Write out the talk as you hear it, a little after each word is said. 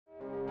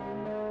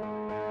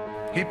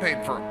He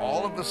paid for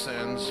all of the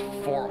sins,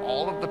 for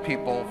all of the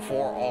people,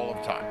 for all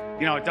of time.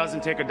 You know, it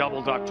doesn't take a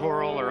double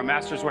doctoral or a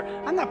master's work.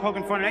 I'm not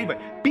poking fun at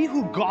anybody. Be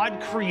who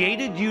God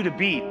created you to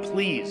be,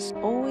 please.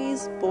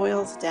 Always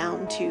boils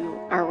down to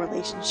our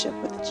relationship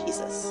with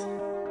Jesus.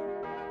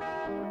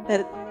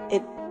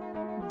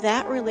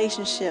 That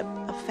relationship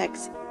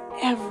affects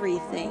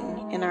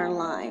everything in our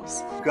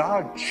lives.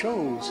 God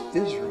chose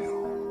Israel.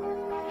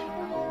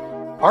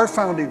 Our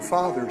founding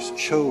fathers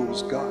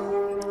chose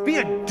God. Be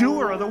a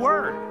doer of the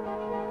word,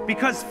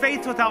 because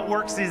faith without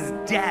works is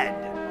dead.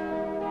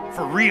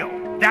 For real.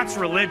 That's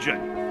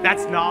religion.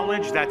 That's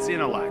knowledge. That's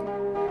intellect.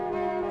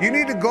 You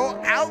need to go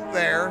out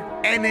there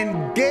and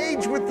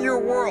engage with your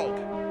world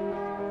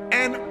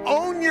and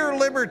own your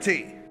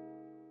liberty.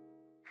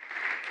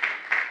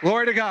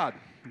 Glory to God.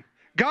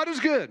 God is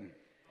good.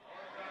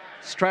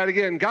 Let's try it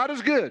again. God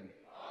is good.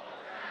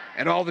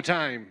 And all the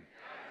time.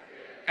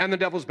 And the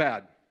devil's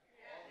bad.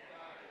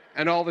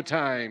 And all the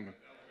time.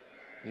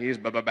 He's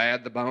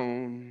bad the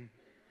bone.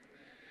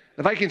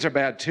 The Vikings are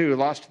bad too.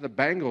 Lost to the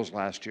Bengals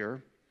last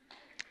year.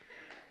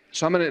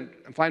 So I'm going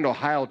to fly to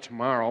Ohio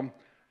tomorrow.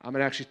 I'm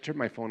going to actually turn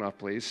my phone off,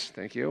 please.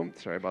 Thank you.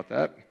 Sorry about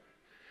that.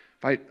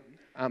 I'm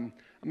going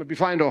to be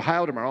flying to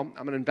Ohio tomorrow. I'm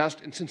going to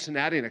invest in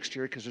Cincinnati next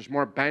year because there's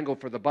more bangle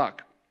for the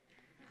buck.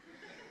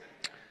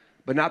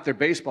 But not their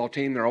baseball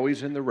team. They're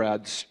always in the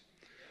Reds.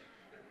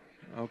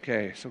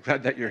 Okay, so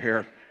glad that you're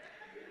here.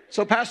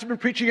 So Pastor's been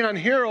preaching on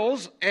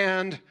heroes,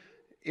 and,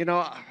 you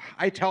know,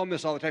 I tell him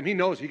this all the time. He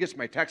knows. He gets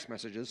my text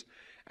messages.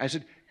 I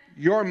said,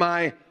 you're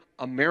my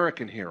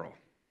American hero.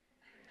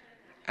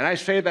 And I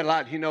say that a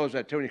lot. He knows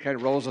that, too, and he kind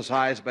of rolls his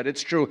eyes, but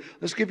it's true.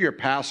 Let's give your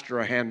pastor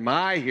a hand.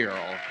 My hero.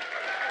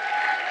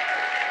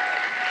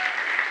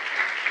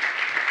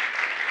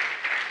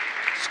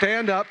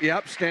 Stand up.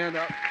 Yep, stand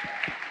up.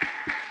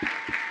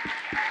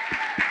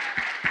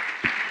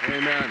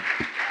 Amen.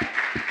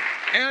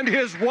 And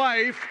his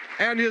wife,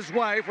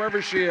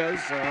 wherever she is,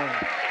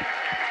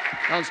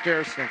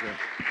 downstairs. Thank you.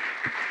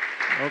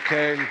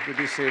 Okay, you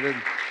be seated.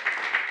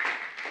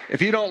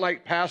 If you don't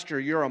like pastor,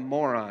 you're a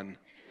moron.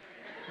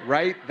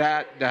 Write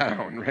that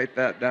down. Write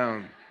that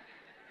down.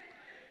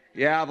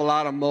 Yeah, I have a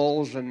lot of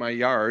moles in my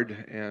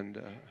yard,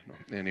 and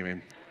anyway,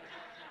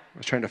 I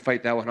was trying to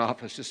fight that one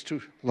off. It's just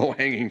too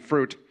low-hanging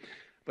fruit.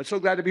 But so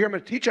glad to be here. I'm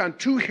going to teach on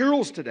two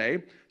heroes today.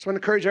 So I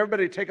want to encourage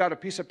everybody to take out a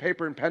piece of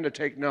paper and pen to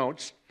take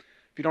notes.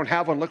 If you don't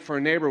have one, look for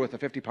a neighbor with a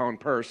 50-pound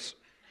purse.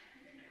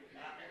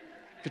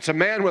 If it's a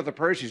man with a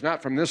purse, he's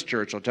not from this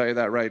church, I'll tell you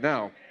that right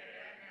now.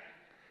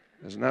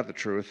 Isn't that the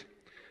truth?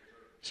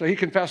 So he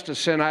confessed his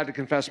sin. I had to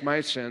confess my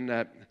sin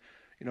that,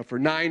 you know, for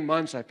 9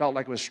 months I felt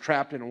like I was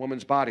trapped in a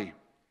woman's body.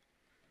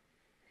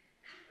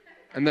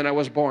 And then I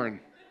was born.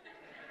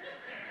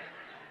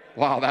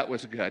 Wow, that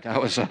was good. I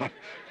was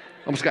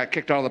almost got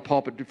kicked out of the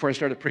pulpit before I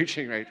started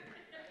preaching, right?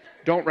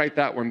 Don't write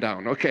that one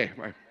down. Okay.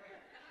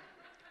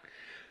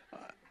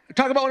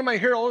 Talk about one of my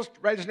heroes.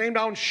 Write his name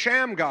down,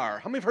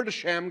 Shemgar. How many have heard of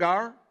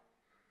Shemgar?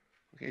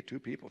 Okay, 2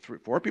 people, 3,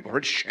 4 people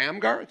heard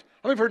Shemgar. How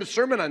many have heard a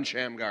sermon on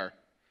Shemgar?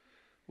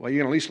 Well,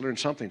 you're going to at least learn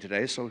something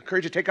today. So I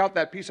encourage you to take out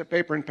that piece of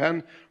paper and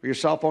pen or your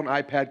cell phone,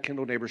 iPad,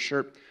 Kindle, neighbor,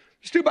 shirt.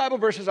 There's 2 Bible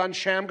verses on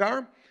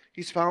Shemgar.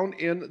 He's found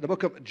in the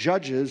book of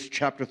Judges,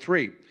 chapter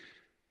 3.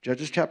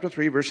 Judges, chapter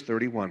 3, verse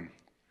 31.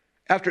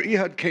 After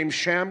Ehud came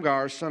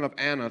Shamgar, son of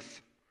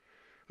Anath,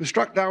 who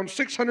struck down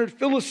 600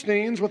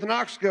 Philistines with an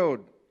ox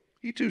goad.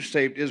 He too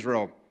saved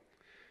Israel.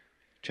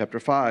 Chapter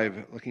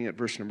 5, looking at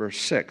verse number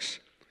 6.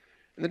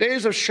 In the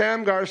days of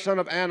Shamgar, son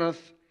of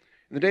Anath,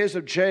 in the days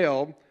of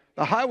Jael,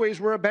 the highways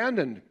were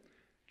abandoned.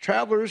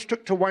 Travelers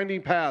took to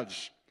winding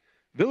paths.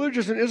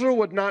 Villagers in Israel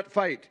would not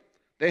fight.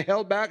 They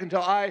held back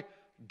until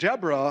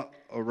Deborah,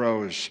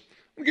 arose.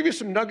 I'm going to give you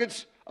some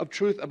nuggets of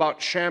truth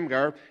about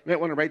Shamgar. You might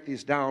want to write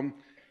these down.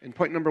 And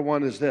point number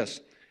 1 is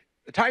this.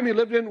 The time he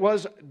lived in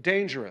was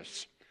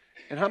dangerous.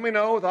 And how many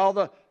know with all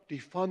the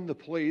defund the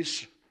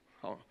police,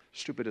 how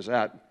stupid is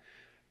that?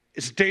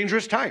 It's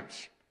dangerous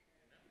times.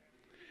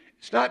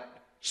 It's not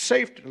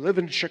safe to live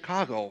in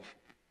Chicago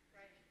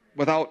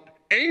without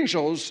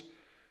angels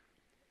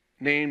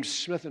named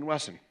Smith &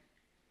 Wesson.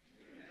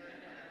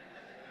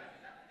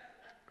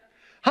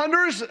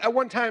 Honduras, at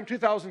one time,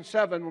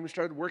 2007, when we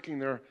started working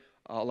there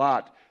a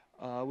lot,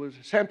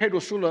 San Pedro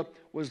Sula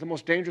was the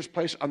most dangerous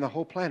place on the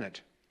whole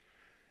planet.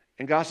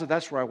 And God said,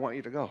 that's where I want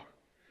you to go.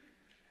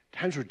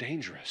 Times were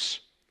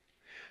dangerous.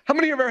 How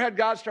many of you have ever had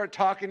God start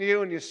talking to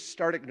you and you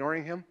start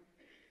ignoring him?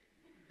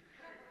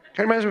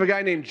 Kind of reminds me of a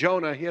guy named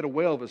Jonah. He had a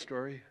whale of a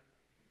story.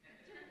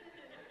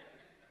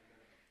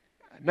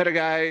 I met a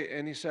guy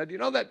and he said, you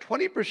know that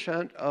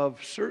 20%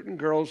 of certain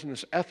girls in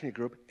this ethnic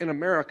group in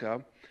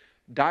America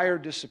die or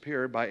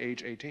disappear by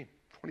age 18.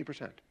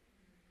 20%.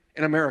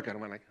 In America. And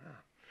I went like,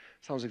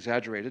 sounds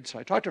exaggerated. So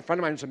I talked to a friend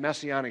of mine who's a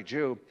Messianic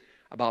Jew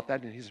about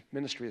that, and his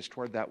ministry is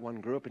toward that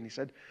one group. And he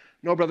said,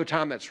 no, Brother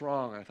Tom, that's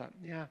wrong. And I thought,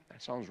 yeah,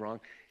 that sounds wrong.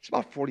 It's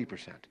about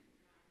 40%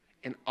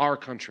 in our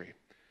country.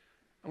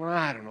 I went,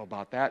 I don't know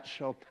about that.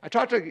 So I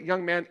talked to a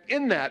young man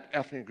in that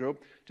ethnic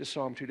group, just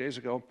saw him 2 days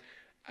ago.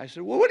 I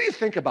said, well, what do you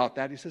think about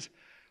that? He says,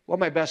 Well,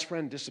 my best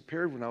friend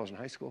disappeared when I was in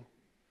high school.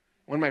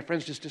 One of my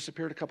friends just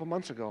disappeared a couple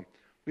months ago.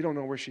 We don't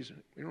know where she's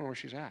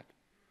at.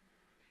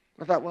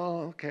 I thought,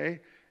 well,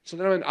 okay. So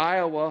then I'm in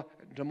Iowa,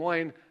 Des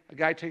Moines. A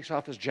guy takes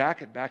off his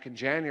jacket back in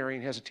January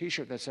and has a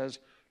T-shirt that says,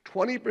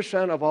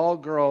 20% of all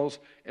girls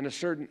in a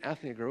certain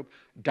ethnic group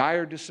die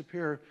or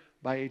disappear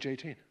by age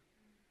 18.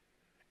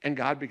 And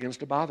God begins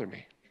to bother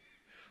me.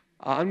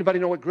 Anybody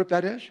know what group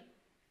that is?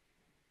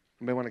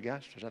 Anybody want to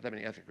guess? There's not that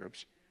many ethnic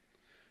groups.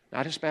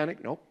 Not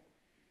Hispanic, nope.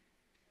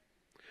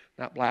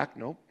 Not black,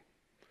 nope.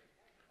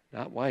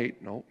 Not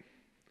white, nope.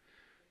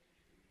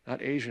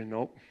 Not Asian,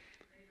 nope.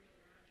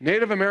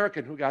 Native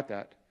American, who got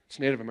that? It's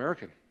Native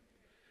American.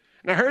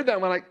 And I heard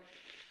that,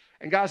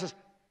 and God says,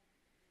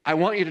 I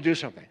want you to do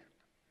something.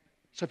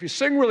 So if you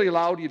sing really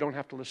loud, you don't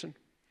have to listen.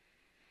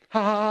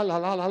 Ha, la,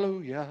 la, la,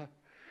 hallelujah.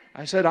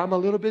 I said, I'm a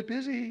little bit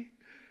busy.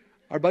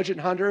 Our budget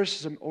in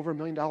Honduras is over $1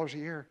 million a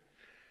year.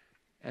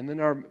 And then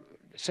our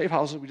safe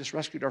houses, we just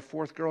rescued our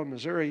 4th girl in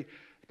Missouri,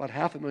 about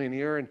 $500,000 a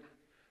year. And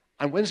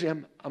on Wednesday,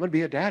 I'm going to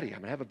be a daddy. I'm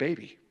going to have a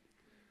baby.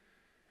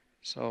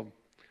 So,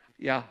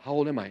 yeah, how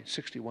old am I?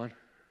 61.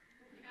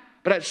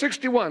 But at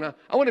 61,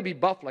 I want to be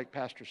buff like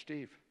Pastor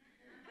Steve.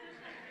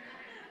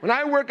 When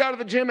I work out of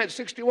the gym at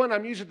 61,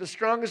 I'm usually the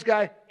strongest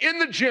guy in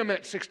the gym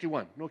at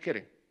 61. No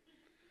kidding.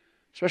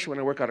 Especially when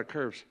I work out of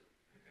curves.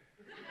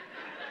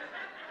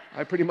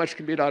 I pretty much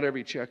can beat out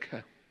every chick.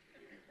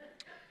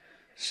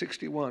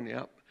 61,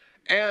 yeah.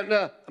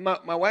 And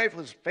my wife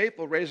was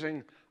faithful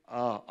raising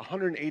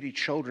 180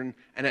 children,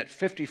 and at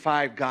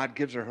 55, God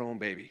gives her own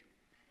baby.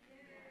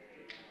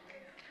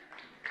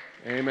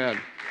 Amen.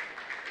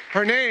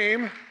 Her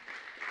name,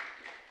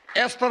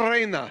 Esther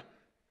Reina,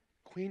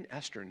 Queen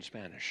Esther in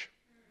Spanish.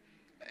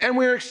 And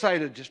we're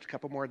excited, just a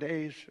couple more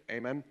days,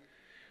 amen.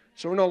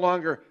 So we're no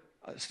longer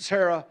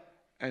Sarah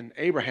and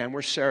Abraham,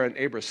 we're Sarah and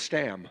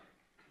Abraham.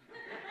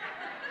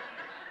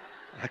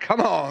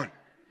 Come on,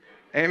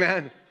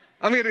 amen.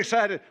 I'm getting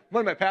excited.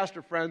 One of my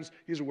pastor friends,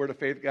 he's a Word of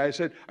Faith guy,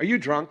 said, are you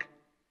drunk?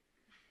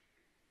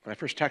 When I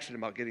first texted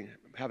him about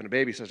having a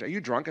baby, he says, are you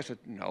drunk? I said,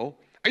 no.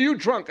 Are you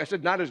drunk? I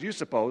said, not as you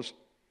suppose.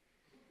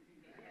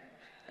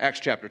 Acts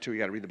chapter 2, you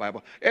got to read the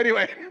Bible.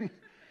 Anyway,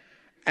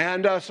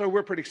 and so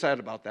we're pretty excited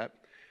about that.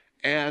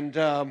 And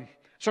so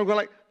I'm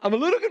going I'm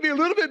going to be a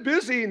little bit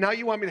busy. Now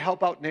you want me to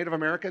help out Native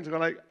Americans? I'm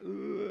going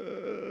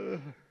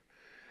ugh.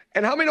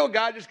 And how many know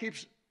God just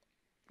keeps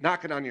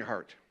knocking on your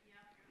heart?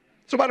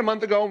 So about a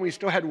month ago, we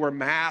still had to wear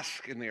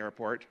masks in the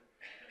airport.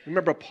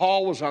 Remember,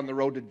 Paul was on the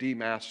road to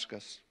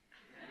Damascus.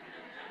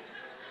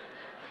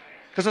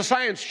 Because the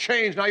science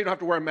changed. Now you don't have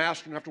to wear a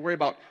mask. You don't have to worry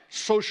about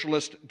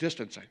socialist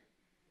distancing.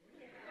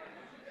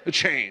 It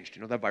changed.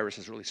 You know, that virus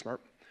is really smart.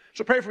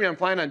 So pray for me. I'm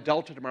flying on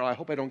Delta tomorrow. I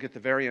hope I don't get the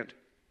variant.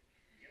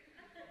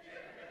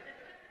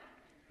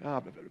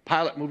 The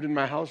pilot moved into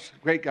my house.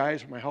 Great guy.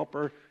 He's my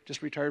helper.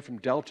 Just retired from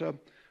Delta.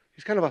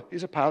 He's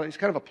a pilot. He's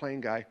kind of a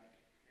plane guy.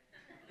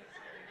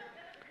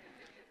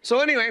 So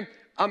anyway,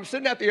 I'm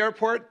sitting at the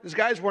airport. This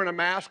guy's wearing a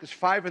mask. It's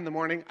 5 in the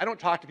morning. I don't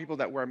talk to people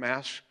that wear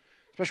masks,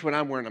 especially when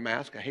I'm wearing a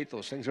mask. I hate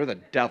those things. They're the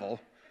devil.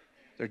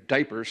 They're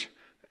diapers.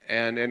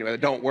 And anyway, they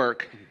don't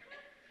work.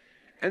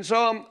 And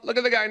so look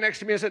at the guy next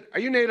to me and said, are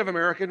you Native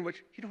American?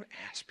 Which you don't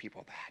ask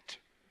people that.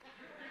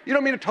 You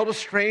don't meet a total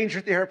stranger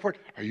at the airport.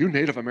 Are you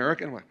Native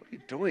American? I'm like, what are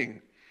you doing?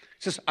 He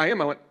says, I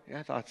am. I went, yeah,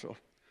 I thought so.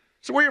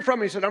 So where are you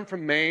from? He said, I'm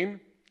from Maine.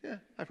 Yeah,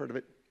 I've heard of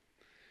it.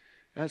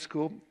 That's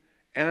cool.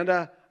 And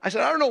I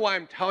said, I don't know why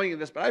I'm telling you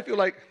this, but I feel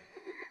like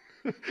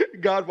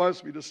God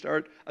wants me to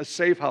start a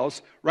safe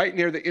house right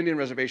near the Indian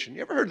reservation.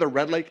 You ever heard of the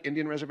Red Lake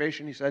Indian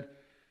Reservation? He said,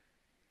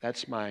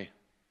 that's my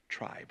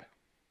tribe.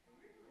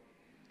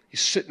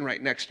 He's sitting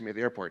right next to me at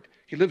the airport.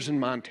 He lives in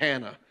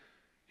Montana.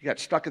 He got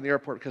stuck in the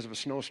airport because of a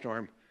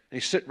snowstorm,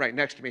 and he's sitting right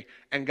next to me,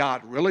 and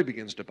God really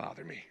begins to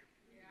bother me.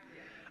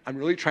 I'm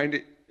really trying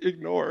to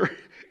ignore.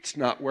 It's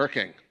not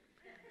working.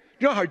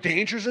 You know how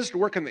dangerous it is to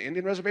work on the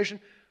Indian reservation?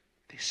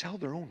 They sell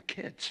their own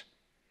kids.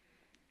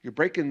 You're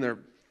breaking their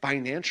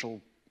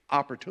financial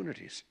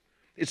opportunities.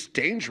 It's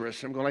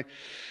dangerous. I'm going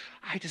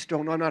I just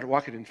don't know. I'm not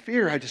walking in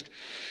fear. It's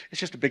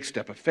just a big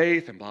step of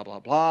faith and blah, blah,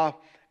 blah.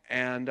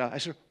 And I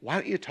said, why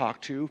don't you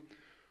talk to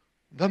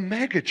the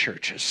mega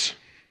churches?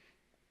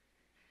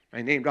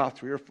 I named off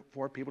 3 or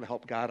 4 people to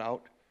help God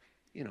out.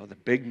 You know, the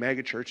big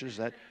mega churches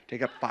that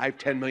take up $5,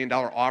 $10 million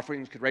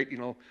offerings could rate,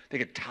 they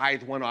could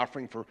tithe one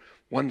offering for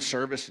one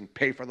service and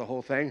pay for the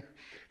whole thing.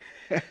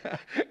 And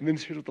then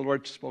here's what the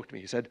Lord spoke to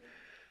me. He said,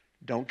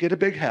 don't get a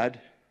big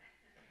head.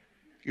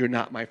 You're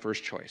not my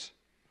first choice.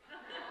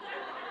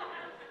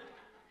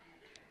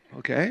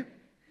 Okay?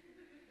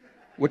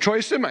 What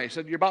choice am I? He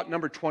said, you're about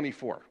number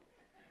 24.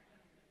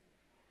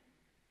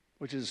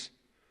 Which is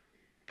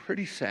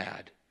pretty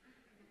sad.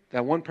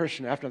 That one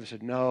person after another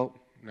said, no,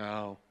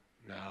 no,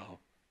 no,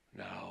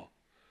 no,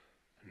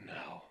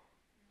 no.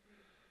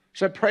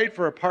 So I prayed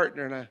for a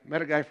partner, and I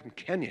met a guy from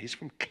Kenya. He's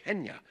from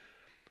Kenya.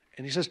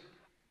 And he says,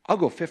 I'll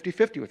go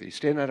 50-50 with you. He's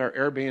staying at our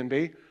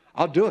Airbnb.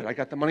 I'll do it. I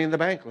got the money in the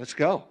bank. Let's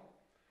go.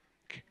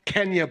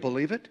 Can you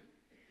believe it?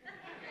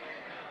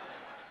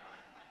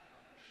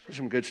 There's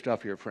some good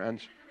stuff here,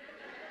 friends.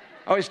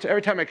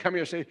 Every time I come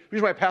here, I say, the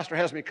reason why Pastor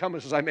has me come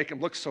is because I make him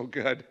look so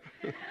good.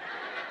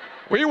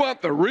 We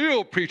want the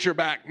real preacher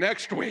back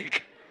next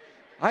week.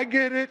 I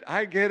get it.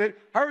 I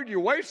heard your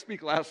wife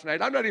speak last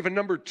night. I'm not even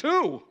number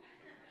 2.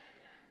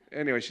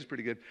 Anyway, she's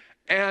pretty good.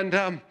 And,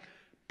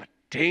 but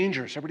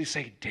dangerous. Everybody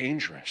say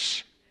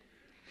dangerous.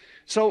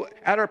 So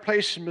at our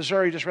place in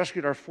Missouri, just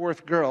rescued our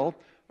 4th girl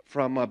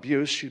from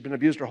abuse. She'd been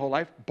abused her whole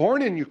life.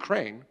 Born in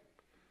Ukraine.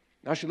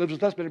 Now she lives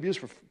with us, been abused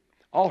for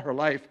all her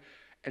life.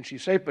 And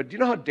she's safe. But do you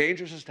know how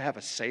dangerous it is to have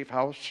a safe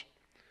house?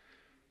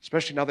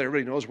 Especially now that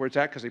everybody knows where it's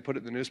at because they put it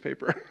in the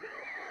newspaper.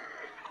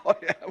 Oh,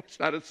 yeah, it's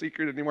not a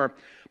secret anymore.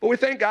 But we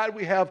thank God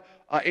we have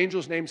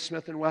angels named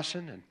Smith and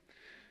Wesson. And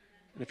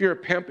if you're a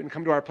pimp and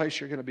come to our place,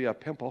 you're going to be a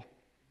pimple.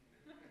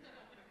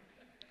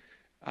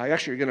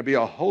 Actually, you're going to be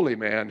a holy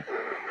man.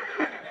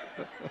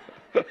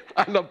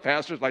 I love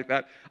pastors like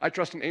that. I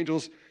trust in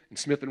angels and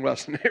Smith and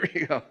Wesson. There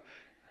you go.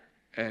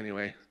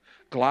 Anyway,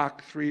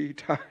 Glock 3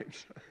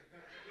 times.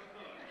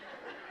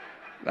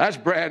 That's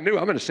brand new.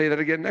 I'm going to say that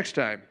again next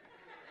time.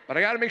 But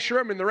I got to make sure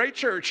I'm in the right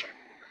church.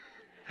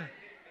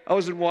 I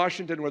was in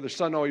Washington where the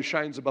sun always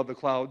shines above the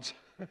clouds.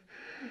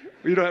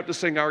 You don't have to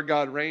sing Our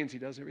God Reigns. He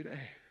does every day.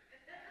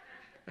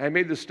 I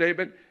made this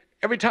statement.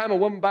 Every time a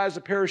woman buys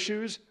a pair of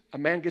shoes, a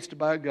man gets to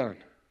buy a gun.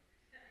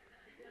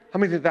 How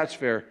many think that's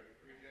fair?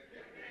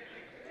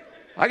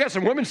 I got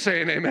some women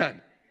saying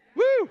amen.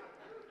 Woo!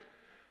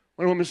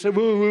 One woman said,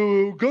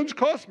 woo, guns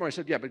cost more. I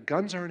said, yeah, but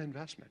guns are an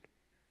investment.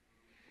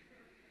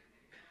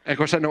 And of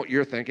course, I know what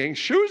you're thinking.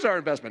 Shoes are an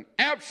investment.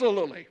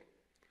 Absolutely.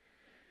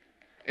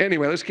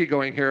 Anyway, let's keep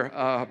going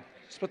here.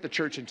 Split the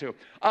church in two.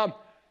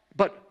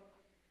 But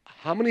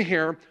how many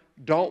here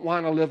don't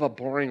want to live a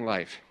boring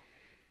life?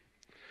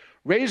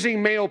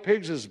 Raising male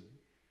pigs is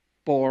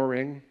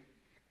boring.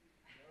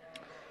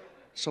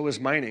 So is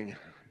mining.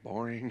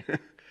 Boring.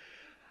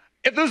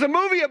 If there's a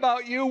movie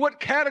about you, what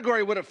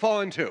category would it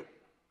fall into?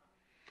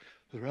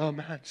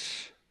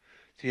 Romance.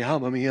 Ti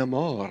amo mi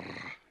amor.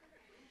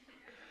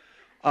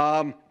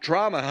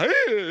 Drama.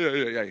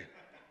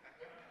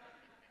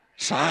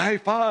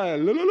 Sci-fi.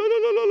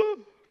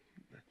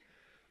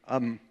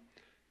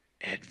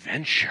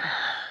 Adventure.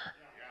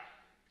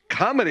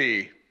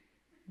 Comedy.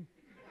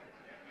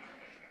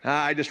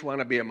 I just want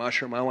to be a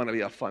mushroom. I want to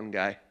be a fun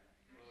guy.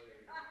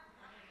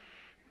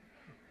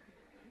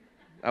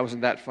 That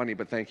wasn't that funny,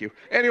 but thank you.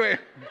 Anyway.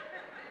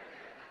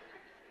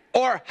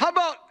 Or how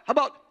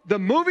about the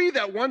movie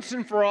that once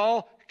and for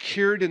all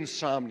cured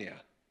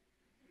insomnia?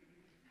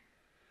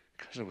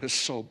 Because it was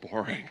so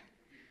boring.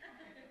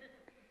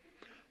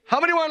 How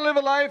many want to live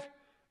a life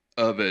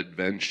of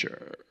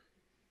adventure?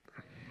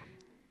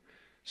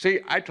 See,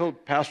 I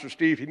told Pastor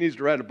Steve he needs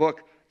to write a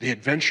book, The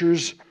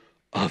Adventures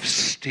of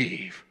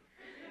Steve.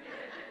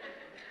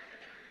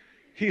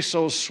 He's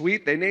so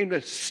sweet, they named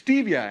it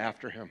Stevia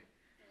after him.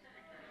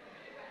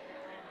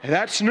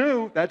 That's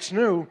new. That's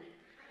new.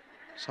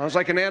 Sounds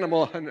like an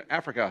animal in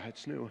Africa.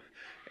 It's new.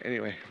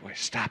 Anyway, boy,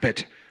 stop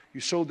it.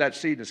 You sowed that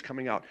seed and it's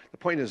coming out. The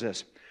point is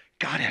this.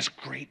 God has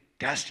great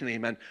destiny,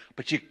 man.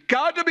 But you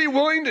got to be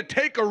willing to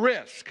take a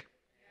risk.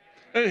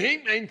 I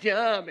hate my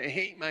job. I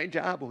hate my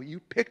job. Well,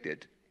 you picked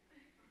it.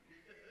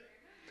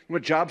 You know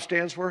what job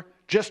stands for?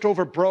 Just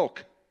over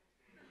broke.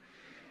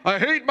 I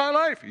hate my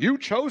life. You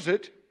chose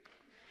it.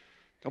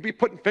 Don't be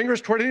putting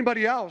fingers toward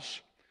anybody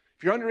else.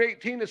 If you're under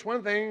 18, it's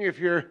one thing. If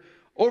you're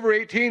over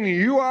 18,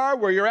 you are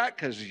where you're at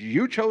because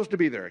you chose to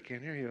be there. I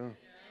can't hear you.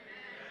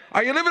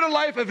 Are you living a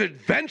life of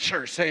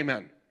adventure? Say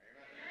amen.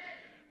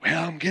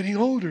 Well, I'm getting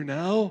older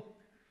now.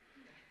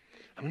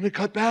 I'm going to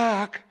cut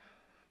back.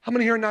 How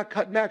many here are not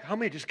cutting back? How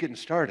many just getting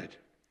started?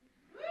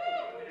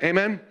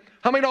 Amen.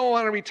 How many don't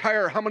want to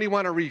retire? How many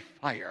want to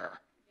refire?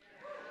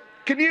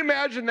 Can you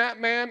imagine that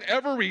man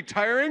ever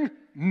retiring?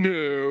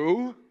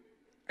 No.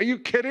 Are you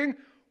kidding?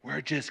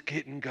 We're just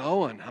getting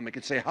going. How many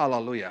can say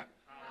hallelujah?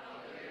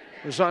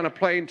 I was on a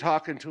plane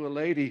talking to a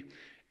lady,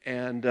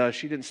 and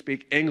she didn't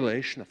speak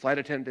English, and the flight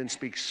attendant didn't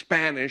speak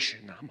Spanish,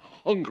 and I'm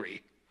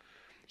hungry.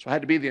 So I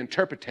had to be the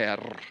interpreter.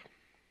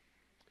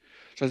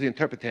 So I was the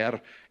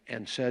interpreter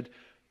and said,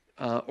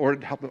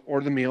 help me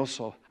order the meal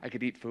so I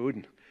could eat food.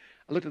 And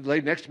I looked at the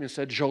lady next to me and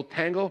said, Yo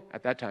tengo,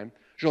 at that time,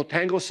 Yo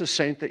tengo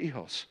 60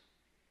 hijos.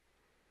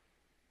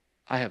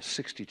 I have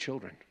 60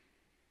 children.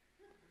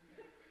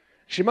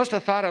 She must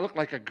have thought I looked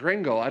like a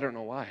gringo. I don't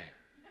know why.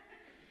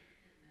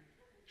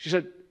 She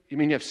said, you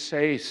mean you have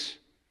 6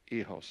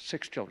 hijos,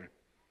 6 children?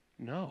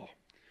 No.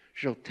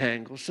 Yo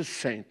tengo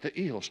 60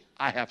 hijos.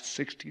 I have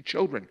 60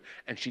 children.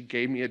 And she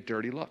gave me a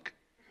dirty look.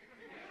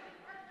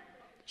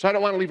 So I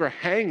don't want to leave her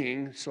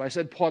hanging, so I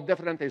said, por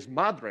diferentes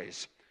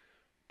madres,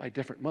 by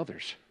different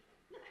mothers.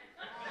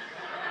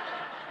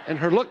 And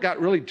her look got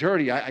really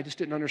dirty. I just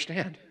didn't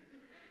understand.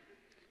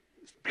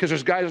 Because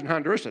there's guys in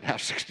Honduras that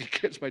have 60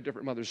 kids by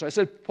different mothers. So I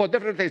said, por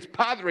diferentes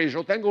padres,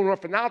 yo tengo un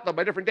orfanato,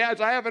 by different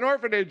dads, I have an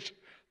orphanage.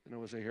 And it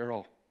was a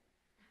hero.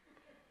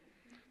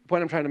 The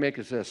point I'm trying to make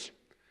is this.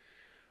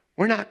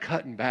 We're not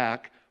cutting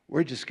back.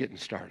 We're just getting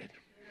started.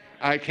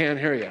 I can't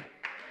hear you.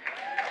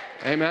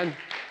 Amen.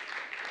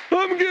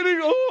 I'm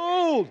getting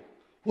old.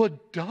 Well,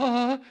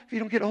 duh. If you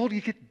don't get old,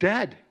 you get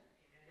dead.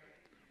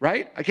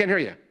 Right? I can't hear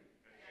you.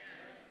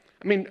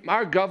 I mean,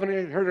 our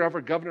governor, heard of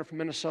our governor from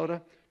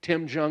Minnesota,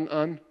 Kim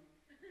Jong-un?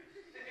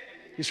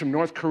 He's from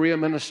North Korea,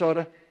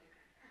 Minnesota.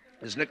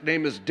 His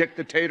nickname is Dick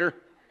the Tater.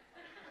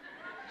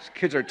 His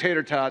kids are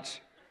tater tots.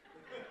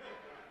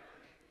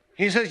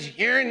 He says,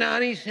 you're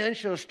not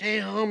essential. Stay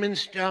home and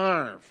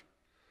starve.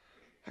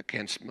 I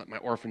can't let my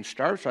orphans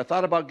starve, so I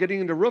thought about getting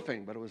into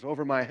roofing, but it was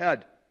over my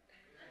head.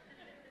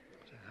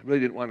 I really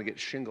didn't want to get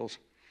shingles.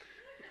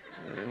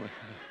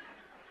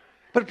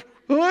 But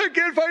I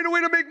can't find a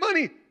way to make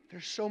money.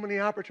 There's so many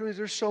opportunities.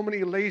 There's so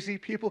many lazy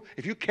people.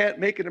 If you can't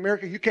make it in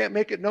America, you can't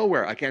make it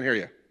nowhere. I can't hear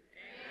you.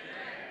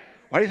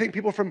 Why do you think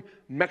people from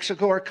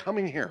Mexico are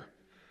coming here?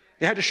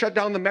 They had to shut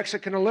down the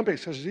Mexican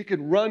Olympics because you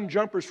can run,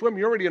 jump, or swim.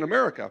 You're already in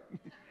America.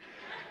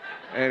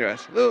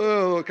 Anyways, a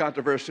little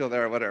controversial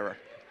there, whatever.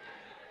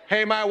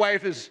 Hey, my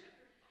wife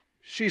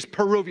she's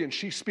Peruvian.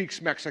 She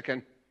speaks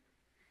Mexican.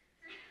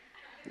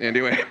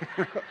 Anyway.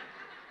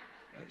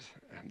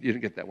 You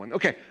didn't get that one.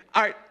 Okay.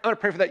 All right. I'm going to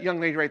pray for that young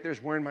lady right there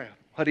who's wearing my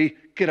hoodie.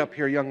 Get up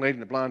here, young lady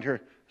in the blonde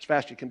hair, as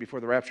fast as you can before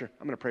the rapture.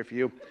 I'm going to pray for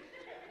you.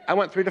 I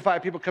want 3 to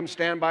 5 people come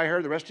stand by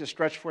her. The rest of you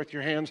stretch forth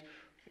your hands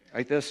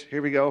like this.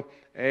 Here we go.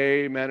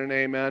 Amen and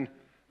amen.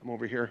 I'm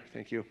over here.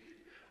 Thank you.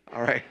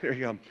 All right. There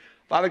you go.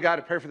 Father God,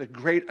 I pray for the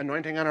great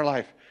anointing on her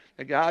life.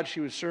 That God, she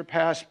would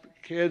surpass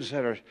kids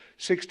that are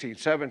 16,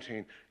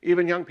 17,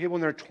 even young people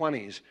in their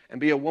 20s,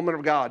 and be a woman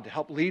of God to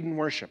help lead in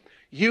worship.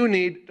 You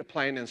need to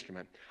play an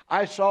instrument.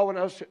 I saw when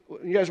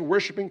you guys were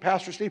worshiping,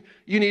 Pastor Steve,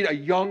 you need a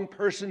young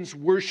person's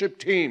worship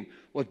team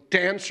with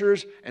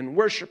dancers and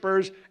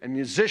worshipers and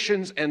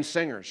musicians and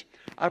singers.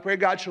 I pray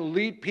God she'll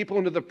lead people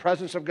into the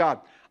presence of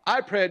God.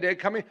 I pray a day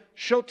coming,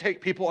 she'll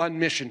take people on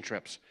mission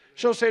trips.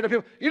 She'll say to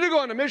people, you need to go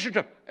on a mission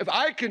trip. If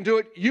I can do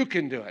it, you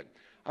can do it.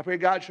 I pray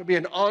God she'll be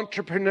an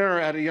entrepreneur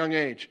at a young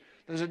age.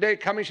 There's a day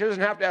coming, she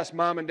doesn't have to ask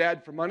mom and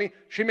dad for money.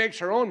 She makes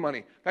her own money.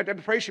 In fact, I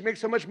pray she makes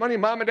so much money,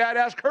 mom and dad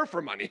ask her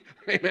for money.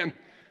 Amen.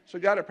 So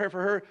God, I pray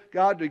for her,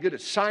 God, to be good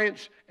at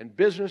science and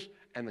business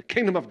and the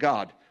kingdom of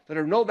God. Let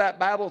her know that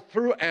Bible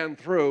through and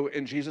through.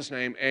 In Jesus'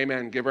 name,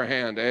 amen. Give her a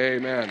hand.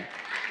 Amen.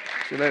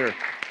 See you later.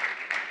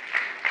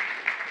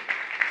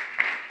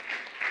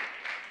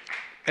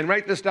 And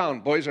write this down.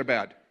 Boys are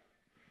bad.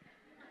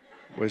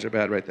 Boys are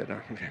bad. Write that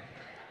down. Okay.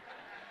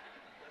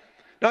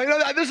 Now, you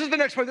know, this is the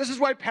next point. This is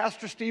why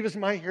Pastor Steve is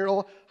my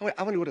hero. I want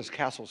to go to his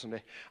castle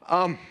someday.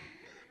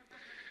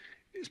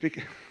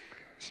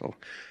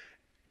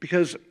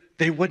 Because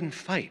they wouldn't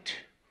fight.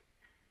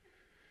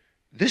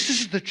 This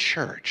is the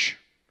church.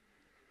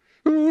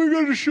 Oh, we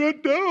got to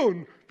shut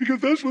down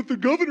because that's what the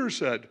governor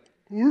said.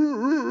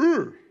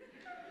 How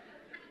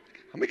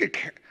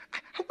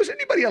was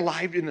anybody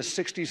alive in the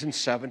 60s and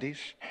 70s?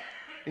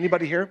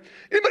 Anybody here?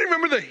 Anybody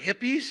remember the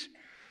hippies?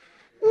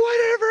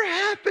 Whatever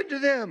happened to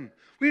them?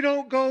 We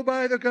don't go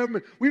by the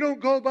government. We don't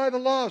go by the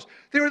laws.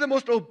 They were the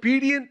most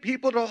obedient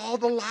people to all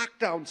the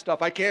lockdown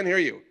stuff. I can't hear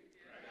you.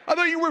 I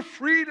thought you were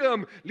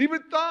freedom,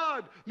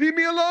 libertad, leave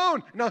me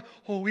alone. Now,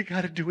 we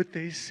got to do what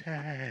they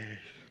say.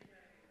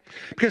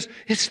 Because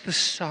it's the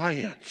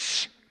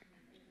science.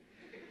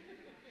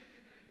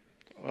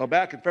 Well,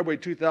 back in February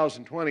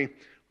 2020,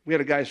 we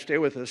had a guy stay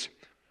with us.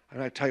 I'm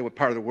not going to tell you what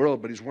part of the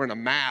world, but he's wearing a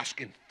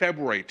mask in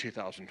February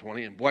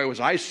 2020, and boy,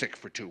 was I sick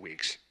for 2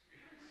 weeks.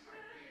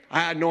 I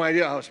had no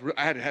idea.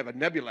 I had to have a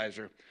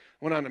nebulizer.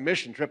 Went on a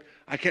mission trip.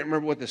 I can't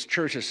remember what this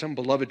church is, some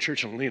beloved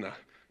church in Lena.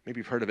 Maybe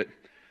you've heard of it.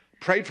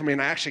 Prayed for me,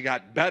 and I actually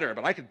got better,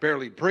 but I could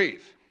barely breathe.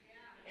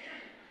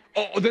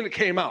 Oh, then it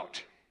came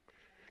out.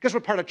 Guess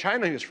what part of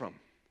China he was from?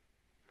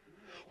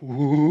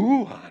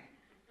 Wuhan.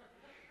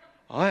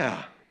 Oh,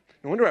 yeah.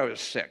 No wonder I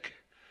was sick.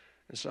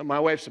 And so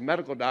my wife's a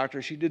medical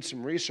doctor. She did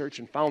some research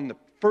and found the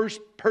first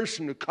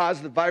person who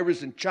caused the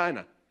virus in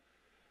China,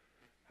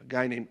 a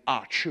guy named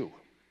Ah Chu.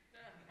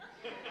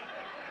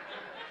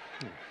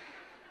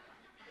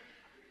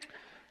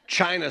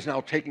 China's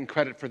now taking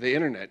credit for the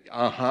internet.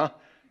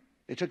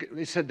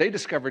 They said they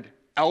discovered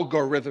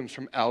algorithms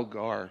from Al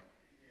Gore.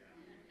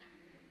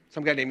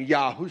 Some guy named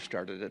Yahoo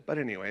started it, but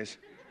anyways.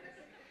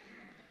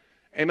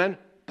 Amen.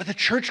 But the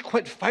church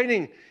quit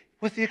fighting,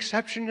 with the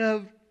exception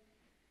of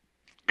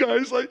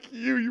guys like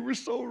you. You were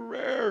so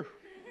rare.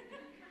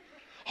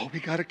 Oh, we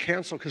got to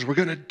cancel because we're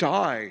going to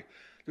die.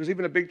 There's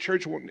even a big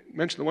church, I won't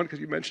mention the one because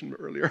you mentioned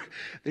earlier.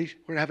 We're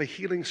going to have a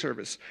healing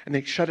service, and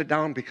they shut it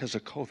down because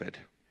of COVID.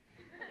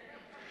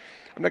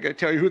 I'm not going to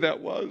tell you who that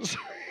was,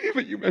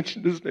 but you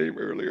mentioned his name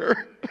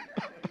earlier.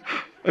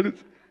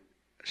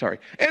 Sorry.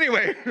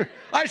 Anyway,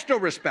 I still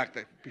respect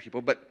the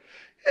people, but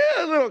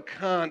a little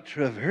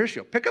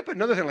controversial. Pick up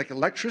another thing, like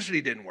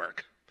electricity didn't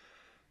work.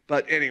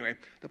 But anyway,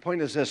 the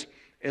point is this,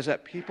 is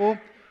that people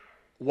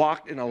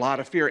walked in a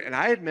lot of fear. And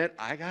I admit,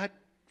 I got,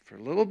 for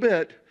a little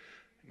bit,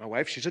 my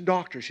wife, she's a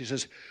doctor, she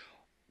says,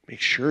 make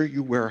sure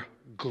you wear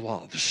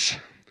gloves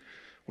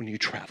when you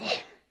travel.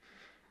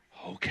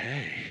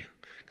 Okay,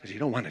 because you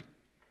don't want to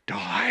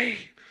die.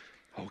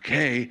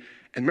 Okay.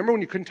 And remember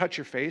when you couldn't touch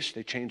your face?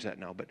 They changed that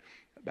now, but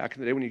back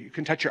in the day when you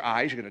couldn't touch your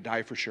eyes, you're going to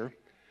die for sure.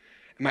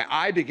 And my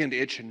eye began to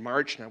itch in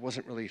March, and I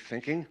wasn't really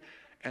thinking.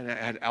 And I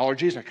had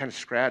allergies, and I kind of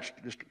scratched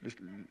just a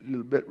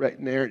little bit right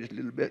in there, just a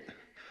little bit.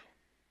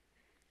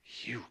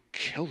 You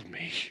killed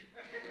me.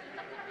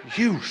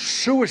 You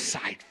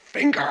suicide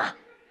finger.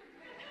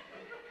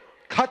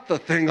 Cut the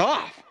thing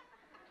off.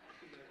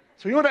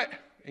 So you know what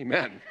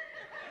amen.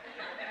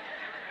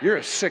 You're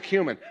a sick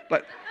human,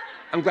 but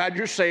I'm glad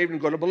you're saved and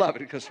go to beloved,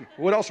 because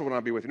what else would I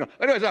be with you? No.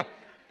 Anyways,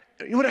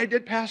 you know what I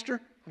did,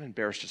 Pastor? I'm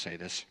embarrassed to say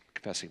this,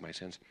 confessing my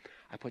sins.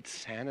 I put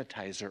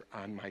sanitizer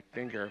on my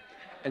finger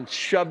and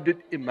shoved it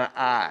in my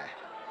eye.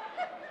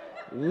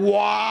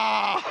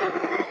 Wow!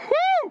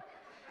 Woo!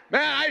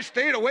 Man, I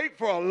stayed awake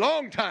for a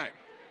long time.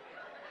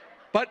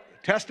 But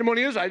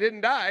testimony is I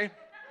didn't die.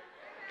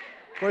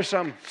 Of course,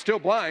 I'm still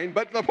blind,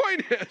 but the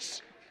point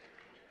is,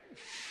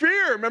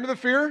 fear. Remember the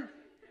fear?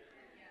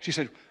 She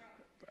said,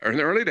 in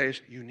the early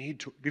days, you need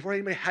to, before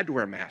anybody had to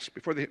wear a mask,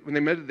 when they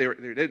admitted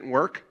they didn't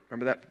work,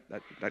 remember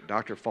that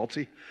Dr.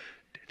 Fulci?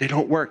 They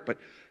don't work, but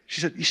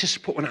she said, you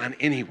just put one on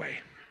anyway.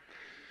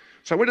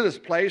 So I went to this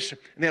place, and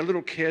they had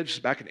little kids.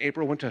 Back in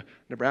April, went to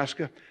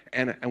Nebraska,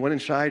 and I went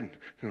inside,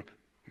 and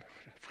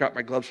forgot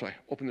my gloves, so I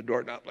opened the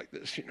door not like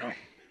this,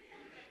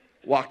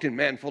 Walked in,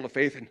 man, full of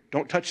faith, and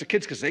don't touch the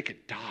kids because they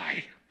could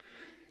die.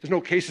 There's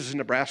no cases in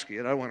Nebraska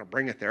yet. I don't want to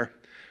bring it there.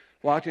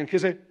 Walked in,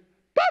 kids say,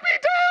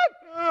 Puppy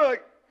Tom!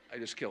 I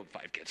just killed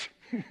 5 kids.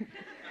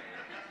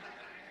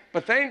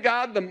 But thank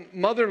God the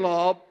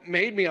mother-in-law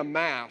made me a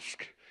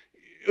mask.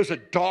 It was a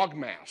dog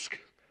mask.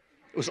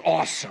 It was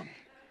awesome.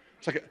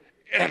 It's like it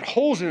had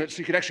holes in it so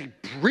you could actually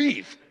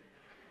breathe.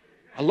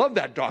 I love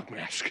that dog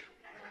mask.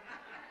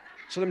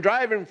 So I'm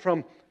driving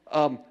from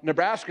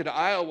Nebraska to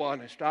Iowa,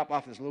 and I stop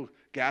off this little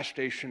gas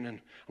station,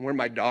 and I'm wearing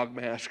my dog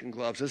mask and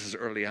gloves. This is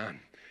early on.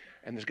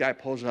 And this guy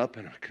pulls up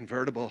in a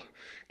convertible,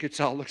 gets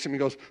out, looks at me, and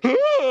goes,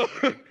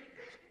 ah!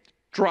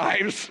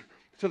 Drives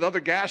to the other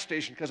gas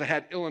station because I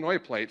had Illinois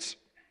plates.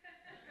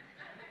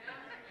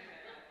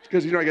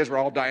 Because, I guess we're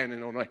all dying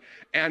in Illinois.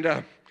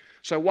 And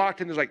so I walked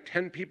in, there's like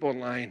 10 people in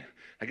line.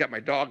 I got my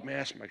dog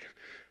mask, my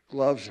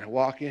gloves, and I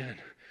walk in.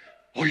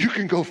 Oh, you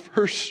can go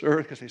first, sir,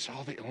 because they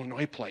saw the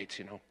Illinois plates,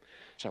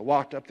 So I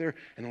walked up there,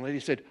 and the lady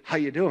said, how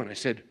you doing? I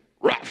said,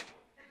 rough.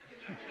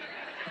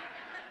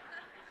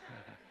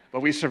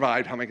 But we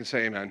survived. How many can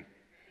say amen?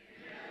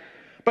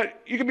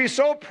 But you can be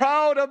so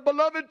proud of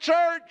beloved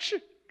church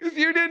because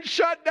you didn't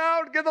shut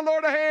down. Give the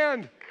Lord a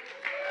hand.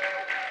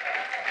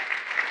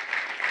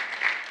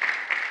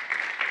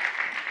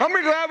 How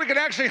many glad we can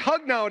actually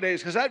hug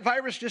nowadays? Because that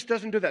virus just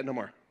doesn't do that no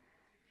more.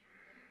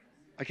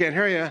 I can't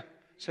hear you.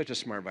 Such a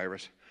smart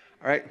virus.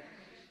 All right.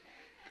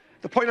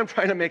 The point I'm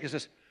trying to make is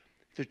this.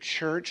 The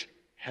church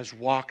has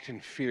walked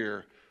in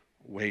fear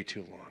way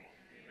too long.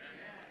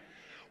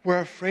 We're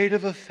afraid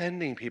of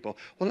offending people.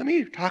 Well, let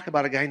me talk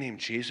about a guy named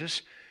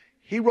Jesus.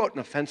 He wrote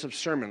an offensive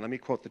sermon. Let me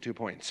quote the 2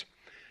 points.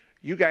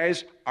 You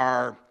guys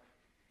are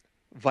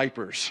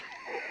vipers.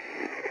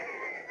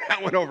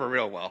 That went over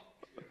real well.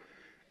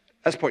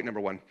 That's point number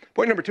 1.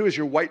 Point number 2 is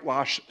your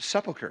whitewashed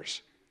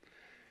sepulchers.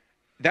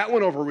 That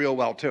went over real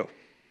well, too.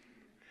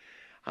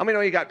 How many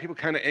know you got people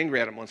kind of angry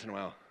at them once in a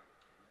while?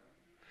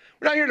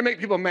 We're not here to make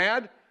people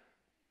mad,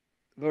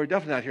 but we're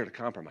definitely not here to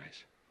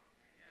compromise.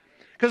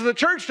 Because if the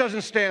church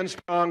doesn't stand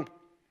strong,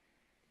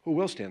 who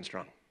will stand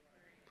strong?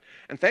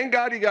 And thank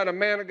God you got a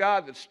man of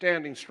God that's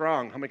standing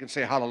strong. How many can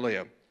say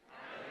hallelujah? Hallelujah.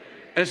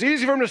 And it's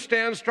easy for him to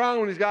stand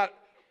strong when he's got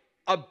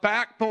a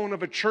backbone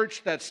of a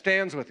church that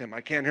stands with him.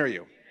 I can't hear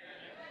you.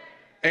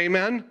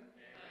 Amen?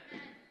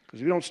 Because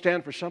if you don't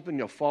stand for something,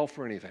 you'll fall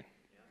for anything.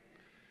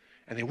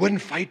 And they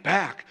wouldn't fight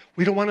back.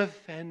 We don't want to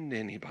offend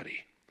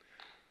anybody.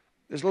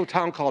 There's a little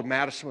town called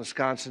Madison,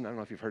 Wisconsin. I don't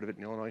know if you've heard of it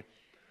in Illinois.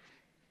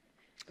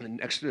 And then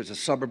next to there's a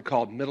suburb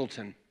called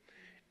Middleton.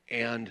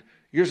 And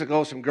years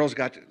ago, some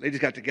ladies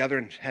got together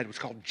and had what's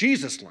called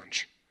Jesus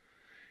Lunch.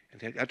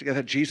 And they got together,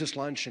 had Jesus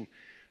Lunch, and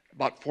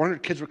about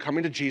 400 kids were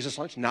coming to Jesus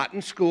Lunch, not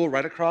in school,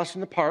 right across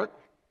in the park.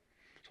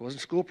 So it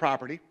wasn't school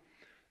property.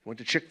 Went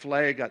to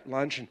Chick-fil-A, got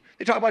lunch, and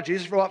they talked about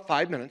Jesus for about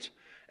 5 minutes.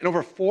 And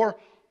over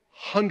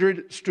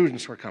 400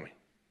 students were coming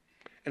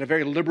in a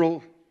very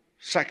liberal,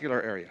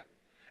 secular area.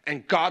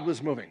 And God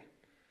was moving.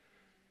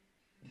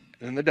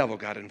 And then the devil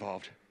got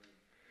involved.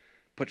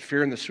 Put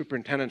fear in the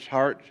superintendent's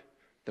heart.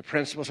 The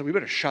principal said, we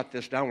better shut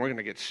this down. We're going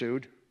to get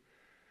sued.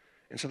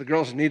 And so the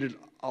girls needed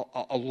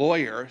a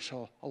lawyer.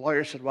 So a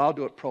lawyer said, well, I'll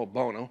do it pro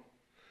bono.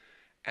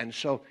 And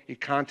so he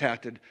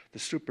contacted the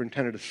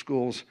superintendent of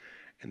schools,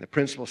 and the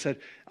principal said,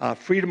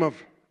 freedom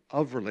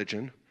of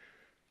religion.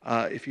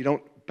 If you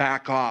don't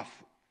back off,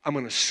 I'm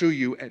going to sue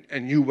you,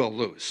 and you will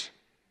lose.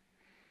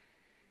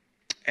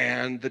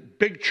 And the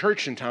big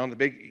church in town, the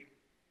big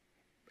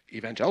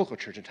evangelical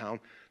church in town,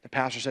 the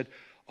pastor said,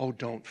 oh,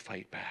 don't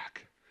fight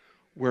back.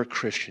 We're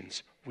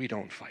Christians. We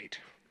don't fight.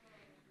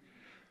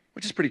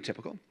 Which is pretty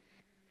typical.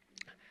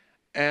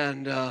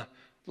 And the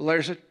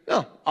lawyer said,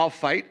 no, I'll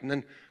fight. And then,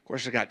 of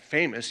course, it got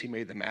famous. He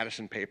made the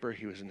Madison paper.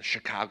 He was in the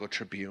Chicago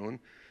Tribune,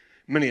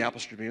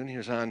 Minneapolis Tribune. He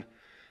was on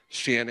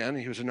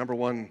CNN. He was a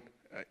 #1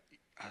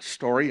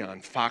 story on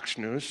Fox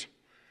News.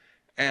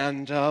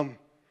 And the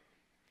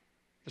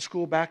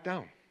school backed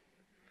down.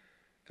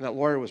 And that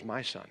lawyer was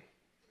my son.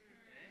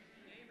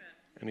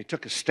 And he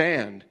took a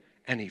stand,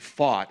 and he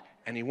fought,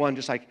 and he won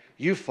just like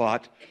you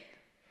fought.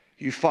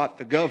 You fought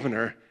the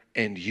governor,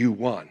 and you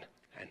won.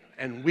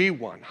 And we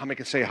won. How many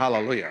can say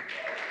hallelujah?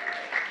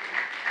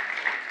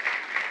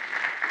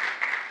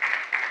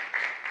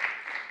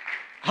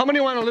 How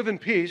many want to live in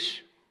peace?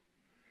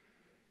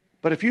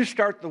 But if you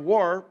start the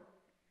war,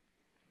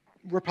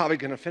 we're probably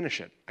going to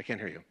finish it. I can't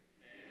hear you.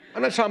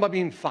 I'm not talking about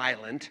being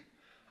violent.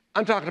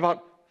 I'm talking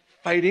about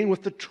fighting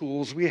with the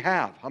tools we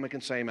have. How many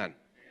can say amen?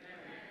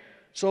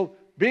 So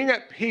being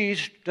at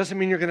peace doesn't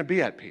mean you're going to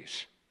be at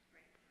peace.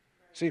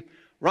 See,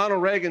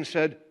 Ronald Reagan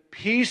said,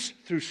 peace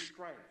through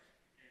strength.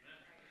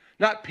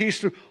 Not peace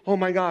through, oh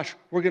my gosh,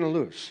 we're going to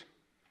lose.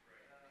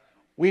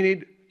 We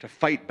need to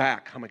fight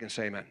back. How many can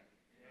say amen?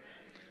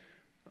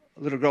 A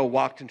little girl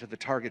walked into the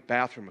Target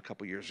bathroom a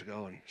couple years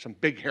ago, and some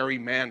big hairy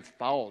man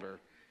followed her.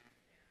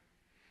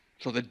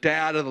 So the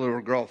dad of the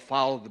little girl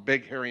followed the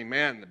big hairy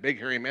man. The big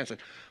hairy man said,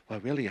 well,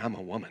 really, I'm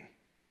a woman.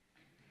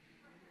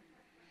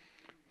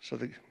 So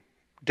the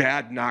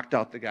dad knocked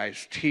out the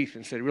guy's teeth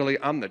and said, really,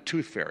 I'm the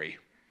tooth fairy.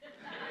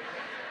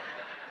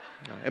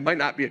 It might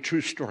not be a true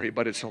story,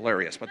 but it's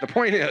hilarious. But the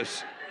point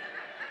is,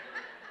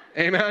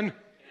 amen?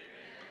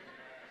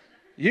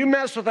 You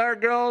mess with our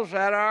girls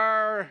at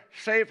our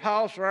safe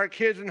house or our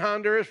kids in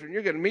Honduras, and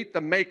you're going to meet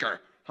the maker.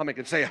 How many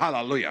can say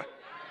hallelujah?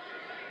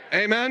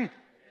 Amen?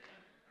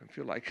 I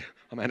feel like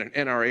I'm at an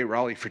NRA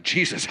rally for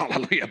Jesus,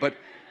 hallelujah. But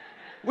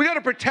we got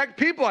to protect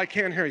people. I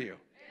can't hear you.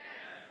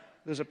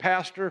 There's a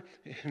pastor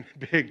in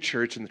a big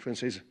church in the Twin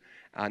Cities,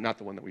 not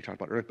the one that we talked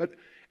about earlier,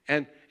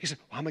 and he said,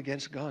 well, I'm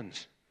against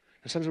guns.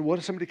 And someone said, what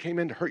if somebody came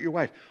in to hurt your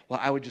wife? Well,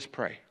 I would just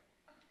pray.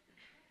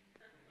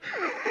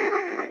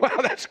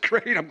 Wow, that's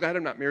great. I'm glad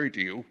I'm not married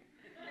to you.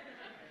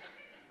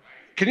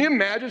 Can you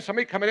imagine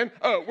somebody coming in?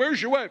 Oh,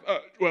 where's your wife?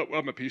 Well,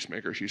 I'm a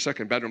peacemaker. She's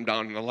second bedroom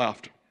down on the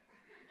left.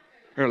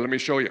 Here, let me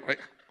show you.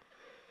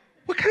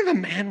 What kind of a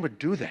man would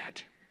do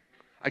that?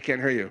 I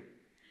can't hear you.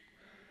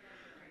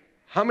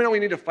 How many know we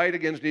need to fight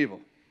against evil?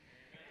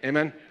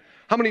 Amen?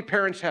 How many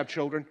parents have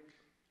children?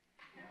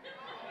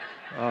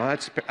 Oh,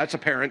 that's a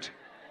parent.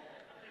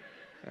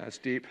 That's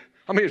deep.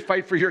 How many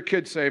fight for your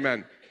kids? Say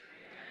amen.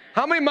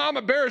 How many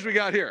mama bears we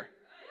got here?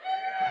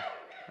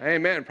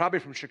 Amen. Probably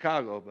from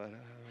Chicago, but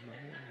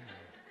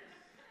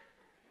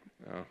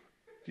no.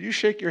 Did you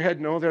shake your head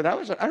no there?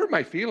 I hurt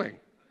my feeling.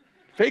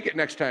 Fake it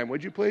next time,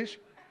 would you please?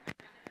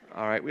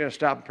 All right, we're going to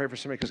stop and pray for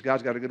somebody because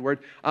God's got a good word.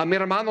 Mi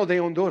hermano de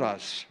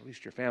Honduras, at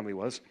least your family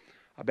was.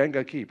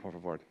 Venga aquí, por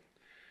favor.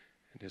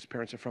 And his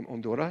parents are from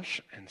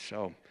Honduras, and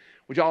so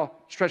would you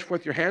all stretch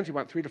forth your hands? You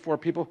want 3 to 4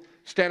 people?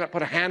 Stand up,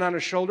 put a hand on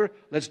his shoulder.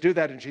 Let's do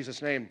that in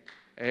Jesus' name.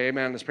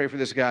 Amen. Let's pray for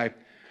this guy.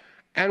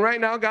 And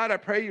right now, God, I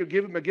pray you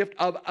give him a gift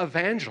of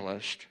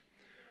evangelist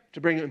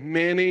to bring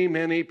many,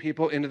 many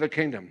people into the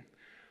kingdom.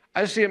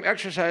 I see him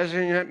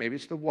exercising it. Maybe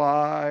it's the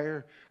Y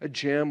or a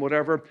gym,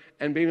 whatever,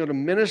 and being able to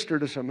minister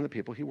to some of the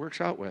people he works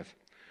out with.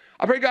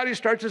 I pray, God, he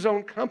starts his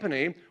own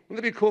company. Wouldn't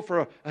it be cool for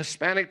a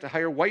Hispanic to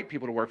hire white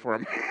people to work for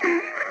him?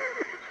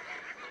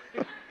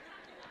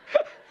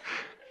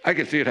 I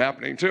can see it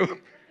happening, too.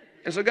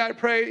 And so, God, I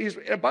pray he's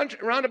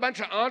around a bunch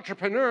of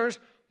entrepreneurs,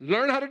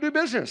 learn how to do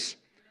business.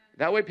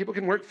 That way people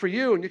can work for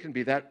you, and you can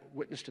be that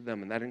witness to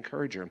them and that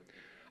encourager.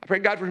 I pray,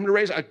 God, for him to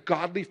raise a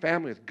godly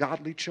family with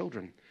godly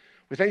children.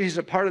 We think he's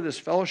a part of this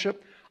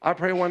fellowship. I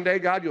pray one day,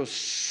 God, you'll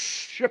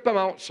ship him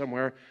out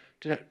somewhere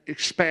to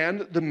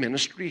expand the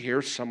ministry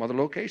here, some other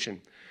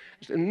location.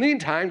 In the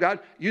meantime, God,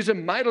 use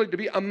him mightily to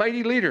be a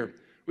mighty leader.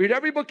 Read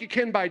every book you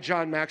can by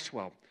John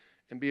Maxwell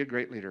and be a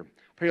great leader.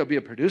 I pray you'll be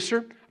a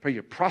producer. I pray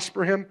you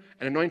prosper him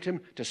and anoint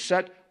him to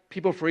set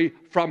people free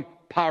from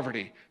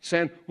poverty.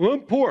 Saying, well,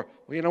 I'm poor.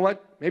 Well, you know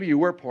what? Maybe you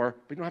were poor,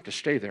 but you don't have to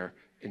stay there.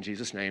 In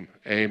Jesus' name,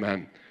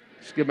 amen.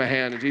 Let's give him a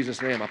hand in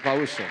Jesus' name.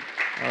 Applause him.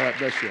 All right,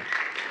 bless you.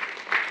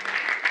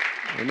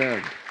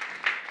 Amen.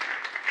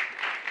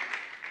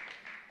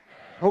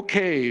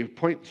 Okay,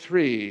 point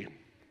 3.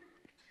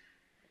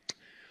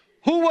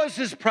 Who was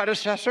his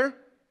predecessor?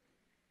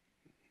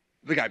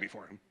 The guy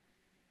before him.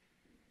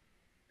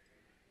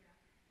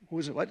 Who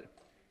was it? What?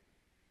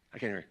 I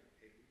can't hear.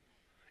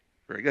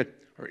 Very good.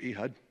 Or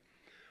Ehud.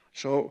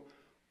 So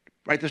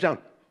write this down.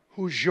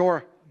 Who's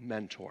your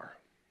mentor?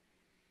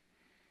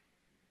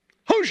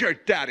 Who's your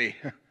daddy?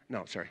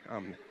 No, sorry.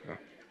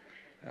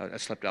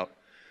 That slipped out.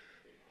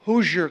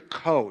 Who's your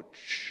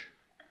coach?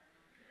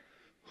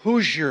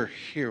 Who's your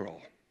hero?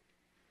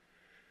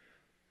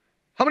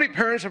 How many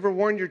parents ever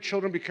warned your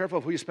children, be careful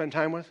of who you spend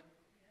time with?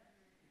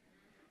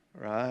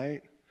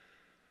 Right?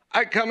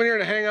 I come in here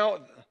to hang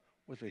out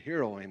with a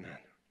hero, amen.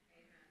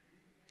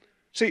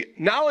 See,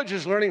 knowledge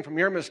is learning from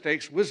your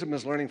mistakes. Wisdom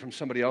is learning from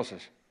somebody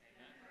else's.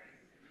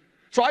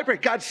 So I pray,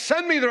 God,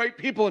 send me the right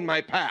people in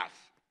my path.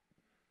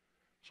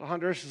 So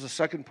Honduras is the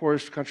second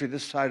poorest country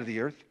this side of the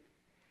earth.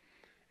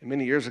 And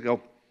many years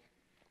ago,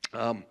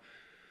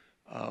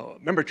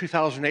 remember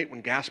 2008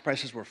 when gas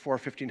prices were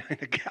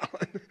 $4.59 a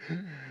gallon?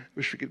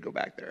 Wish we could go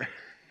back there.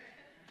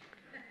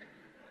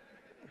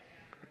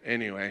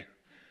 Anyway.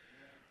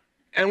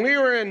 And we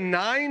were in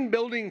 9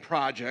 building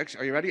projects,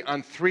 are you ready,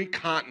 on 3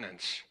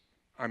 continents,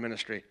 our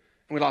ministry.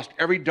 And we lost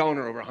every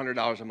donor over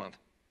 $100 a month.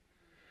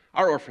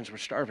 Our orphans were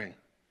starving.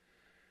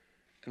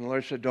 And the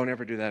Lord said, don't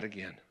ever do that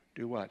again.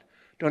 Do what?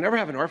 Don't ever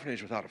have an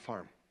orphanage without a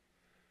farm.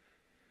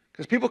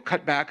 Because people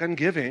cut back on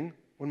giving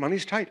when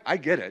money's tight. I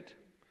get it.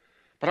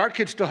 But our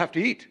kids still have to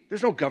eat.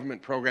 There's no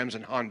government programs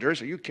in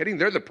Honduras. Are you kidding?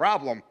 They're the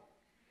problem.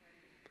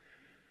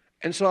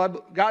 And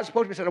so God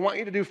spoke to me and said, I want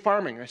you to do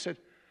farming. I said,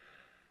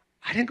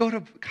 I didn't go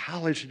to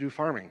college to do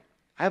farming.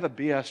 I have a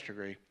BS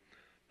degree,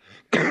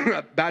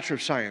 a Bachelor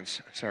of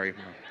Science. Sorry.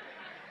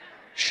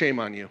 Shame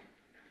on you.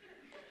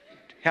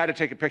 Had to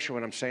take a picture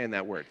when I'm saying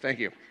that word. Thank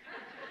you.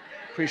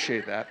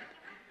 Appreciate that.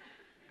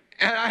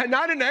 And I'm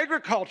not in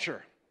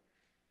agriculture.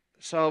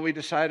 So we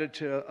decided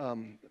to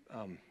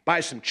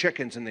buy some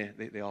chickens, and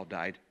they all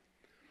died.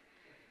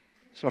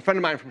 So a friend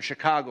of mine from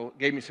Chicago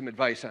gave me some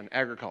advice on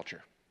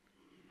agriculture.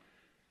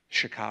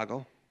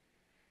 Chicago,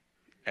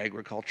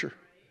 agriculture.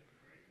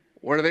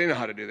 What do they know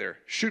how to do there?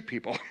 Shoot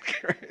people.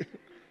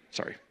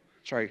 Sorry,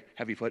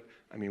 Heavyfoot.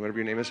 I mean, whatever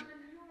your name is.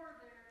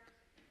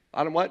 A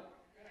lot of what?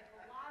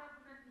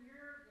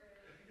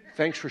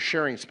 Thanks for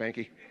sharing,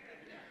 Spanky.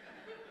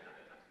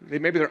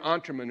 Maybe they're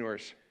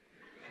entrepreneurs.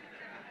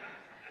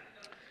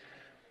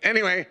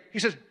 Anyway, he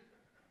says,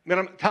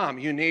 Tom,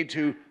 you need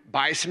to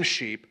buy some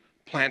sheep,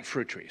 plant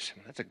fruit trees.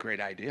 That's a great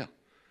idea.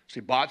 So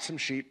he bought some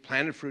sheep,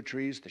 planted fruit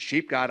trees. The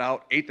sheep got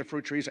out, ate the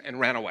fruit trees, and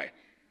ran away.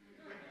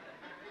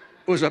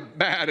 It was a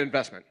bad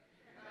investment.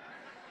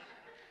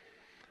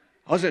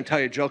 I was going to tell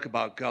you a joke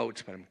about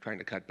goats, but I'm trying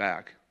to cut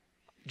back.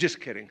 Just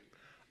kidding.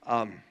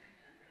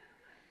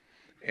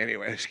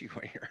 Anyway, let's keep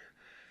going here.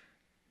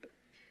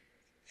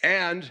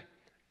 And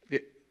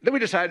then we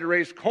decided to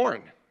raise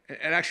corn. It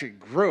actually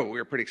grew. We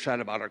were pretty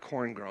excited about our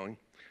corn growing.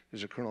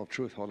 There's a kernel of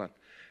truth. Hold on.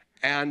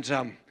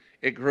 And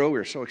it grew. We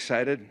were so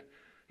excited.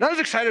 Not as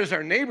excited as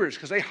our neighbors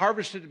because they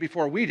harvested it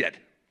before we did.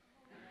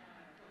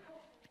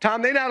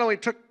 Tom, they not only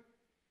took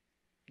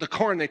the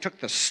corn, they took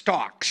the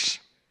stalks.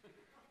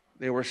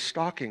 They were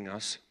stalking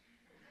us.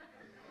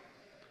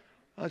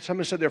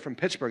 Someone said they're from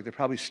Pittsburgh. They're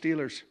probably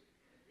Steelers.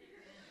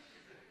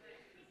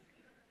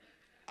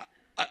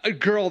 A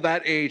girl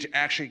that age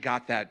actually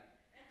got that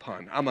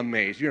pun. I'm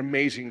amazed. You're an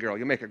amazing girl.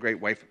 You'll make a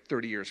great wife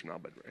 30 years from now,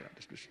 but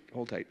just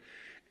hold tight.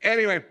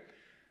 Anyway,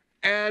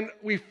 and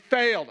we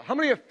failed. How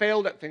many have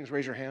failed at things?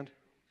 Raise your hand.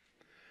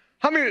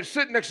 How many are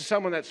sitting next to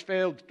someone that's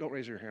failed? Don't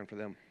raise your hand for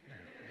them.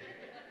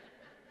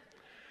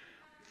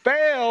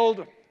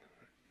 Failed,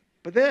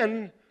 but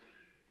then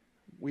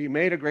we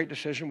made a great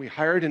decision. We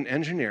hired an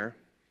engineer,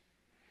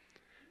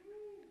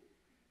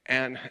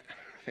 and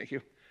thank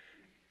you.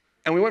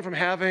 And we went from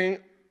having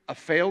a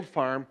failed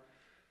farm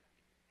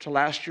to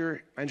last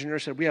year, my engineer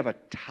said, we have a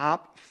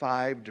top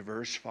 5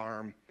 diverse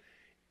farm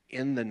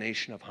in the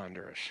nation of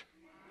Honduras.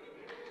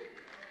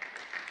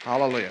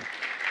 Hallelujah.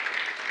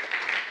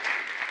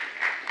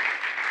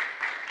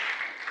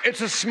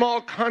 It's a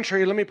small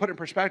country. Let me put it in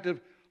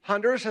perspective.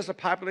 Honduras has a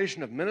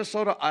population of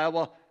Minnesota,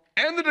 Iowa,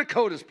 and the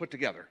Dakotas put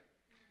together.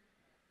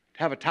 To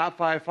have a top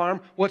 5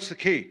 farm, what's the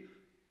key?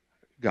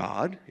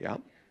 God, yeah.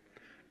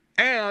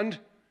 And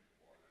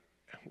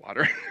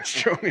water. It's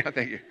true. Yeah,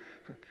 thank you.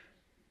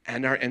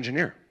 And our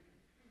engineer.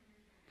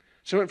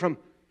 So it went from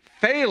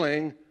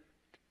failing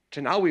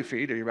to now we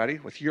feed, are you ready,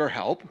 with your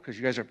help, because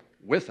you guys are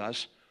with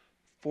us,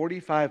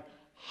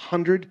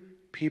 4,500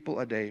 people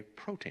a day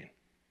protein.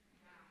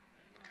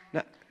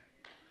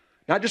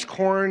 Not just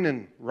corn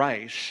and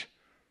rice,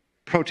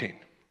 protein.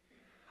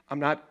 I'm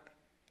not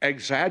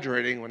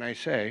exaggerating when I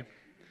say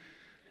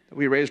that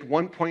we raised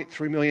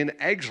 1.3 million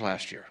eggs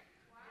last year.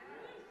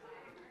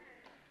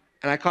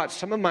 And I caught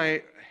some of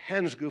my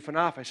hens goofing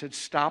off. I said,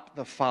 stop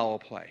the foul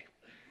play.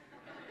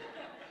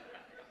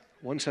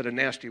 One said a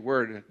nasty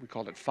word. We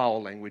called it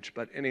foul language.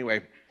 But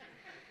anyway,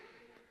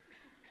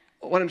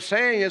 what I'm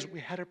saying is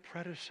we had a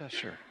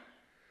predecessor.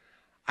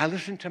 I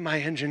listened to my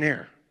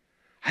engineer.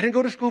 I didn't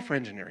go to school for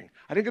engineering.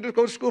 I didn't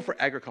go to school for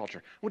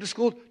agriculture. I went to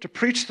school to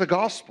preach the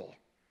gospel.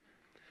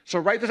 So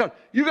write this down.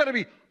 You've got to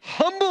be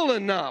humble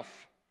enough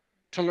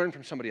to learn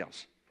from somebody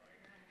else.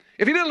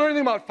 If you didn't learn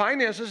anything about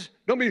finances,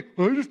 don't be,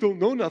 I just don't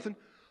know nothing.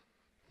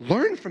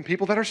 Learn from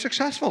people that are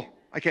successful.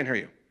 I can't hear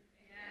you.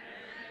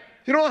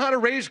 If you don't know how to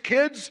raise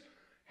kids,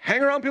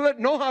 hang around people that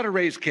know how to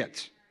raise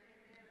kids.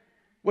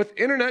 With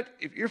internet,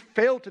 if you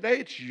fail today,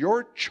 it's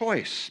your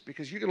choice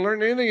because you can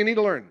learn anything you need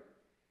to learn.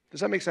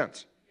 Does that make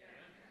sense?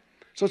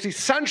 So it's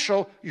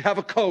essential you have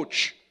a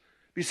coach.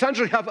 It's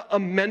essential you have a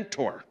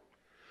mentor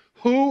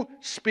who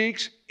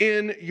speaks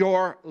in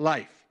your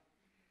life.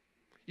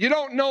 You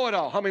don't know it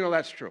all. How many know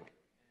that's true?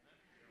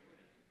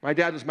 My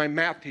dad was my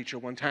math teacher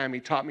one time. He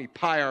taught me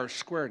pi r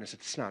squared. And I said,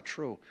 it's not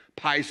true.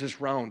 Pi's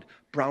is round.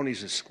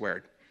 Brownies is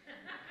squared.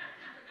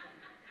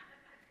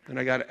 And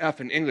I got an F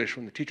in English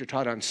when the teacher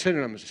taught on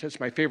synonyms. He said, it's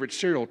my favorite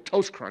cereal,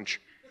 Toast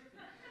Crunch.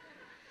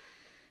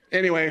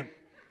 Anyway,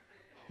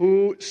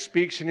 who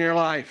speaks in your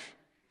life?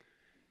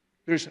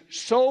 There's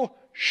so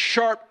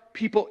sharp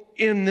people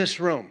in this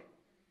room.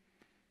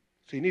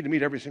 So you need to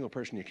meet every single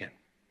person you can.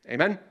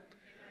 Amen?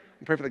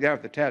 And pray for the guy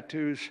with the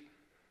tattoos,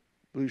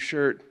 blue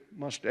shirt,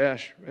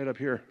 mustache, right up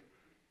here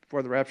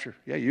before the rapture.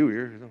 Yeah,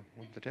 you're the one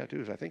with the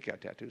tattoos. I think you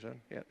got tattoos on.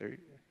 Yeah, there you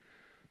go.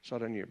 Saw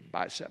it on your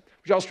bicep.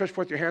 Would you all stretch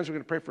forth your hands? We're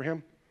going to pray for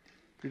him.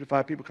 3 to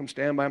 5 people come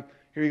stand by him.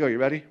 Here you go. You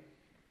ready?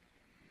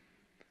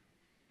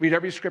 Read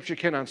every scripture you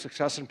can on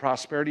success and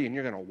prosperity, and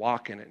you're going to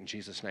walk in it in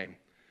Jesus' name.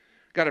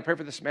 God, I pray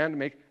for this man to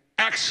make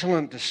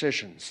excellent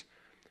decisions.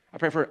 I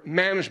pray for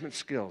management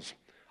skills.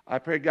 I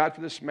pray, God,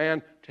 for this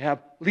man to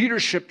have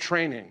leadership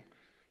training.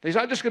 He's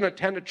not just going to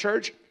attend a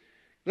church.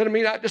 Let him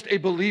be not just a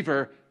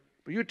believer,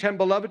 but you attend,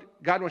 beloved,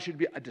 God wants you to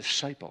be a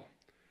disciple,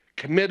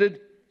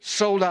 committed,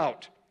 sold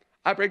out.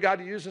 I pray, God,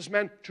 to use this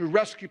man to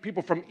rescue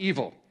people from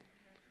evil.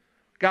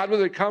 God,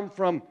 whether they come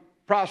from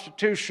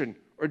prostitution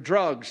or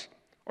drugs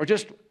or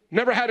just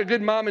never had a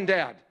good mom and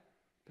dad,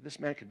 but this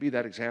man could be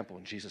that example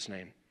in Jesus'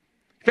 name.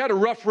 If you had a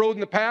rough road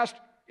in the past,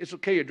 it's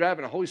okay. You're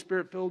driving a Holy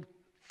Spirit-filled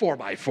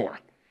 4x4,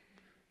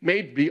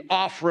 made to be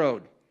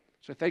off-road.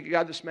 So thank you,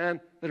 God, this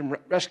man, let him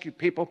rescue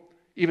people,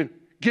 even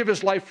give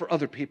his life for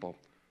other people.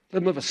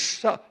 Let him live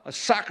a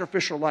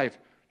sacrificial life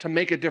to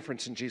make a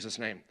difference in Jesus'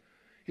 name.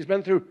 He's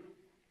been through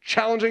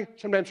challenging,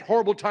 sometimes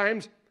horrible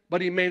times,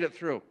 but he made it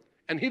through.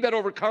 And he that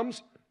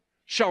overcomes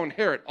shall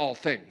inherit all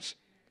things.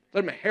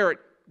 Let him inherit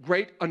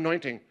great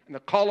anointing and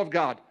the call of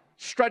God.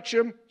 Stretch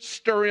him,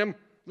 stir him,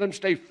 let him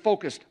stay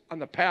focused on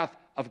the path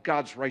of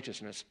God's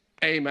righteousness.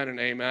 Amen and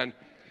amen.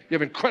 You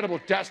have incredible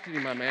destiny,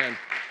 my man.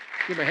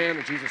 Give him a hand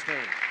in Jesus'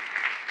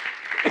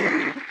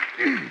 name.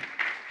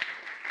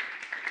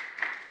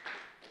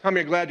 How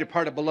many are glad you're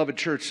part of beloved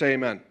church? Say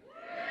amen.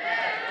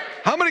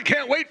 How many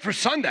can't wait for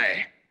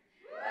Sunday?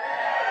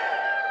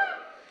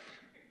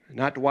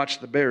 Not to watch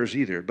the Bears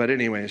either, but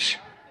anyways.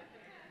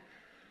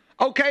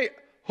 Okay,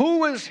 who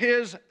was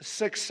his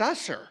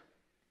successor?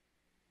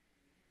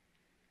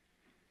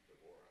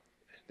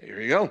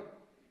 There you go.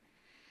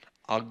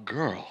 A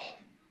girl.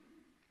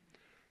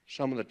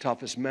 Some of the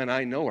toughest men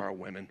I know are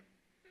women.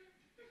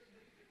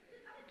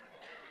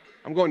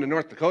 I'm going to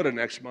North Dakota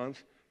next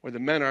month, where the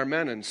men are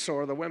men and so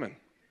are the women.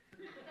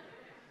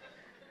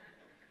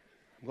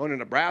 I'm going to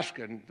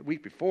Nebraska the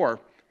week before,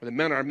 where the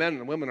men are men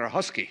and the women are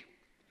husky.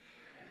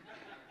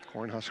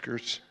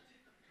 Cornhuskers.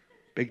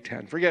 Big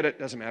Ten. Forget it.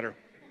 Doesn't matter.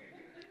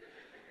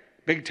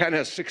 Big Ten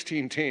has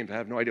 16 teams. I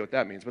have no idea what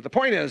that means. But the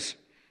point is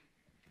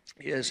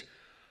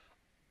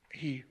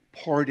he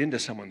poured into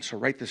someone. So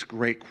write this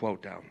great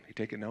quote down. You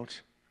taking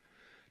notes?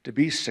 To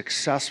be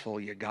successful,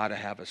 you got to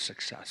have a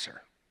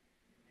successor.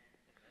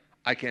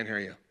 I can't hear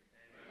you.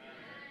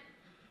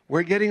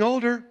 We're getting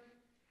older.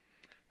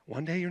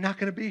 One day you're not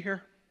going to be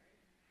here.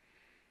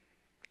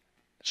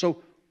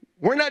 So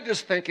we're not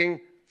just thinking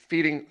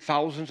feeding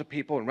thousands of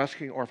people and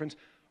rescuing orphans.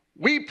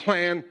 We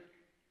plan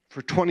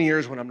for 20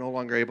 years when I'm no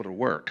longer able to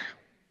work,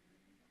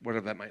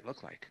 whatever that might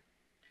look like.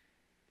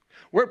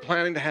 We're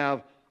planning to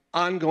have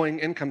ongoing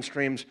income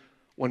streams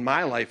when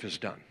my life is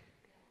done.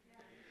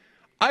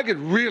 I could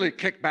really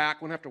kick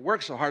back, wouldn't have to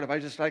work so hard if I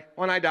just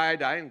when I die, I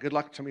die, and good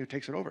luck to somebody who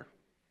takes it over.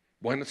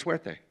 Buena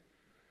suerte.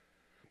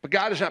 But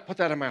God has not put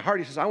that in my heart.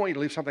 He says, I want you to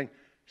leave something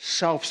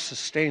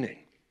self-sustaining.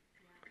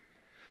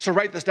 So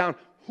write this down.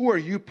 Who are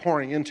you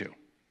pouring into?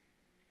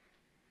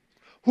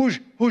 Who's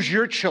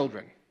your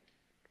children?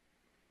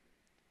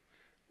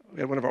 We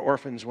had one of our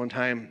orphans one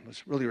time,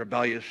 was really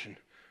rebellious, and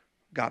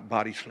God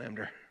body slammed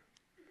her.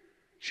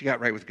 She got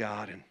right with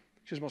God, and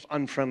she was the most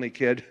unfriendly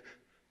kid.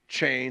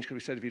 Changed, because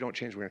we said, if you don't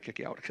change, we're going to kick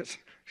you out, because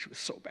she was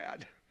so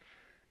bad.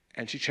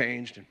 And she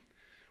changed. And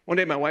one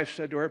day my wife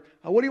said to her,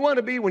 what do you want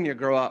to be when you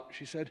grow up?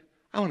 She said,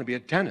 I want to be a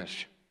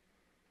dentist.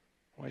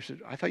 My wife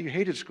said, I thought you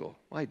hated school.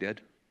 Well, I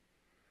did.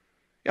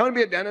 I want to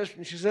be a dentist.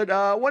 And she said,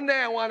 one day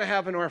I want to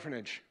have an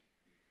orphanage.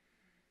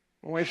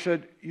 My wife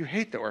said, you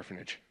hate the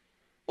orphanage.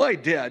 Well, I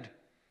did.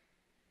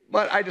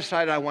 But I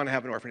decided I want to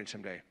have an orphanage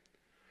someday.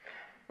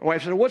 My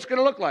wife said, what's it going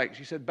to look like?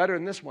 She said, better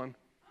than this one.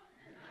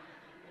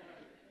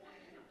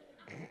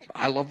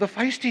 I love the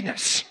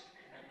feistiness.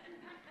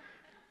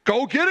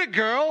 Go get it,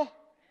 girl.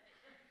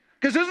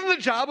 Because isn't the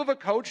job of a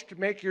coach to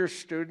make your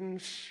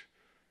students,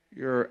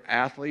 your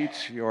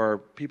athletes, your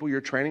people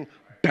you're training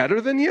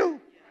better than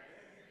you?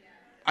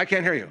 I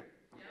can't hear you.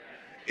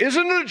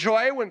 Isn't it a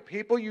joy when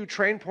people you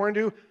train pour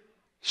into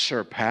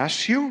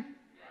surpass you?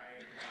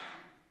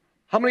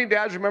 How many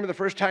dads remember the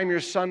first time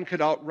your son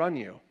could outrun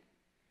you?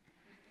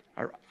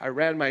 I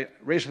ran my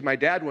race with my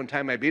dad one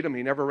time. I beat him.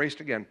 He never raced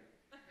again.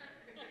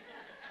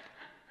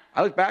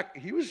 I look back,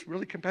 he was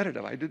really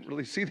competitive. I didn't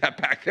really see that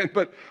back then,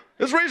 but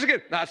let's race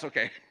again. No, it's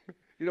okay.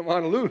 You don't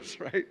want to lose,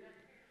 right?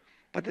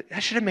 But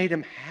that should have made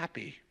him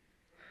happy.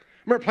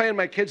 I remember playing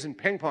my kids in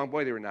ping pong.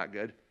 Boy, they were not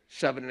good.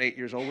 7 and 8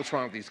 years old. What's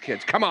wrong with these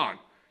kids? Come on,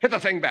 hit the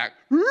thing back.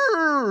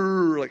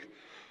 Like,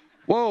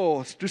 whoa,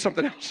 let's do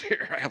something else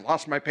here. I have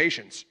lost my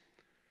patience.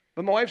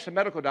 But my wife's a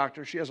medical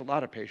doctor. She has a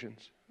lot of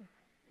patience.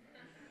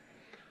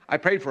 I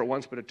prayed for it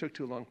once, but it took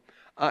too long.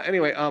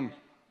 Anyway,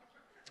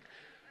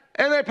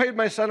 and I played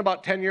my son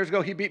about 10 years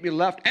ago. He beat me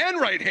left and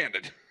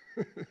right-handed.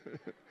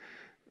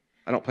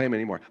 I don't play him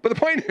anymore. But the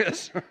point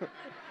is,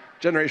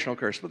 Generational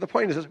curse. But the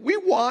point is, we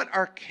want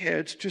our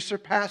kids to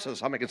surpass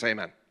us. How many can say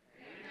amen?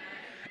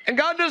 And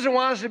God doesn't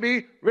want us to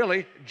be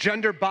really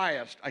gender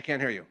biased. I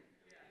can't hear you.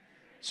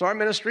 So our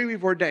ministry,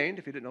 we've ordained,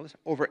 if you didn't know this,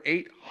 over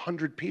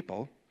 800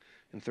 people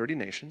in 30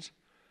 nations,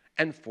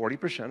 and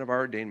 40% of our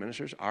ordained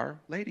ministers are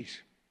ladies.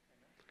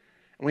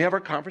 And we have our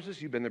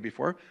conferences. You've been there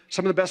before.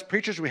 Some of the best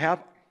preachers we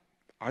have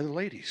are the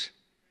ladies.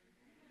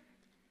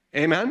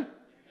 Amen?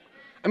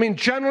 I mean,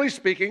 generally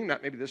speaking,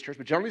 not maybe this church,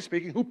 but generally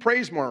speaking, who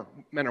prays more,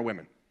 men or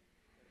women?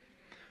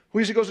 Who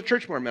usually goes to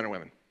church more, men or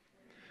women?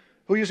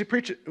 Who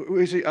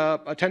usually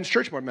attends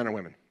church more, men or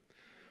women?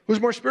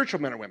 Who's more spiritual,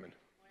 men or women?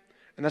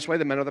 And that's why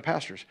the men are the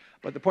pastors.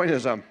 But the point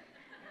is, so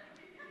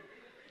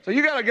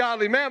you got a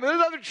godly man, but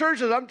there's other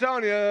churches, I'm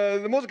telling you,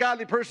 the most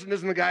godly person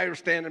isn't the guy who's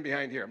standing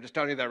behind here. I'm just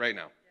telling you that right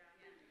now.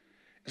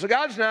 So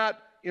God's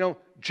not,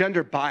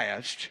 gender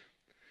biased.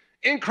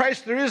 In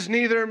Christ, there is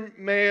neither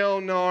male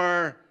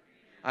nor,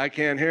 I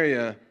can't hear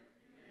you.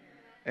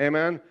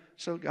 Amen?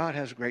 So God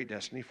has great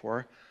destiny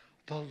for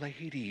the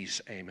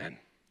ladies. Amen.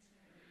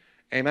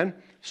 Amen?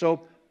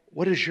 So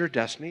what is your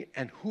destiny,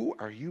 and who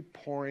are you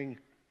pouring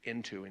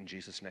into in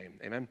Jesus' name?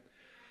 Amen?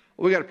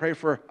 Well, we got to pray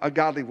for a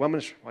godly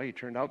woman. Why, you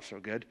turned out so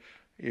good.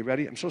 Are you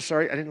ready? I'm so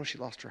sorry. I didn't know she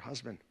lost her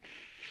husband.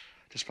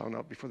 Just found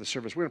out before the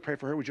service. We're going to pray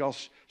for her. Would you all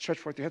stretch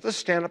forth your hands? Let's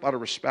stand up out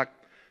of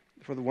respect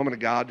for the woman of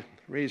God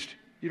raised.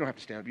 You don't have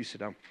to stand up. You sit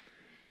down.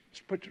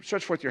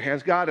 Stretch forth your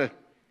hands. God,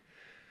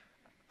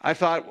 I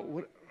thought,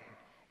 what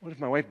if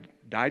my wife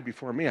died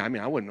before me? I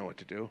mean, I wouldn't know what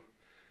to do.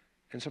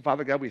 And so,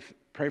 Father God, we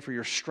pray for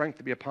your strength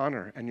to be upon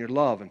her and your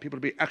love and people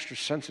to be extra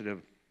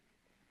sensitive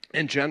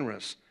and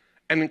generous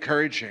and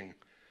encouraging.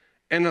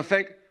 And to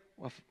think,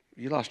 well, if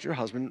you lost your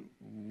husband,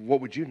 what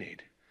would you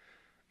need?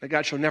 That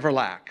God shall never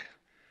lack.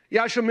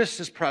 Yeah, she'll miss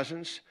his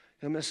presence.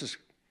 He'll miss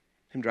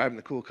him driving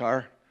the cool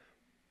car.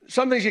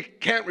 Some things you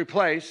can't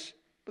replace,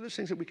 but there's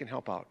things that we can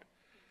help out.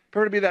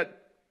 Pray her to be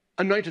that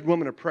anointed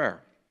woman of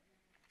prayer,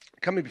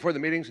 coming before the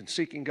meetings and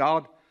seeking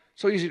God.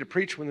 So easy to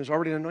preach when there's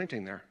already an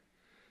anointing there.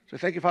 So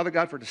thank you, Father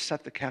God, for to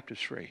set the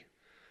captives free.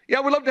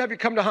 Yeah, we'd love to have you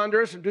come to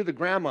Honduras and do the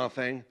grandma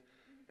thing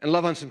and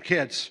love on some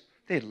kids.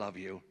 They'd love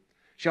you.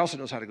 She also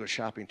knows how to go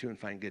shopping, too, and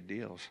find good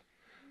deals.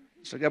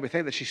 So, God, we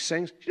thank that she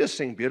sings. She does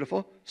sing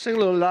beautiful. Sing a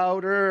little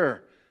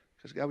louder.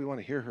 Because, God, we want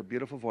to hear her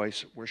beautiful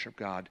voice worship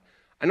God.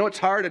 I know it's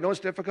hard. I know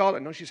it's difficult. I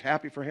know she's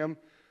happy for him.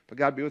 But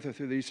God, be with her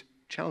through these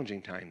challenging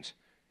times.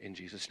 In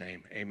Jesus'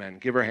 name, amen.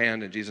 Give her a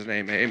hand in Jesus'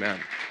 name, amen.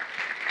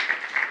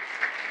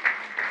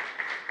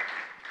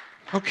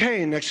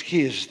 Okay, next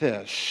key is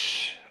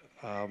this.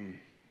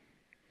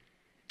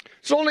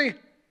 It's only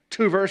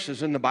 2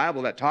 verses in the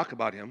Bible that talk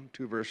about him,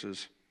 2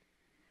 verses.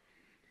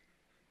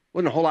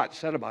 Wasn't a whole lot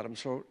said about him,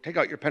 so take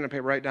out your pen and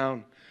paper, write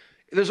down.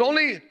 There's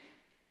only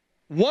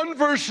 1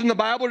 verse in the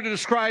Bible to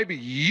describe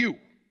you.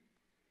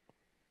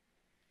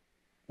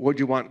 What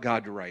do you want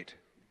God to write?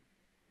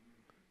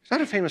 He's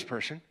not a famous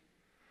person.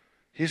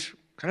 He's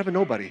kind of a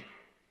nobody.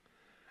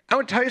 I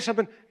want to tell you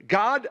something.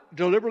 God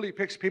deliberately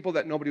picks people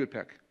that nobody would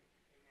pick.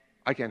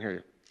 I can't hear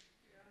you.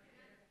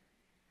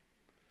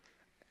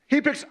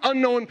 He picks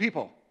unknown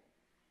people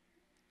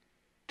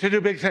to do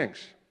big things.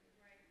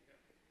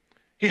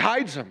 He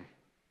hides them,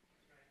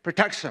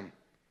 protects them.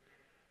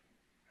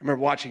 I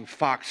remember watching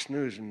Fox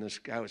News, and this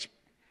guy was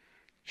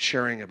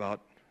sharing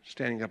about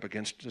standing up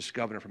against this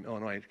governor from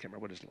Illinois. I can't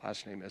remember what his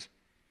last name is.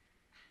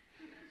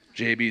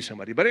 JB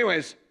somebody. But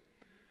anyways,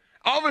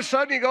 all of a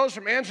sudden he goes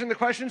from answering the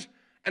questions,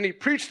 and he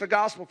preached the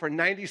gospel for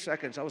 90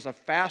 seconds. That was the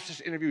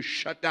fastest interview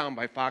shut down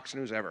by Fox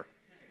News ever.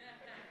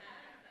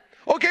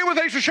 Okay, well,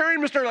 thanks for sharing,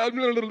 Mr.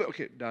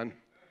 Okay, done.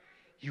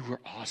 You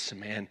were awesome,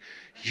 man.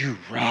 You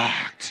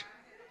rocked.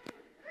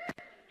 I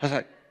was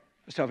like,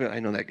 let's tell people, I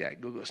know that guy.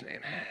 Google his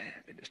name.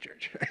 In this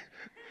church.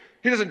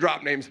 He doesn't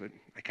drop names, but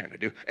I kind of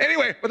do.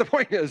 Anyway, but the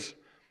point is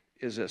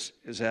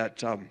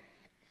that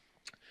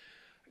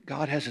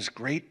God has this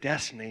great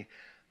destiny.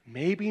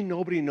 Maybe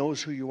nobody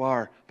knows who you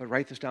are, but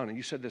write this down. And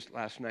you said this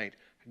last night.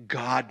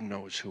 God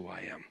knows who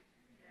I am.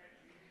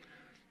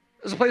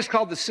 There's a place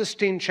called the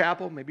Sistine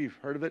Chapel. Maybe you've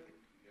heard of it.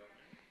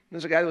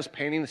 There's a guy that was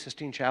painting the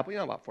Sistine Chapel,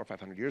 about 400 or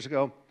 500 years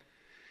ago.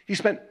 He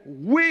spent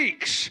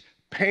weeks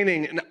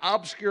painting an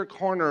obscure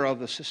corner of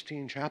the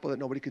Sistine Chapel that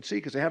nobody could see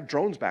because they have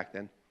drones back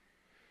then.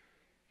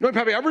 Nobody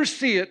probably ever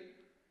see it.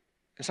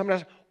 And someone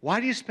asked, why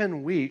do you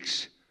spend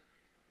weeks,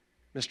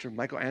 Mr.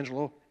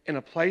 Michelangelo, in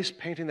a place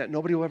painting that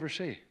nobody will ever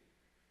see?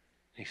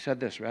 He said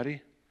this,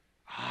 ready?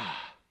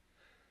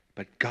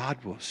 But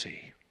God will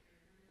see.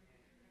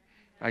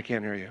 I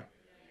can't hear you.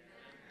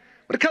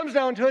 When it comes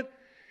down to it,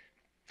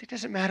 it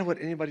doesn't matter what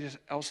anybody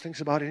else thinks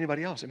about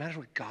anybody else. It matters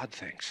what God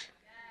thinks.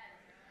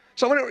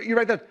 So when you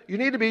write that, you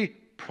need to be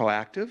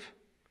proactive.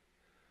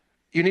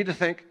 You need to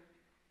think,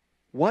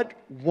 what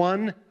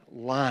one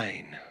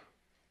line,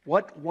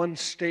 what one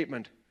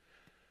statement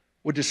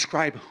would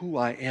describe who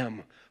I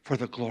am for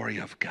the glory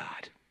of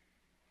God?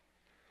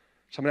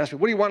 Someone asked me,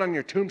 what do you want on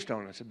your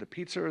tombstone? I said, the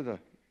pizza or the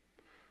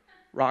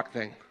rock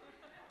thing?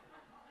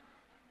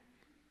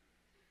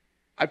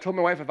 I've told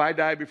my wife, if I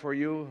die before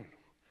you,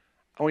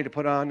 I want you to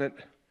put on it,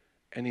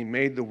 and he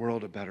made the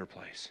world a better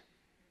place.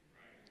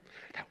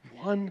 That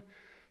one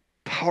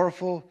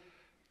powerful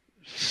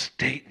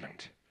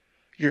statement,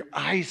 your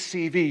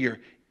ICV, your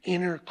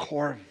inner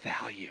core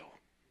value.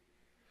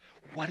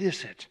 What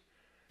is it?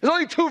 There's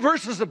only 2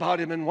 verses about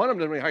him, and one of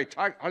them doesn't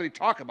hardly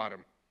talk about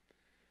him.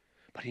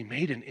 But he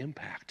made an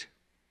impact.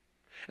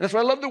 And that's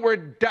why I love the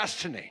word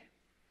destiny.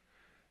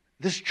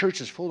 This church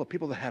is full of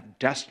people that have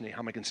destiny.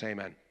 How many can say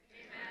amen?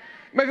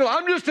 You might feel,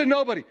 I'm just a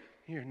nobody.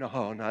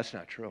 No, that's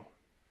not true.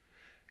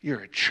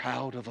 You're a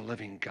child of the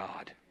living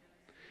God.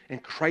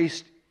 And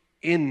Christ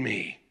in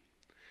me.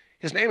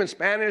 His name in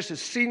Spanish is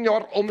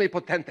Señor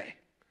Omnipotente.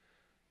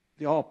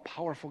 The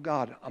all-powerful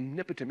God.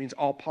 Omnipotent means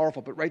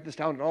all-powerful, but write this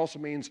down. It also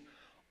means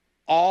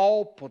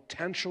all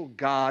potential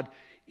God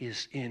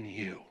is in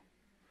you.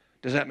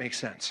 Does that make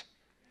sense?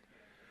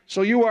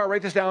 So you are,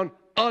 write this down,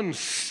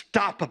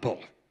 unstoppable.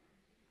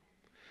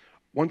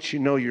 Once you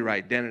know your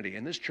identity,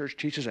 and this church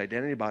teaches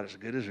identity about as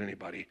good as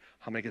anybody,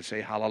 how many can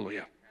say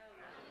hallelujah?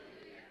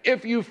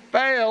 If you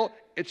fail,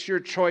 it's your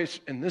choice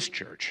in this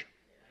church.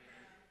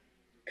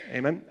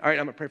 Amen? All right,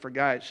 I'm going to pray for a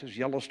guy. It says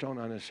Yellowstone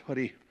on his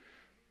hoodie.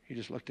 He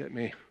just looked at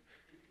me.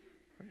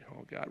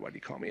 Oh, God, why did he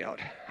call me out?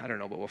 I don't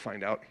know, but we'll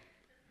find out.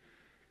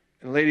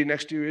 And the lady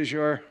next to you is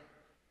your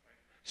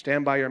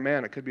Stand By Your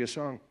Man. It could be a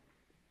song.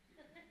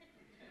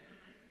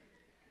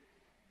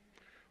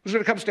 Who's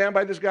going to come stand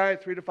by this guy?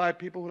 3 to 5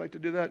 people who like to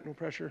do that? No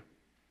pressure.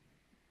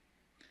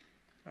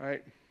 All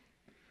right.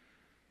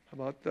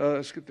 How about,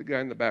 let's get the guy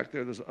in the back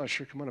there. There's an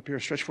usher. Come on up here.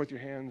 Stretch forth your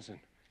hands. And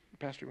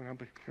Pastor,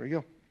 here we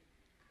go.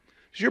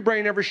 Does your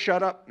brain ever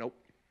shut up? Nope.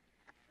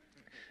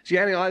 Is he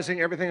analyzing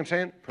everything I'm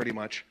saying? Pretty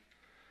much.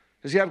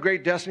 Does he have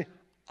great destiny?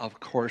 Of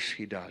course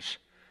he does.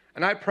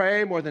 And I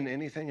pray more than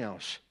anything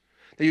else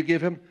that you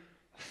give him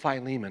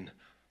Philemon,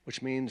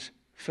 which means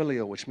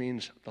phileo, which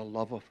means the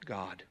love of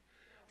God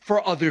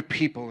for other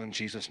people in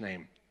Jesus'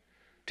 name.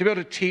 To be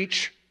able to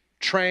teach,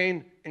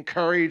 train,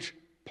 encourage,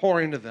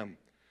 pour into them.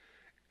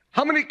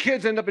 How many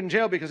kids end up in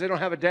jail because they don't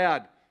have a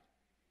dad?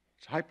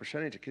 It's a high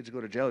percentage of kids who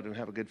go to jail that don't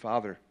have a good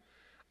father.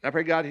 And I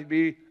pray God he'd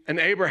be an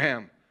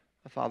Abraham,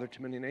 a father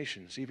to many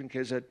nations. Even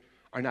kids that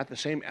are not the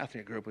same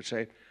ethnic group would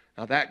say,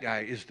 now that guy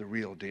is the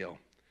real deal.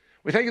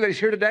 We thank you that he's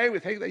here today. We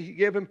thank you that you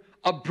gave him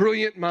a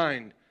brilliant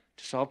mind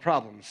to solve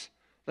problems.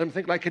 Let him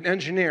think like an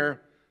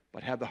engineer,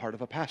 but have the heart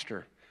of a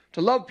pastor.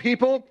 To love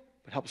people,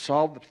 but help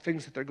solve the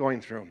things that they're going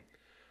through.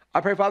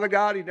 I pray, Father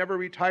God, he never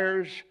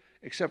retires,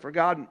 except for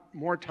God,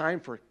 more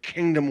time for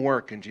kingdom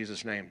work in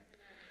Jesus' name.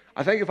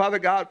 I thank you, Father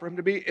God, for him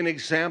to be an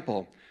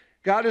example.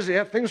 God, does he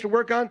have things to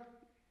work on?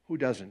 Who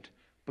doesn't?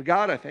 But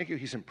God, I thank you,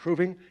 he's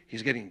improving,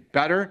 he's getting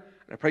better,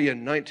 and I pray you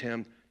anoint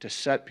him to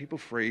set people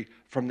free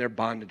from their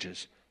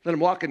bondages. Let him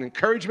walk in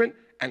encouragement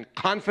and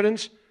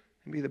confidence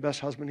and be the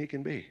best husband he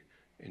can be.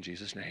 In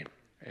Jesus' name,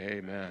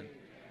 amen.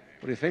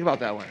 What do you think about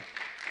that one?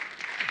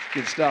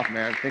 Good stuff,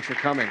 man. Thanks for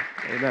coming.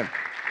 Amen.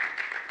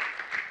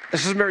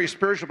 This isn't very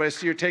spiritual, but I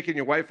see you're taking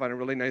your wife on a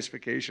really nice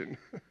vacation.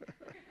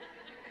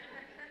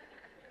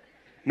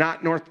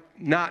 Not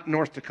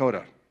North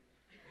Dakota.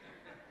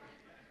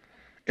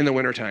 In the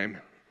wintertime.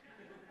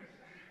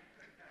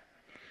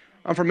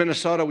 I'm from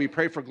Minnesota. We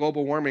pray for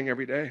global warming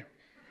every day.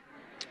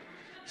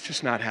 It's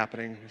just not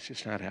happening. It's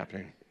just not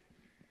happening.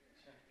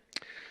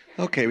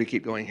 Okay, we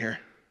keep going here.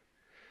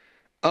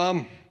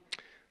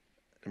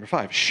 Number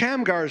 5,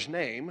 Shamgar's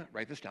name,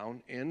 write this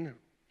down, in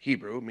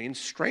Hebrew means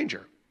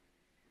stranger.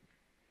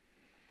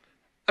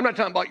 I'm not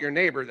talking about your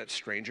neighbor that's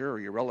stranger or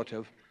your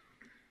relative.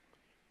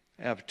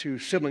 I have 2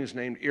 siblings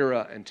named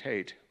Ira and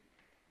Tate.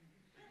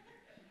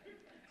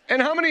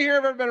 And how many here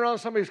have ever been around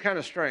somebody who's kind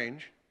of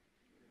strange?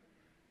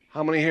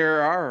 How many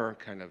here are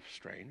kind of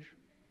strange?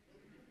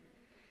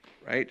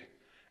 Right?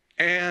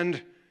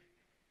 And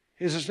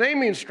his name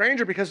means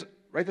stranger because,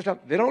 write this down,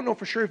 they don't know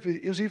for sure if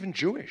he was even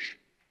Jewish.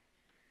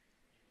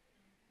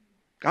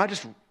 God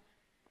just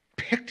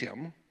picked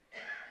him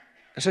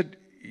and said,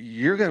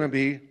 you're going to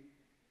be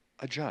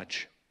a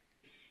judge.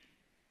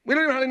 We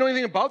don't even hardly know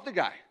anything about the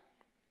guy.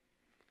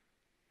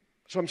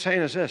 So what I'm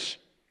saying is this.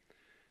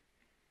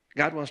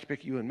 God wants to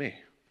pick you and me.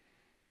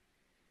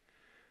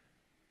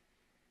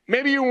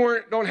 Maybe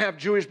you don't have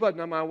Jewish blood.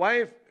 Now, my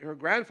wife, her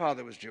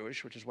grandfather was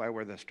Jewish, which is why I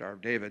wear the Star of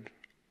David,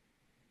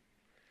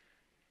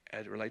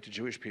 as it relates to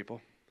Jewish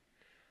people.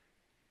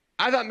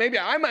 I thought maybe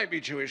I might be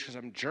Jewish because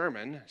I'm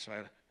German, so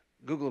I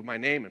Googled my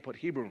name and put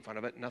Hebrew in front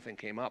of it, and nothing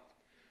came up.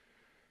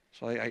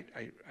 So I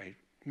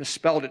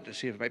misspelled it to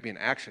see if it might be an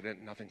accident,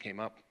 and nothing came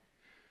up.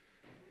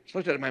 So I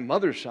looked at my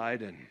mother's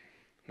side, and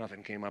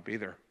nothing came up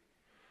either.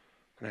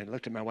 And I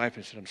looked at my wife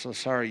and said, I'm so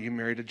sorry, you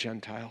married a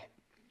Gentile.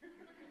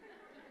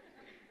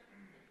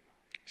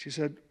 She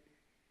said,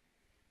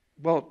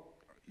 well,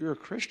 you're a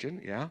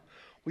Christian, yeah.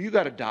 Well, you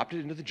got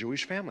adopted into the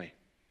Jewish family.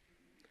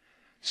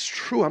 It's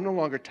true, I'm no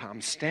longer Tom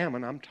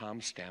Stamman, I'm Tom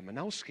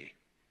Stammanowski.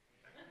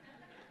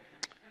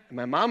 And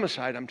my mama's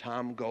side, I'm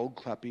Tom Gold,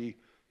 Kleppy,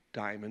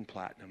 Diamond,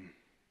 Platinum,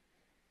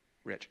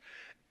 Rich.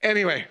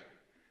 Anyway,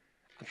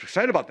 I'm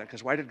excited about that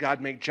because why did God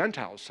make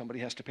Gentiles? Somebody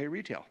has to pay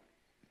retail.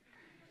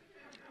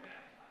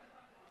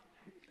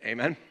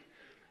 Amen.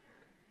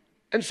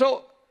 And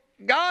so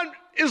God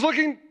is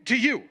looking to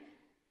you.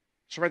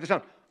 So write this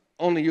down.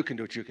 Only you can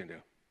do what you can do.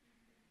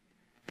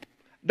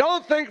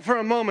 Don't think for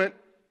a moment,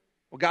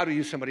 well, God will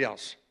use somebody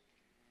else.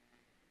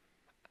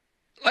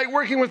 Like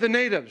working with the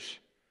natives.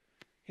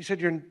 He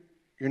said, you're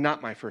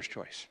not my first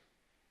choice.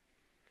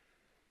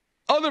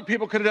 Other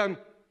people could have done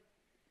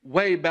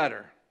way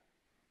better.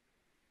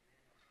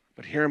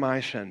 But here am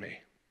I, send me.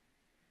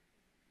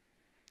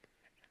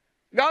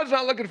 God's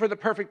not looking for the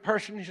perfect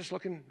person. He's just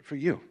looking for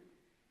you.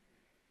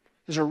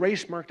 There's a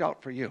race marked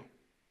out for you.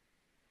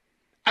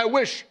 I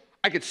wish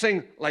I could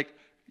sing like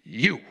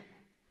you.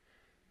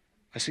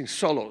 I sing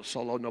solo.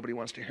 Nobody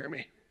wants to hear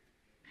me.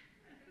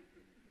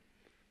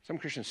 Some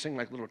Christians sing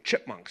like little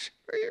chipmunks.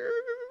 If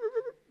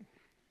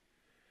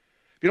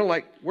you don't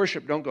like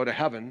worship, don't go to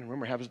heaven.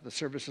 Remember, the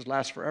services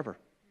last forever.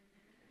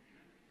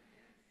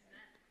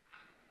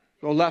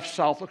 Go left,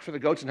 south, look for the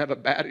goats, and have a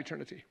bad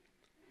eternity.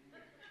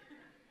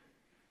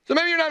 So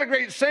maybe you're not a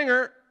great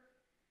singer,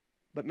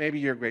 but maybe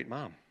you're a great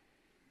mom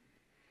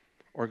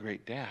or a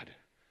great dad.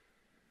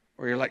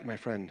 Or you're like my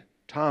friend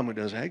Tom, who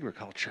does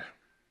agriculture.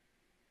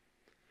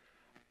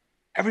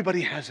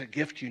 Everybody has a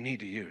gift you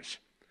need to use.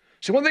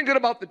 So one thing good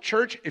about the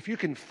church, if you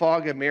can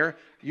fog a mirror,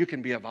 you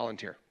can be a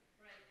volunteer.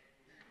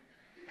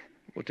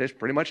 We'll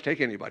pretty much take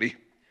anybody.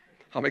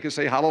 I'll make it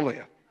say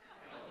hallelujah.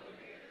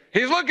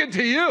 He's looking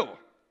to you.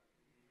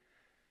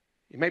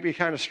 You may be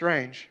kind of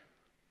strange.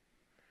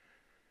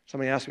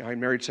 Somebody asked me how I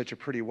married such a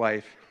pretty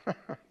wife.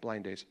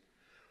 Blind days.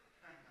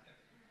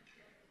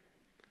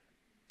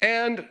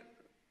 And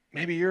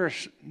maybe you're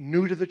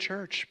new to the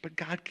church, but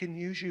God can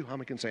use you. How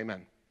many can say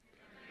amen?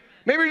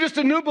 Maybe you're just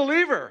a new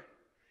believer.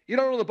 You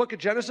don't know the book of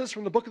Genesis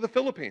from the book of the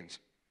Philippines.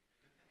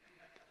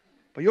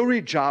 But you'll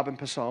read Job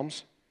and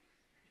Psalms.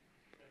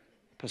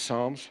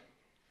 Psalms.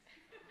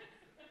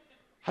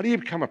 How do you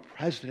become a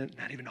president and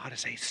not even know how to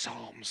say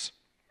Psalms?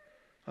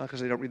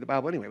 Because they don't read the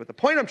Bible anyway. But the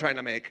point I'm trying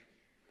to make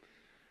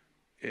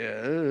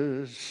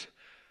is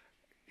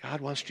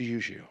God wants to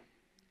use you.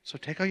 So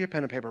take out your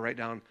pen and paper, write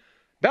down,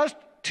 best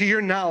to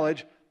your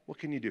knowledge, what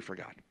can you do for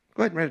God?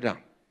 Go ahead and write it down.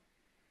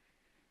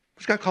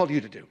 What's God called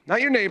you to do?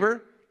 Not your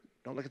neighbor.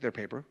 Don't look at their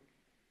paper.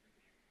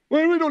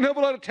 Well, we don't have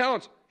a lot of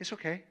talents. It's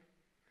okay.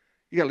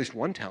 You got at least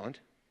one talent.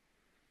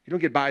 You don't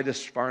get by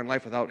this far in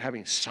life without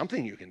having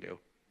something you can do.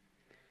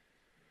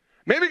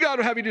 Maybe God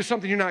will have you do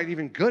something you're not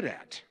even good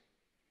at.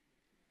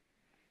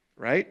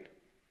 Right?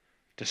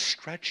 To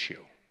stretch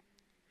you.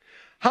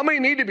 How many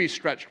need to be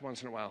stretched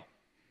once in a while?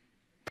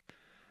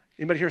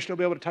 Anybody here still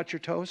be able to touch your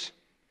toes?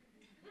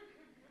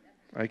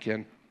 I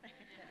can.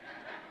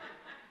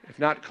 If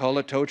not, call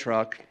a tow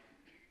truck.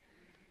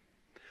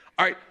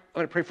 All right, I'm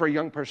going to pray for a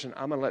young person.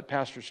 I'm going to let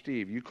Pastor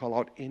Steve, you call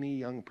out any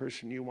young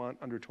person you want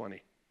under 20.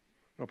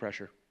 No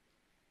pressure.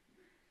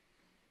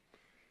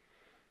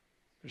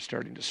 They're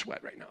starting to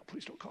sweat right now.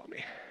 Please don't call me.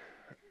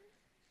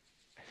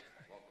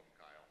 Welcome,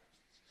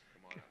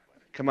 Kyle.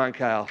 Come on,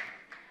 Kyle.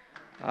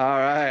 All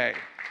right.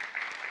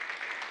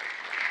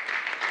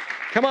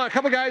 Come on, a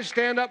couple guys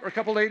stand up, or a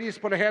couple ladies,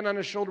 put a hand on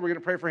his shoulder. We're going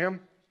to pray for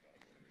him.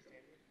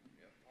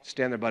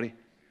 Stand there, buddy.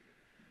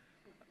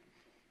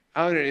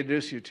 I'm going to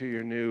introduce you to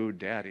your new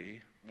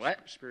daddy. What?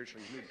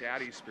 Spiritually, new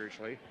daddy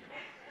spiritually.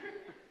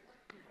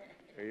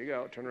 There you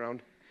go. Turn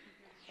around.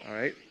 All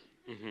right.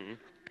 Mm-hmm.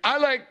 I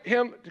like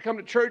him to come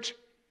to church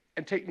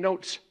and take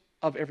notes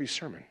of every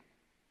sermon.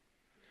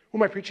 Who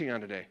am I preaching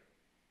on today?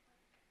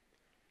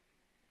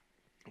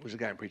 Who's the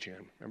guy I'm preaching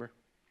on? Remember?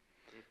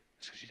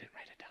 It's because you didn't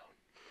write it down.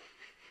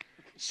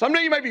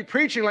 Someday you might be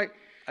preaching like,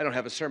 I don't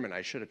have a sermon.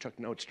 I should have took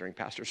notes during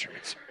pastor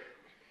sermons.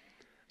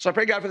 So I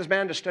pray God for this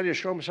man to study to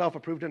show himself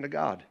approved unto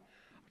God.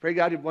 I pray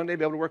God he'd one day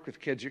be able to work with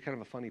kids. You're kind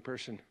of a funny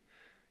person.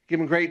 Give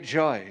him great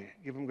joy.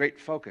 Give him great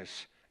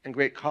focus and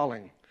great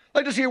calling. I'd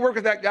like to see you work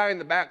with that guy in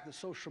the back, the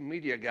social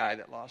media guy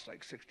that lost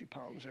like 60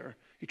 pounds there.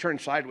 He turned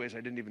sideways.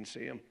 I didn't even see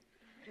him.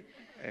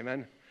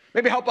 Amen.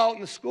 Maybe help out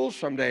in the schools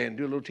someday and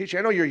do a little teaching.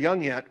 I know you're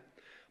young yet,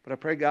 but I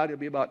pray God he'll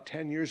be about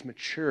 10 years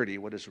maturity,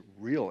 what his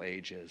real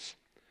age is.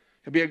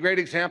 He'll be a great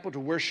example to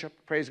worship,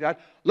 praise God.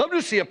 Love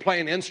to see him play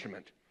an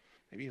instrument.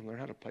 Maybe he'll learn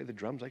how to play the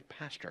drums like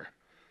Pastor.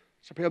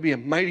 So I pray he'll be a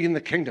mighty in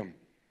the kingdom,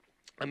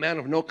 a man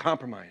of no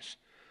compromise.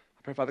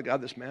 I pray, Father God,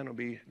 this man will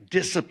be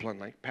disciplined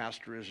like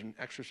Pastor is in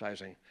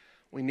exercising.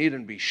 We need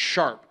him to be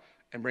sharp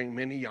and bring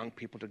many young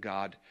people to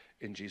God.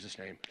 In Jesus'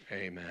 name,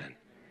 amen.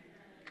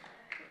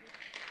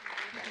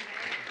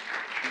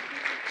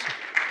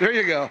 There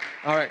you go.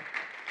 All right.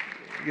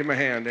 Give him a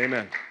hand.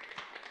 Amen.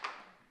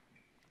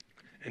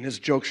 And his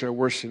jokes are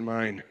worse than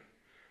mine.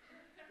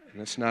 And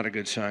that's not a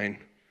good sign.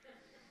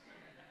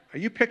 Are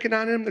you picking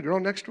on him, the girl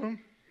next to him?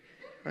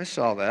 I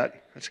saw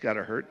that. That's got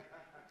to hurt.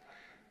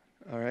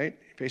 All right.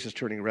 Your face is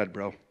turning red,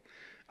 bro.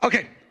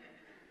 Okay.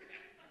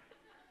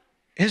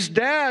 His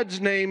dad's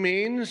name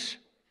means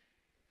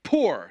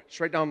poor. Let's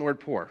write down the word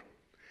poor.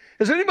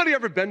 Has anybody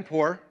ever been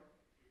poor?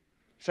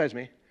 Besides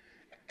me.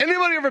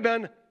 Anybody ever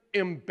been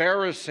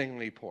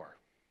embarrassingly poor?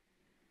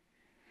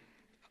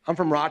 I'm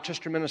from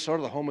Rochester,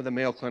 Minnesota, the home of the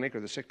Mayo Clinic or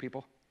the sick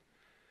people.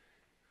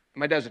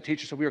 My dad's a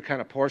teacher, so we were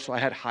kind of poor, so I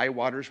had high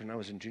waters when I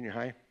was in junior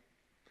high.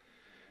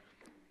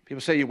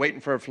 People say, you waiting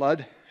for a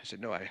flood? I said,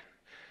 no,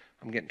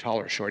 I'm getting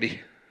taller, shorty.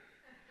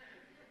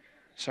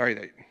 Sorry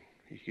that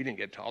you didn't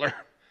get taller.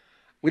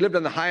 We lived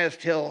on the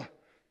highest hill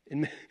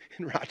in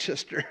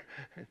Rochester.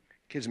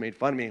 Kids made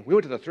fun of me. We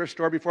went to the thrift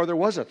store before there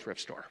was a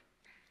thrift store.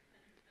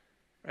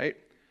 Right?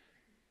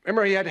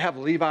 Remember you had to have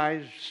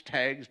Levi's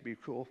tags to be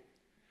cool?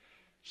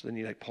 So then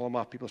you like pull them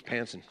off people's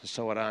pants and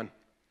sew it on.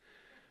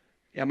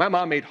 Yeah, my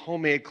mom made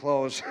homemade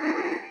clothes.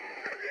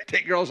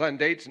 Take girls on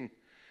dates, and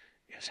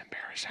it was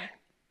embarrassing.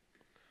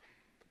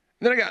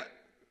 And then I got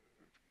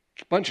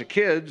a bunch of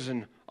kids,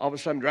 and all of a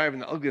sudden I'm driving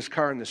the ugliest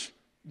car in this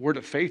Word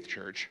of Faith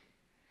church.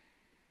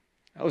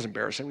 That was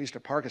embarrassing. We used to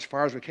park as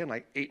far as we can,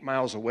 like 8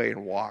 miles away,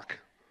 and walk,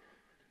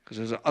 because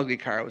it was an ugly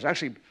car. It was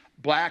actually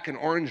black and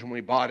orange when we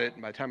bought it,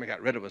 and by the time I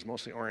got rid of it, it was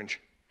mostly orange.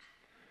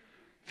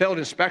 Failed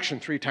inspection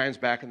 3 times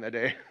back in the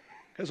day.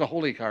 It was a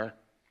holy car.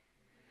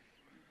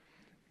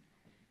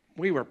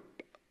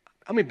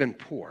 I've been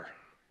poor.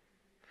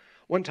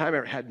 One time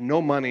I had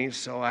no money,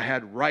 so I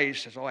had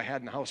rice. That's all I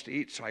had in the house to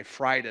eat, so I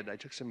fried it. I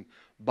took some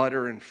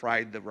butter and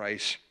fried the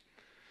rice.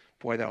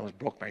 Boy, that almost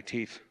broke my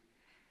teeth.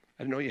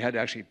 I didn't know you had to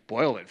actually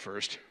boil it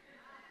first.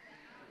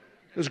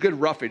 It was good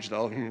roughage,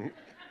 though.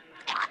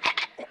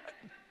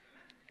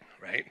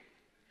 Right?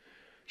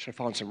 Should have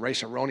found some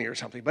rice-a-roni or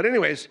something. But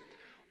anyways,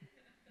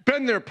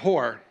 been there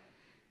poor,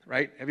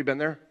 right? Have you been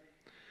there?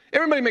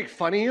 Everybody make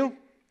fun of you.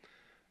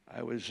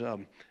 I was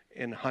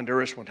in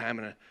Honduras one time,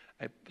 and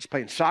I was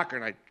playing soccer,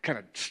 and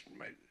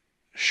my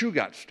shoe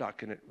got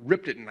stuck, and it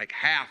ripped it in like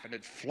half, and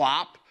it'd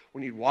flop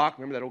when you'd walk.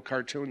 Remember that old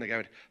cartoon? The guy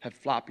would have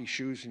floppy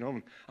shoes,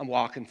 I'm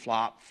walking,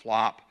 flop,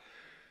 flop.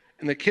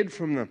 And the kid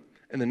in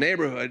the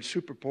neighborhood,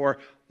 super poor,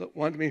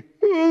 wanted me,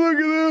 oh, look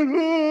at that,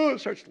 oh,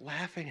 starts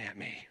laughing at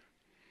me.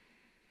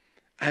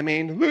 I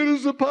mean, little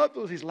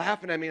zapatos, he's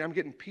laughing at me, and I'm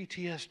getting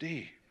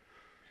PTSD.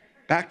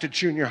 Back to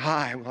junior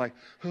high, I'm like,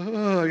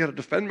 oh, I got to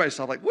defend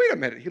myself. Like, wait a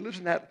minute, he lives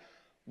in that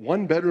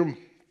 1-bedroom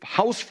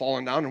house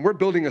falling down, and we're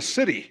building a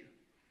city.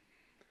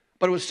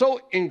 But it was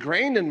so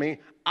ingrained in me,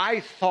 I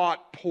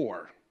thought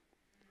poor.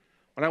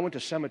 When I went to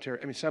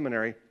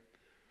seminary,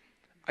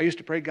 I used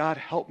to pray, God,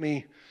 help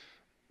me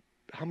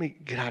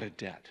get out of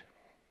debt.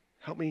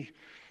 Help me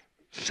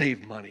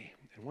save money.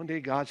 And one day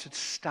God said,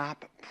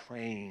 stop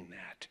praying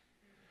that.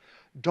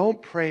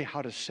 Don't pray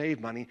how to save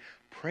money.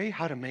 Pray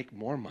how to make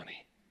more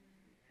money.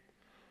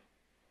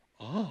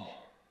 Oh.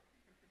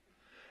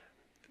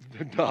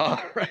 Duh,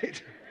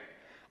 right?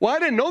 Well, I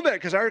didn't know that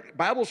because our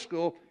Bible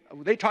school,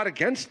 they taught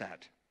against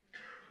that.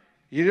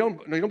 You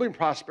don't believe in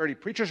prosperity.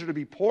 Preachers are to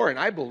be poor, and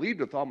I believed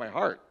with all my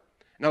heart.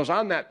 And I was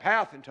on that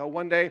path until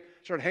one day I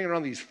started hanging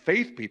around these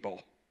faith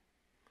people.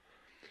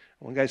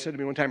 One guy said to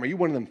me one time, are you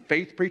one of them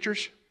faith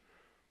preachers?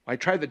 Well, I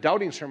tried the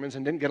doubting sermons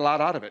and didn't get a lot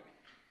out of it.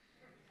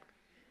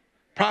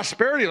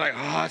 Prosperity, like,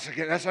 oh,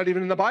 that's not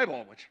even in the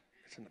Bible, which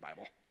it's in the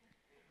Bible.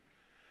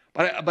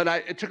 But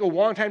it took a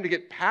long time to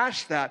get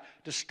past that,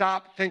 to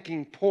stop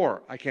thinking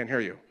poor. I can't hear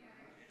you.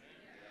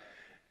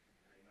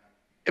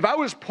 If I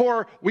was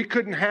poor, we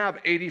couldn't have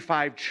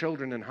 85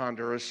 children in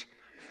Honduras,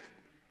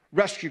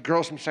 rescue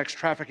girls from sex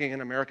trafficking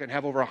in America, and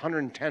have over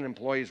 110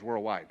 employees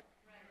worldwide.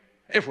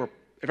 If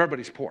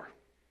everybody's poor.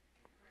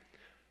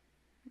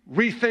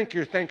 Rethink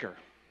your thinker.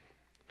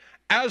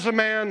 As a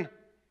man,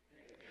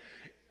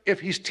 if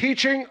he's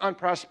teaching on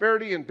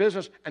prosperity and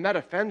business and that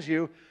offends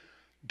you,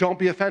 don't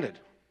be offended.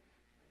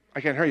 I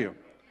can't hear you.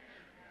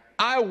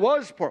 I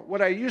was poor.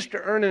 What I used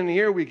to earn in a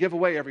year, we give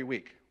away every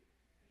week.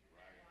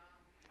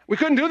 We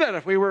couldn't do that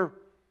if we were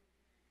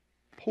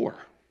poor.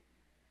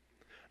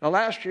 Now,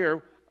 last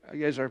year,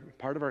 you guys are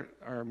part of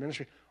our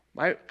ministry,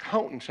 my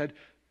accountant said,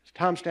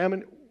 Tom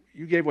Stamman,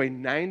 you gave away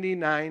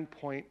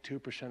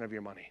 99.2% of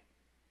your money.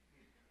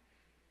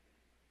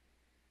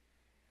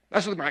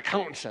 That's what my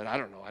accountant said. I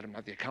don't know. I'm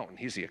not the accountant.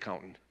 He's the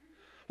accountant.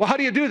 Well, how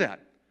do you do that?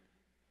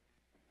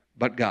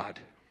 But God.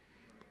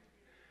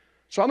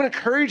 So I'm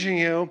encouraging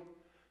you,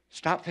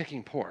 stop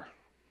thinking poor.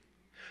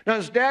 Now,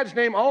 his dad's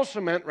name also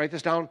meant, write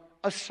this down,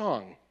 a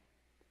song.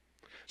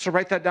 So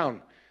write that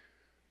down.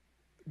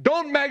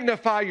 Don't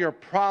magnify your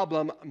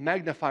problem,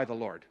 magnify the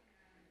Lord.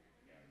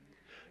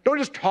 Don't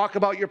just talk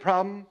about your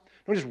problem.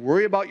 Don't just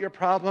worry about your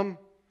problem.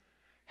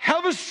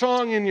 Have a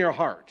song in your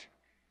heart.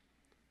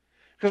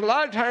 Because a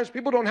lot of times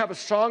people don't have a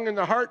song in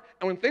their heart,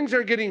 and when things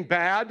are getting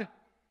bad,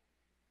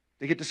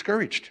 they get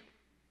discouraged.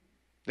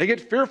 They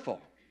get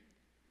fearful.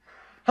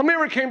 How many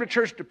ever came to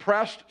church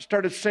depressed,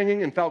 started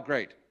singing, and felt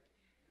great?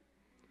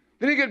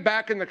 Then you get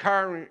back in the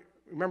car and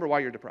remember why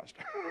you're depressed.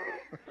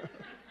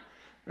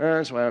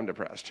 That's why I'm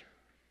depressed.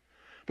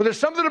 But there's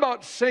something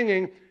about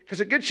singing,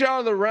 because it gets you out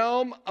of the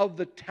realm of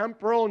the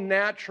temporal,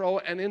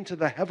 natural, and into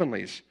the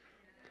heavenlies,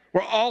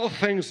 where all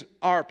things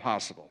are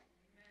possible.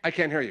 I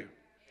can't hear you.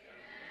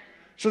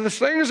 So the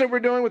things that we're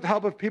doing with the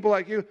help of people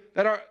like you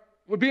that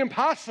would be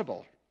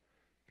impossible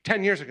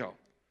 10 years ago,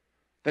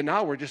 that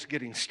now we're just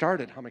getting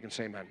started. How many can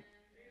say amen?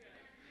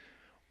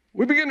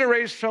 We begin to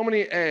raise so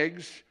many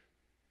eggs,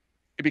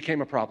 it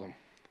became a problem.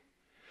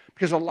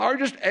 Because the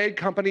largest egg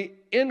company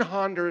in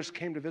Honduras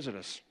came to visit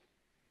us.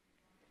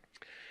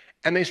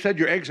 And they said,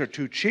 your eggs are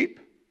too cheap,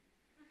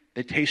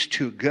 they taste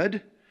too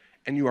good,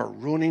 and you are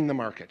ruining the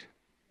market.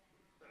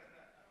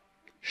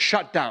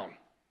 Shut down.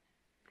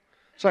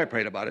 So I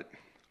prayed about it.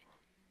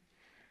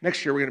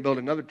 Next year, we're going to build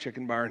another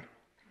chicken barn.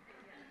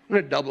 I'm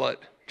going to double it,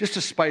 just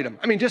to spite them.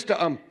 I mean, just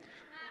to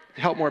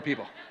help more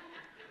people.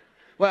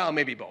 Well,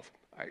 maybe both.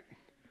 All right.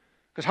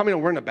 Because how many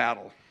know we're in a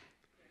battle?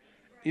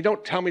 You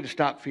don't tell me to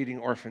stop feeding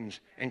orphans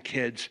and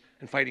kids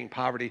and fighting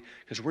poverty,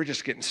 because we're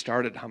just getting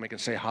started. How many can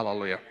say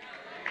hallelujah?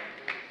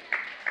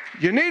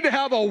 You need to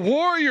have a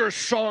warrior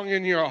song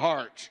in your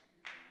heart.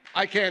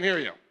 I can't hear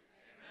you.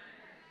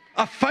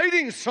 A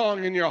fighting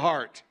song in your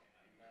heart.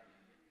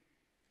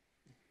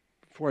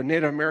 For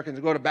Native Americans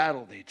to go to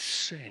battle, they'd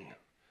sing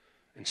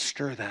and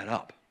stir that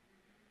up.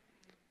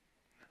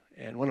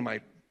 And one of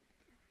my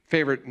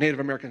favorite Native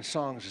American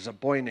songs is A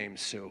Boy Named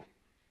Sue.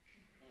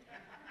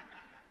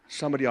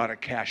 Somebody ought to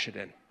cash it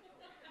in.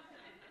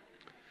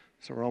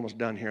 So we're almost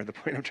done here. The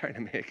point I'm trying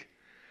to make.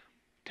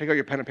 Take out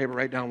your pen and paper,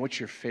 write down what's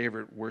your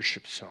favorite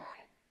worship song.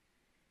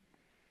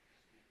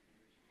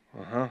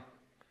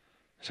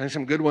 Sing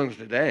some good ones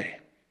today.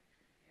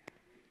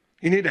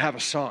 You need to have a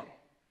song.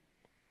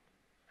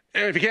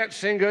 And if you can't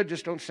sing good,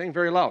 just don't sing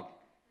very loud.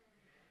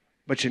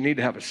 But you need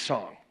to have a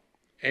song.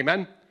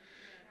 Amen?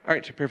 All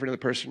right, to pray for another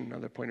person,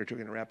 another point or two, we're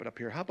going to wrap it up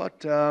here. How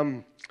about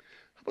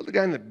the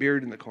guy in the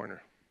beard in the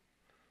corner?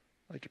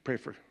 I'd like to pray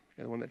for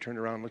the one that turned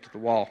around and looked at the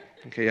wall.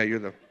 Okay, yeah, I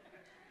don't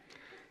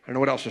know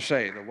what else to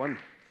say. The one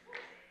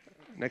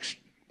next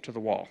to the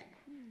wall.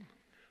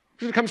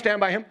 Who's going to come stand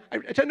by him? I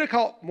tend to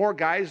call more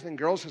guys than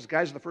girls, because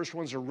guys are the first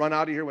ones to run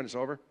out of here when it's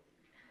over.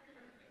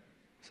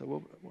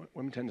 So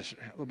women tend to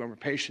have a little bit more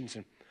patience.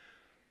 And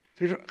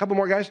a couple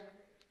more guys.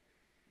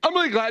 I'm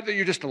really glad that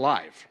you're just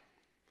alive,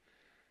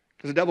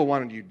 because the devil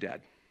wanted you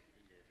dead.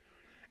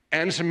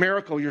 And it's a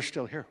miracle you're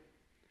still here.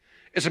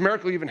 It's a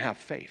miracle you even have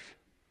faith.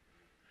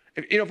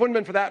 If it wouldn't have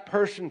been for that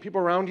person,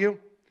 people around you,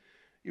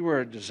 you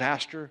were a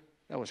disaster.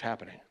 That was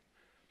happening.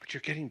 But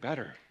you're getting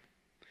better.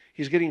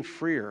 He's getting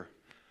freer.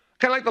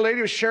 Kind of like the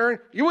lady was sharing.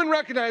 You wouldn't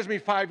recognize me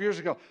 5 years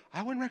ago.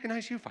 I wouldn't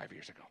recognize you 5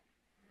 years ago.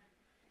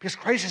 Because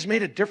Christ has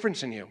made a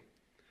difference in you.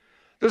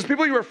 Those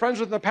people you were friends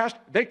with in the past,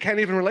 they can't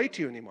even relate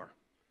to you anymore.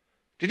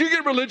 Did you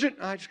get religion?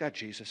 I just got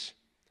Jesus.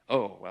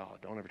 Oh, well,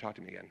 don't ever talk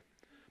to me again.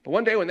 But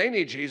one day when they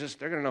need Jesus,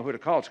 they're going to know who to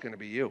call. It's going to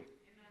be you.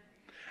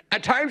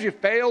 At times you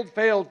failed,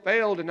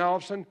 and now all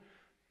of a sudden,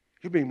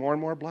 you're being more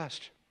and more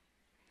blessed.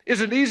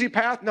 Is it an easy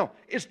path? No,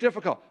 it's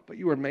difficult, but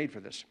you were made for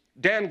this.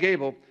 Dan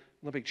Gable,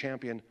 Olympic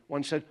champion,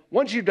 once said,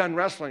 once you've done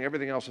wrestling,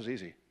 everything else is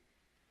easy.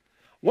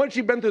 Once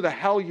you've been through the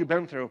hell you've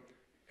been through,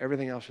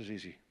 everything else is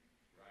easy.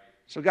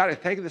 So God, I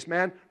thank you this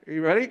man. Are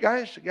you ready,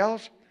 guys,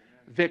 gals?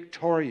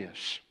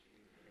 Victorious.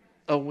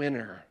 A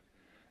winner.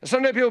 And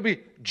sometimes people will be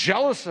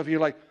jealous of you,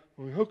 like,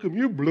 well, how come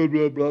you blah,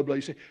 blah, blah, blah.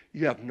 You say,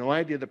 you have no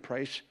idea the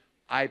price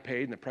I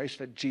paid and the price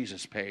that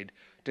Jesus paid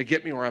to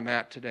get me where I'm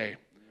at today.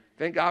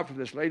 Thank God for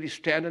this lady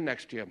standing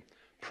next to you,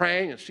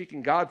 praying and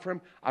seeking God for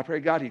him. I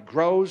pray, God, he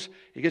grows,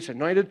 he gets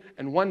anointed,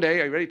 and one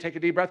day, are you ready to take a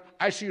deep breath?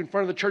 I see you in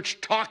front of the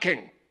church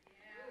talking.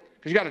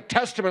 Because you got a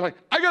testimony like,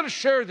 I got to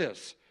share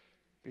this.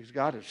 Because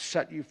God has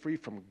set you free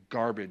from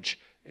garbage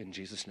in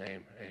Jesus'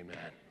 name. Amen.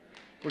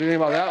 What do you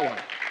think about that one?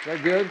 Is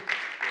that good?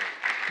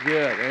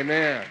 Good.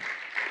 Amen.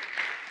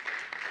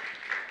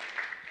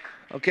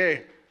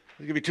 Okay.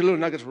 I'll give you two little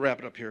nuggets. We'll wrap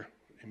it up here.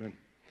 Amen.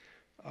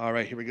 All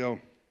right, here we go.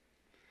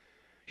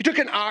 He took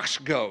an ox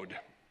goad.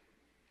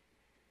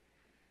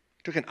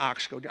 The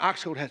ox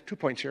goad has 2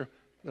 points here.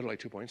 Literally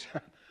 2 points.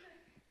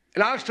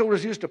 An ox goad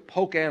was used to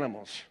poke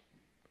animals.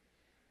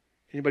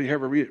 Anybody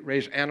ever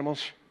raise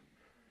animals?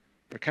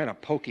 They're kind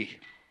of pokey.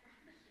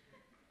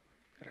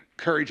 Gotta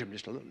encourage them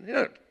just a little. You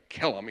don't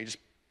kill them. You just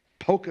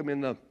poke them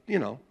in the,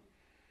 to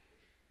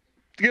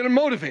get them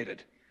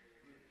motivated.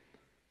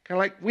 Kind of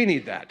like we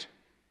need that.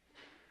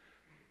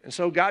 And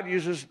so God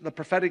uses the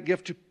prophetic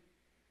gift to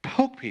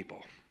poke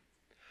people.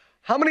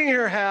 How many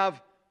here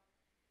have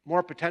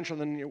more potential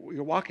than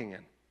you're walking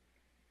in?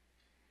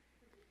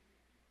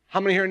 How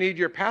many here need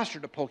your pastor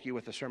to poke you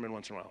with a sermon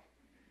once in a while?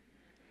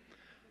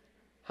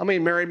 How many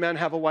married men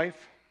have a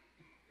wife?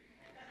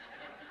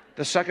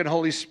 The second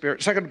Holy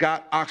Spirit, second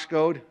God, ox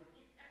goad.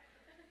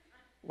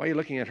 Why are you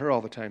looking at her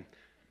all the time?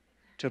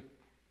 To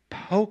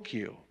poke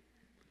you.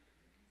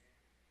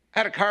 I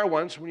had a car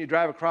once, when you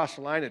drive across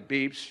the line, it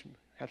beeps.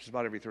 Happens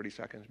about every 30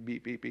 seconds.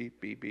 Beep, beep,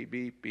 beep, beep, beep,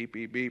 beep, beep,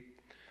 beep,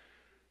 beep.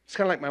 It's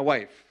kind of like my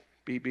wife.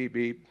 Beep, beep,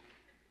 beep,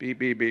 beep,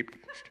 beep, beep.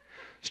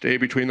 Stay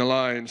between the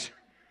lines.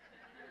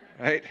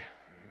 Right?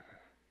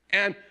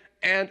 And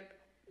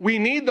we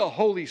need the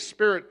Holy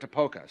Spirit to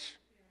poke us.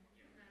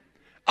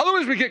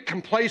 Otherwise we get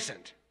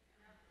complacent.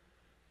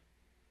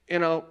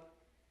 There's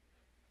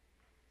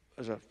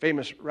a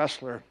famous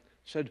wrestler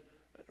said,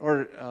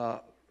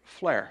 or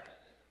Flair,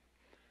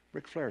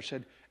 Ric Flair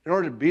said, in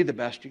order to be the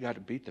best, you got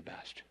to beat the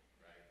best.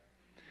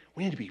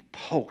 We need to be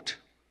poked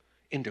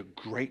into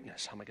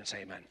greatness. How am I going to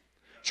say amen?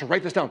 So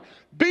write this down.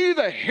 Be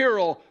the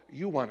hero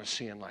you want to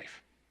see in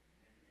life.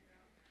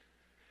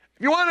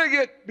 If you want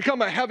to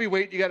become a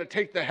heavyweight, you got to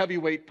take the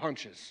heavyweight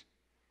punches.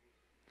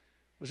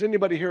 Was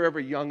anybody here ever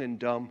young and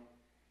dumb?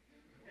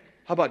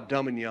 How about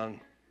dumb and young?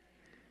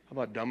 How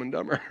about Dumb and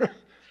Dumber?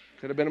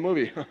 Could have been a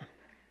movie.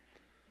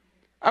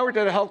 I worked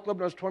at a health club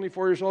when I was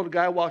 24 years old. A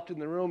guy walked in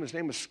the room. His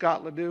name was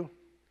Scott Ledoux.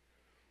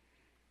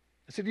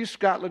 I said, you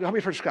Scott Ledoux? How many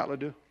have heard of Scott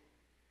Ledoux?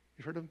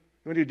 You've heard of him?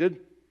 Anybody who did?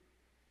 He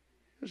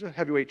was a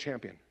heavyweight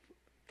champion.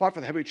 Fought for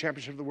the heavyweight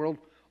championship of the world.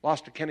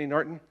 Lost to Kenny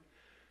Norton.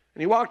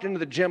 And he walked into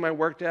the gym I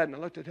worked at, and I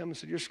looked at him and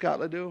said, you're Scott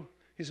Ledoux?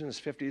 He's in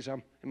his 50s.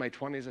 I'm in my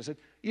 20s. I said,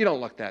 you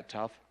don't look that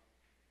tough.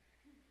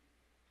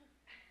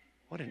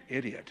 What an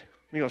idiot.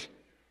 And he goes,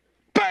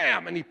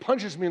 bam! And he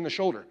punches me in the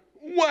shoulder.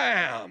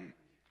 Wham!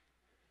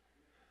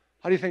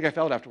 How do you think I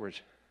felt afterwards?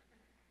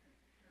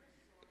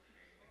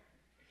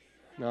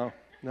 No.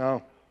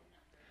 I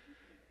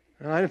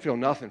didn't feel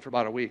nothing for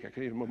about a week. I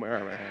couldn't even move my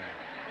arm.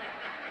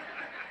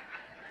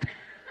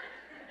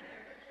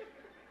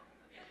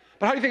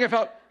 But how do you think I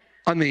felt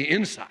on the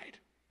inside?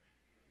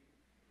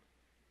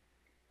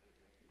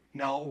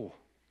 No.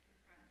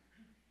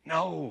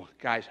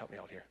 Guys, help me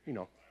out here. You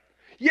know.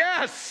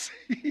 Yes!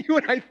 You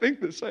and I think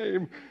the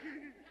same.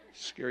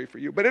 Scary for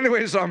you. But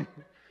anyways, I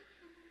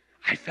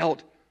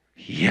felt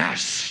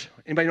yes.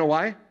 Anybody know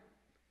why?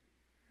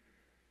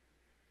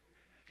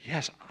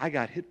 Yes, I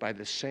got hit by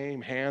the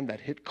same hand that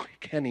hit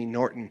Kenny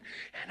Norton,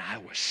 and I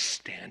was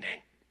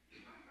standing.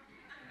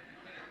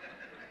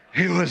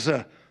 It was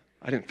I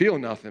didn't feel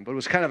nothing, but it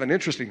was kind of an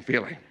interesting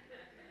feeling.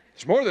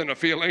 It's more than a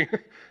feeling.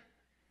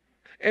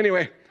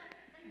 Anyway,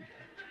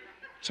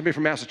 somebody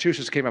from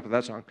Massachusetts came up with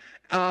that song.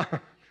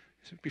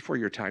 Before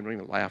your time, don't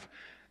even laugh.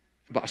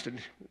 Boston,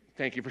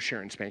 thank you for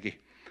sharing, Spanky.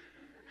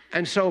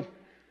 And so,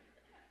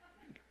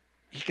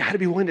 you got to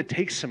be willing to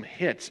take some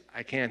hits.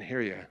 I can't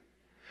hear you.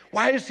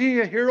 Why is he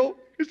a hero?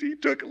 Because he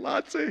took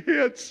lots of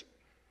hits.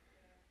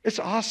 It's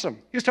awesome.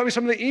 He was telling me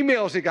some of the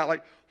emails he got,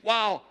 like,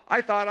 wow,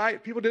 I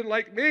thought people didn't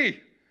like me.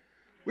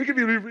 We could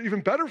be even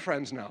better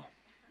friends now.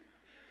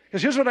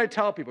 Because here's what I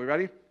tell people. You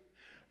ready?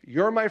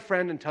 You're my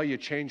friend until you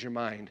change your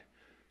mind.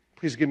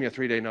 Please give me a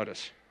 3-day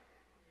notice.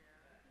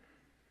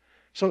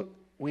 So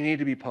we need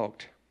to be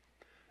poked.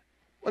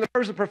 When the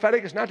purpose of the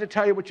prophetic is not to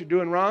tell you what you're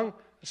doing wrong,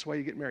 that's why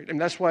you get married.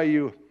 And that's why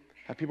you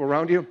have people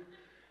around you,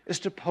 is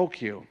to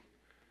poke you.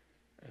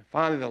 And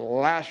finally, the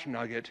last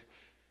nugget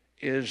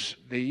is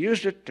they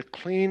used it to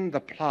clean the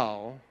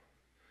plow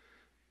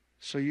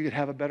so you could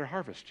have a better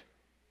harvest.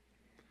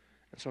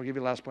 And so I'll give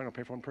you the last point. I'll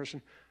pray for one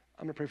person.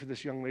 I'm going to pray for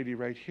this young lady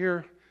right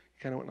here.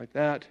 Kind of went like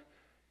that.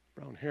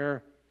 Brown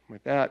hair,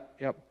 like that.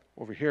 Yep,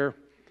 over here.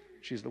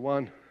 She's the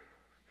one.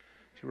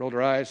 She rolled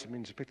her eyes. It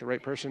means you picked the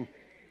right person.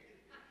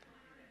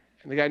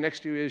 And the guy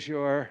next to you is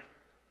you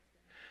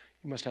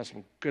must have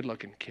some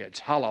good-looking kids.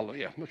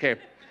 Hallelujah. Okay.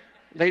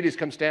 Ladies,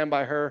 come stand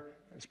by her.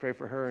 Let's pray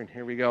for her, and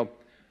here we go.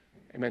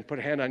 Amen. Put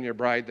a hand on your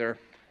bride there.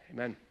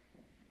 Amen.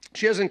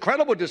 She has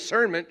incredible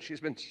discernment. She's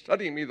been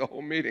studying me the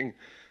whole meeting.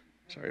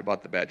 Sorry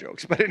about the bad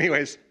jokes. But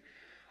anyways,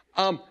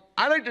 I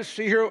like to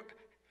see her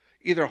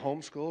either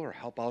homeschool or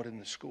help out in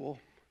the school.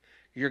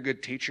 You're a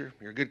good teacher.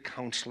 You're a good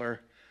counselor.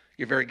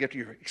 You're very gifted.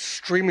 You're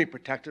extremely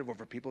protective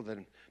over people that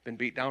have been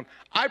beat down.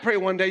 I pray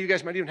one day you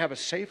guys might even have a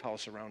safe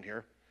house around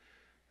here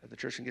that the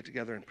church can get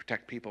together and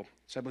protect people.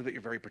 So I believe that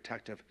you're very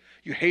protective.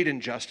 You hate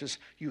injustice.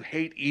 You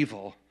hate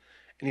evil.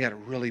 And you got a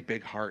really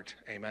big heart.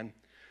 Amen.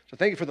 So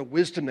thank you for the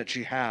wisdom that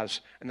she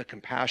has and the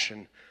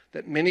compassion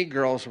that many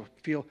girls will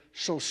feel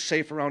so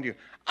safe around you.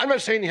 I'm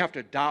not saying you have to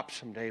adopt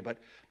someday, but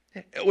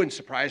it wouldn't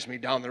surprise me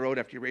down the road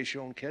after you raise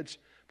your own kids.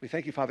 We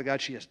thank you, Father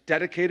God. She is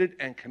dedicated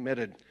and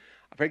committed.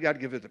 I pray, God,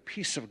 give her the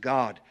peace of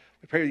God.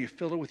 We pray that you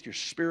fill her with your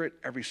spirit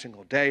every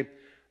single day,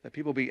 that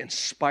people be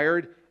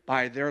inspired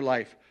by their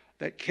life,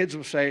 that kids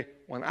will say,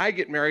 when I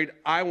get married,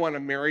 I want a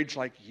marriage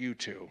like you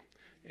two.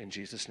 In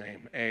Jesus'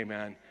 name,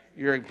 amen.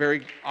 You're a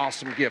very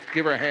awesome gift.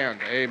 Give her a hand.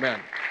 Amen.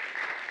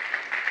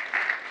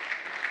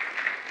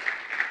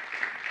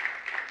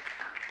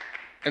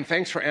 And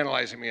thanks for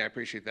analyzing me. I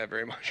appreciate that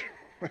very much.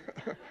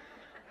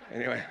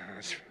 Anyway,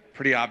 it's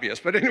pretty obvious.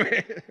 But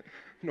anyway,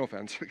 no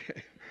offense.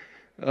 Okay.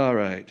 All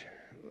right.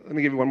 Let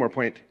me give you one more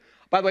point.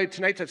 By the way,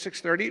 tonight's at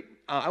 6:30.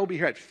 I will be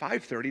here at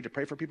 5:30 to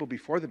pray for people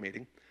before the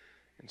meeting.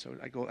 And so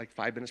I go like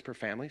 5 minutes per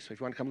family. So if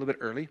you want to come a little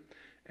bit early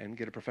and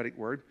get a prophetic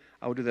word,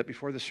 I will do that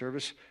before the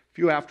service. A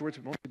few afterwards,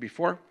 but mostly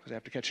before, because I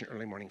have to catch an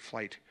early morning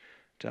flight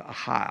to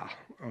Aha.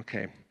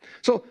 Okay.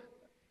 So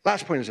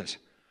last point is this,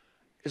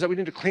 is that we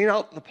need to clean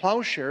out the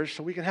plowshares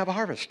so we can have a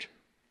harvest.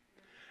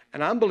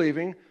 And I'm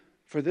believing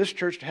for this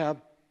church to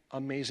have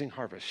amazing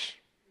harvests.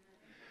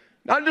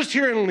 Not just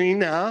here in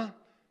Lena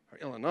or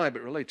Illinois,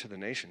 but really to the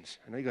nations.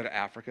 I know you go to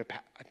Africa,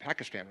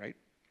 Pakistan,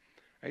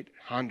 right?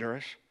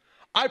 Honduras.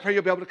 I pray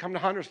you'll be able to come to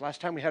Honduras.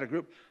 Last time we had a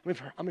group. How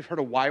many have heard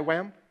of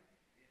YWAM?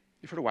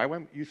 You've heard of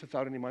YWAM? Youth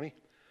Without Any Money?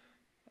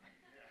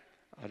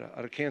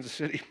 Out of Kansas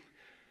City.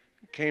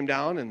 Came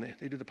down and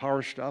they do the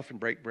power stuff and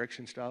break bricks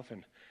and stuff.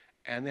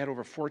 And they had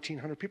over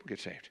 1,400 people get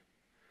saved.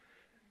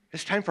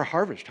 It's time for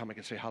harvest. How many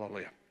can say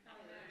hallelujah?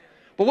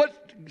 But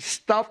what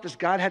stuff does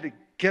God have to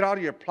get out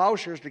of your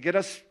plowshares to get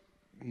us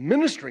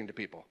ministering to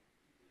people.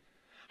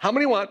 How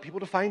many want people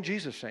to find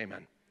Jesus?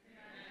 Amen.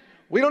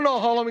 We don't know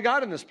how long we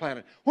got on this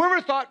planet.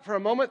 Whoever thought for a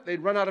moment they'd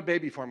run out of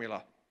baby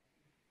formula?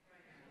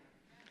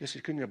 Guess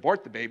you couldn't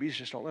abort the babies,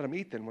 just don't let them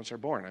eat then once they're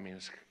born. I mean,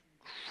 it's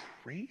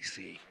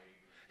crazy.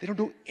 They don't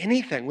do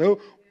anything. Well,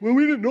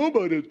 we didn't know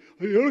about it.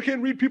 I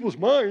can't read people's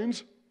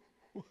minds.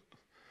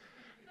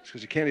 It's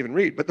because you can't even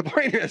read. But the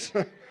point is,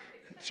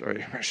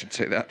 sorry, I should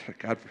say that.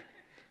 God,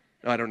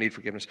 no, I don't need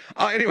forgiveness.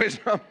 Anyways,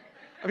 I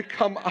mean,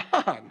 come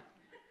on.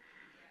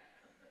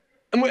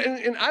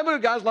 And I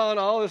believe God's allowing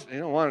all this. They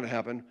don't want it to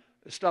happen.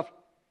 This stuff,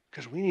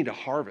 because we need to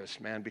harvest,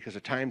 man, because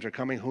the times are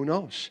coming. Who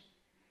knows?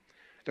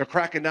 They're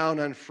cracking down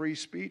on free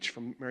speech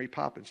from Mary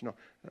Poppins. No,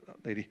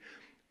 that lady.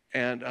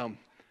 And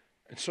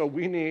so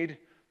we need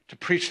to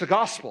preach the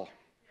gospel.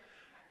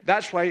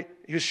 That's why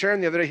he was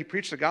sharing the other day, he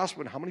preached the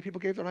gospel, and how many people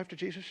gave their life to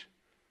Jesus?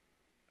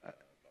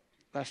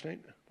 Last night?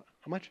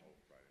 How much?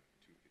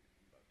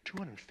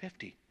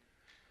 250.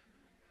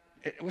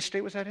 What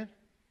state was that in?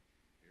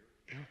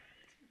 Yeah.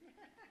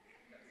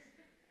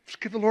 Just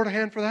give the Lord a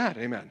hand for that.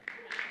 Amen.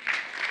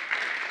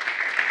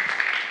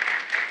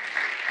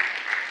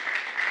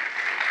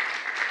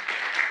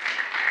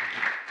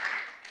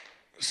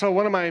 So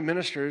one of my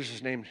ministers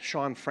is named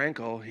Sean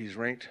Franco. He's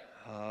ranked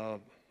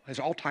his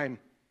all-time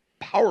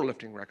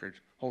powerlifting record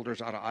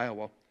holders out of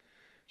Iowa.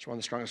 He's one of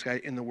the strongest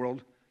guys in the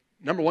world,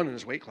 number one in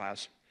his weight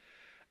class.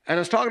 And I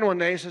was talking to him one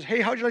day. He says,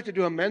 hey, how'd you like to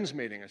do a men's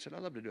meeting? I said,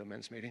 I'd love to do a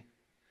men's meeting.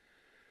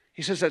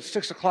 He says, at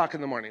 6 o'clock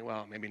in the morning.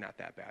 Well, maybe not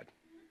that bad.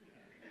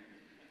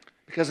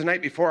 Because the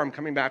night before, I'm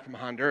coming back from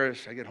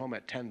Honduras. I get home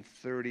at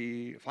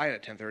 10:30, fly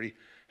at 10:30. I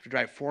have to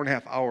drive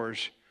 4.5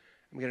 hours.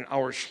 I'm getting an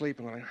hour's sleep.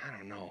 I'm going, I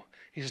don't know.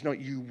 He says, no,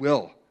 you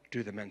will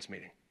do the men's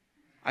meeting.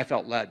 I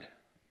felt led.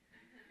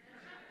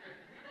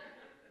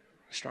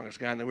 The strongest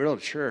guy in the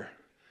world, sure.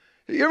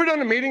 Have you ever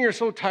done a meeting, you're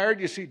so tired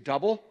you see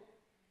double?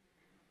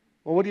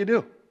 Well, what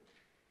do?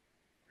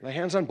 Lay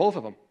hands on both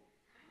of them.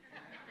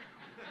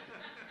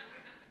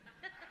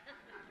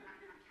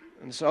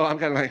 And so I'm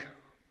kind of like,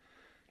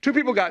 2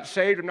 people got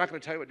saved. I'm not going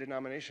to tell you what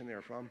denomination they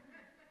were from.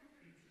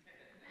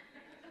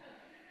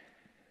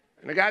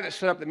 And the guy that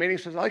set up the meeting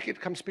says, I'd like you to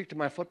come speak to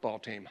my football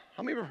team.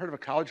 How many of you ever heard of a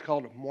college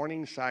called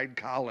Morningside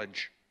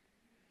College?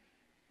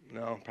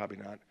 No, probably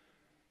not.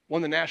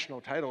 Won the national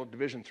title,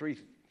 Division III,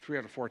 3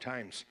 out of 4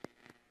 times.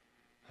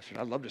 I said,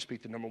 I'd love to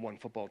speak to the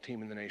 #1 football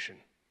team in the nation.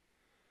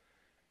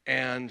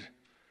 And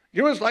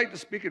you know what it's like to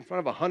speak in front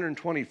of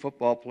 120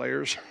 football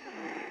players?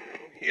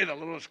 You're the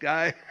littlest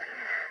guy.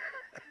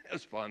 It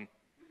was fun.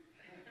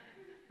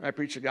 I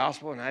preached the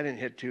gospel, and I didn't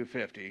hit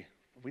 250.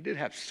 We did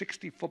have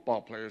 60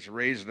 football players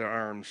raise their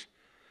arms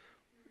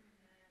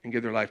and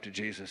give their life to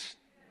Jesus.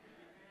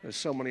 There's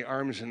so many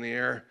arms in the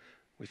air,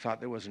 we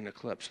thought there was an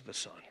eclipse of the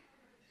sun.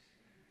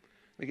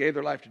 They gave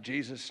their life to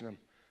Jesus, and I'm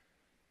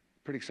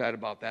pretty excited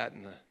about that.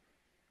 And the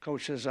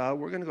coach says,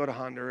 we're going to go to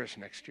Honduras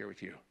next year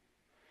with you.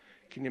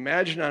 Can you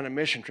imagine on a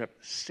mission trip,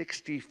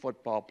 60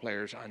 football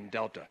players on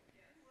Delta?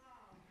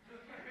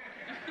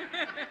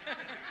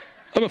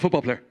 I'm a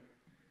football player.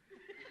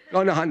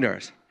 Going to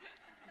Honduras.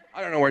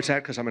 I don't know where it's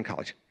at because I'm in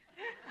college.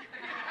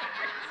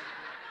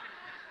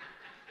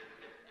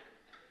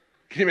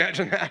 Can you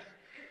imagine that?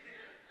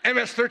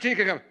 MS-13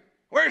 can come.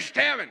 Where's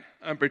Stamman?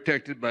 I'm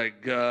protected by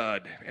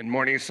God and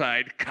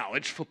Morningside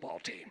College football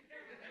team.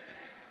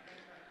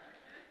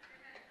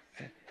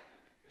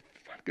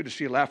 Good to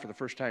see you laugh for the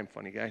first time,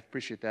 funny guy.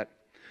 Appreciate that.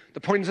 The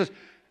point is this,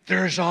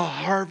 there's a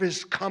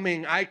harvest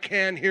coming. I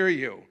can hear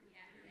you.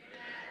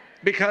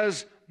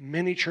 Because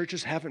many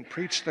churches haven't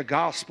preached the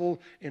gospel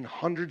in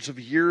hundreds of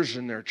years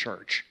in their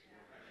church.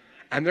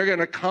 And they're going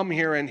to come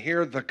here and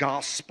hear the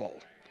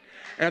gospel.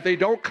 And if they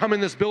don't come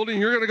in this building,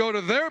 you're going to go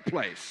to their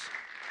place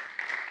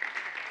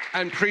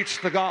and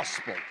preach the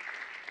gospel.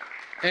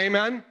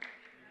 Amen?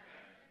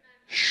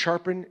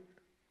 Sharpen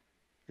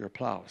your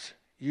plows.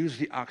 Use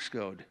the ox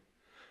goad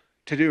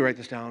to do, write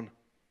this down,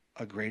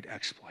 a great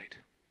exploit.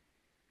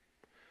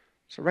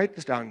 So write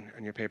this down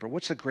on your paper.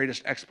 What's the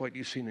greatest exploit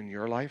you've seen in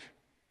your life?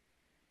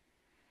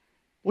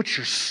 What's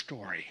your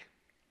story?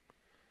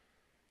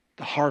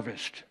 The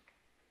harvest.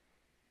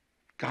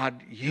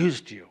 God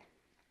used you.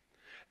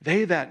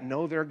 They that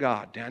know their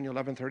God, Daniel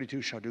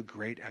 11:32, shall do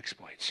great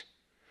exploits.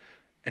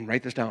 And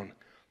write this down.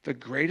 The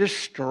greatest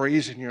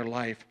stories in your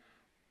life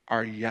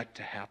are yet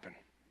to happen.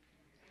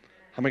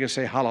 How am I going to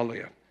say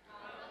hallelujah?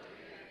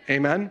 Hallelujah.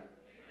 Amen?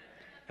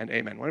 And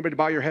amen. Want everybody to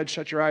bow your head,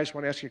 shut your eyes. I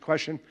want to ask you a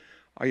question.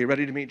 Are you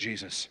ready to meet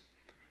Jesus?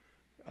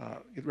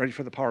 Get ready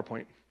for the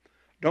PowerPoint.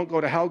 Don't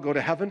go to hell, go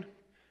to heaven.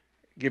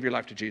 Give your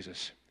life to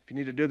Jesus. If you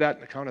need to do that,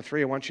 in the count of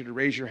 3, I want you to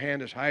raise your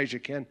hand as high as you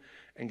can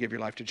and give your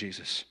life to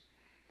Jesus.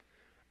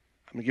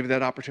 I'm going to give you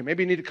that opportunity.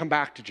 Maybe you need to come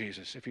back to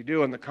Jesus. If you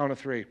do, on the count of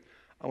 3,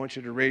 I want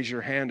you to raise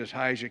your hand as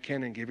high as you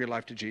can and give your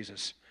life to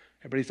Jesus.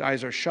 Everybody's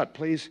eyes are shut,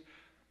 please.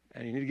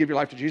 And you need to give your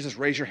life to Jesus.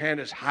 Raise your hand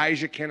as high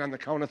as you can on the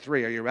count of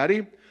 3. Are you ready?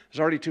 There's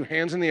already 2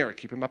 hands in the air.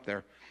 Keep them up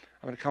there.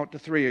 I'm going to count to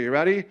 3. Are you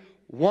ready?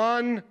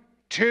 1,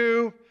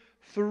 2,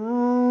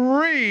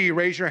 3.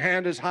 Raise your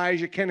hand as high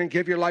as you can and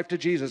give your life to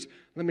Jesus.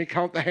 Let me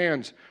count the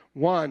hands.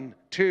 1,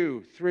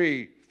 2,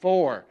 3,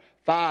 4,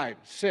 5,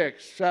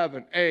 6,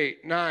 7,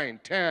 8, 9,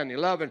 10,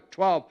 11,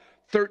 12,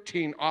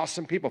 13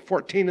 awesome people.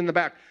 14 in the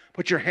back.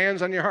 Put your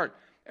hands on your heart.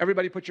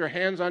 Everybody put your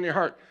hands on your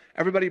heart.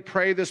 Everybody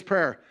pray this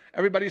prayer.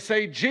 Everybody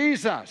say,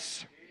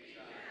 Jesus,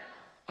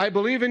 I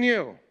believe in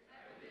you.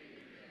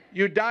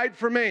 You died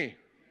for me.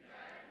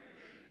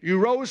 You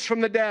rose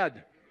from the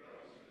dead.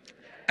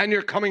 And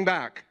you're coming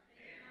back.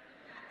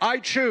 I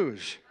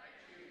choose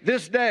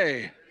this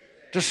day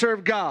to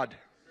serve God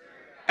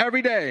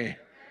every day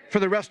for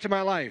the rest of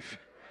my life.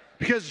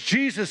 Because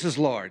Jesus is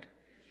Lord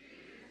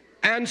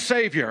and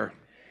Savior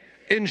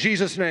in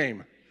Jesus'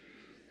 name.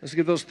 Let's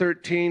give those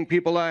 13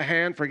 people a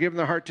hand for giving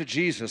their heart to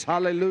Jesus.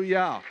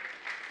 Hallelujah.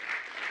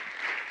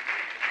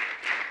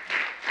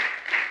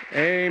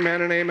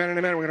 Amen and amen and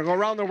amen. We're going to go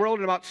around the world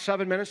in about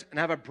 7 minutes and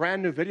have a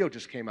brand new video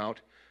just came out.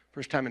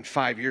 First time in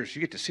 5 years.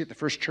 You get to see it, the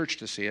first church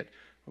to see it.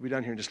 We'll be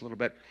done here in just a little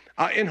bit.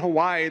 In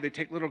Hawaii, they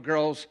take little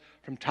girls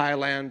from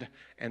Thailand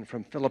and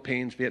from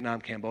Philippines,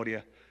 Vietnam,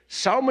 Cambodia,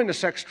 sell them into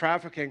sex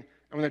trafficking, and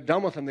when they're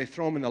done with them, they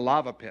throw them in the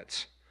lava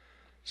pits.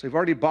 So we've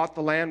already bought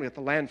the land. We got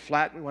the land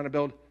flat, and we want to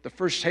build the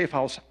first safe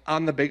house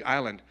on the big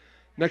island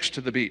next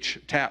to the beach.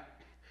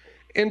 Tap.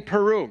 In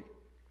Peru,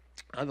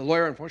 the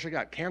lawyer unfortunately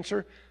got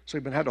cancer, so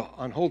he's been had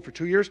on hold for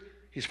 2 years.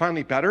 He's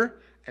finally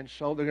better, and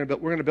so we're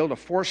going to build a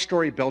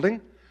 4-story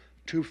building.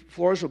 2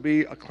 floors will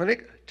be a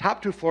clinic.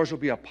 Top 2 floors will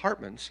be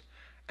apartments,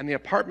 and the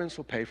apartments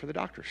will pay for the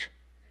doctors.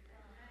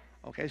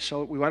 Okay,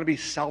 so we want to be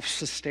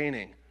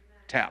self-sustaining.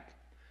 Tap.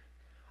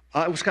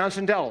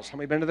 Wisconsin Dells. How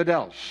many been to the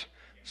Dells?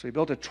 So we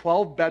built a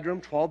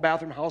 12-bedroom,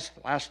 12-bathroom house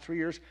the last 3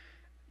 years.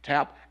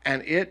 Tap,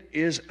 and it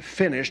is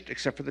finished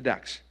except for the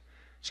decks.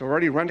 So we're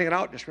already renting it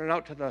out. Just rented it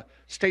out to the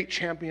state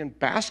champion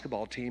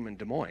basketball team in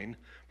Des Moines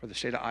for the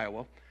state of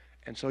Iowa.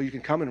 And so you can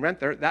come and rent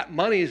there. That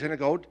money is going to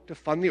go to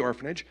fund the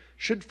orphanage.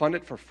 Should fund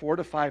it for 4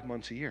 to 5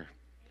 months a year.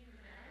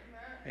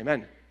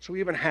 Amen. So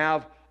we even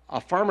have a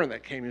farmer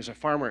that came. He was a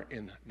farmer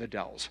in the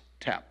Dells.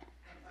 Tap.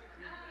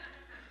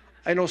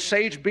 I know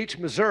Sage Beach,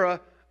 Missouri,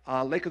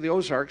 Lake of the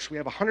Ozarks. We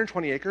have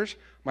 120 acres.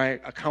 My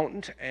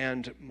accountant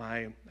and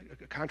my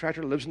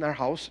contractor lives in their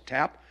house.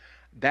 Tap.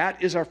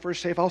 That is our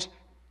first safe house.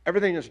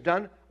 Everything is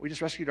done. We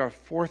just rescued our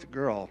 4th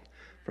girl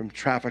from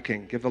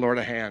trafficking. Give the Lord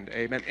a hand.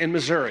 Amen. In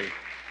Missouri.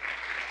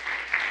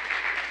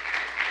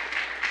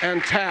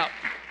 And tap.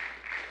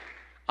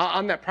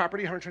 On that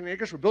property, 120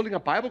 acres, we're building a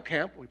Bible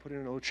camp. We put in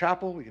an old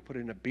chapel. We put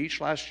in a beach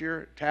last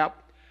year.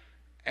 Tap.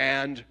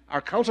 And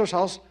our counselor's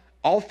house,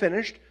 all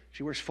finished.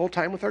 She works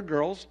full-time with our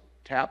girls.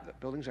 Tap. The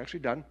building's actually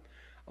done.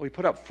 We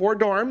put up 4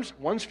 dorms.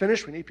 One's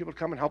finished. We need people to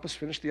come and help us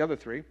finish the other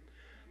 3.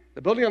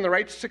 The building on the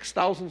right,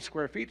 6,000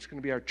 square feet. It's going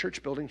to be our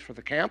church buildings for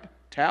the camp.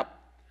 Tap.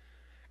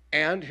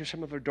 And here's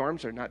some of our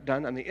dorms. They're not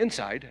done on the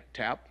inside.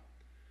 Tap.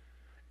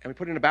 And we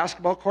put in a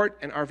basketball court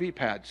and RV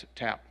pads.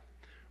 Tap.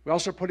 We're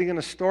also putting in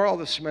a store. All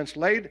the cement's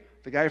laid.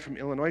 The guy from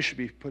Illinois should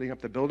be putting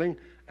up the building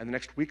in the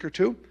next week or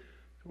 2.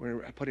 We're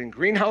going to put in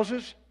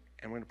greenhouses,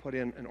 and we're going to put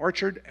in an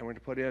orchard, and we're going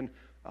to put in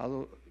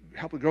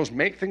help the girls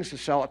make things to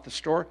sell at the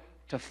store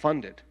to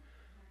fund it.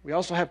 We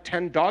also have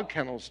 10 dog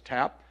kennels.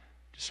 Tap.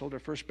 Just sold our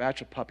first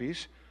batch of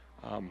puppies.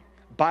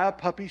 Buy a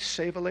puppy,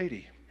 save a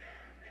lady.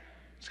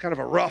 It's kind of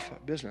a rough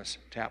business.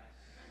 Tap.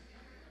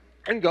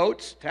 And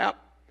goats.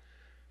 Tap.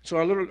 So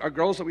our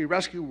girls that we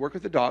rescue work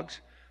with the dogs.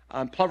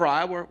 Plover,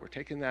 Iowa, we're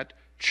taking that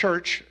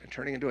church and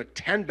turning it into a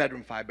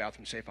 10-bedroom,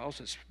 5-bathroom safe house.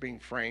 It's being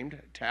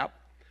framed. Tap.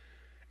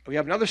 We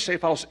have another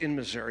safe house in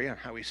Missouri on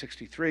Highway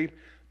 63.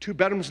 2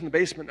 bedrooms in the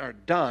basement are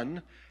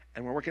done,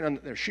 and we're working on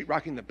they're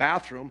sheetrocking the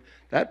bathroom.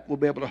 That will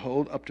be able to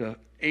hold up to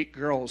 8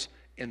 girls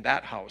in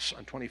that house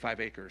on 25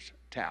 acres.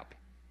 Tap.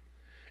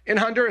 In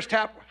Honduras,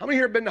 tap. How many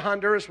here have been to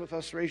Honduras with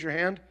us? Raise your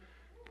hand.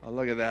 Oh,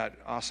 look at that.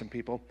 Awesome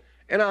people.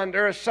 In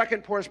Honduras,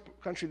 second poorest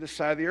country this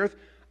side of the earth,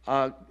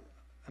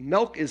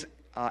 milk is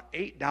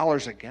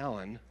 $8 a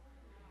gallon,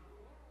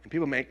 and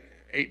people make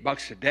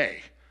 $8 a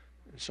day.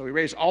 So we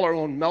raise all our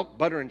own milk,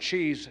 butter, and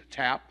cheese.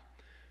 Tap.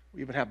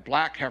 We even have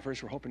black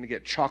heifers. We're hoping to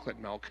get chocolate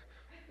milk.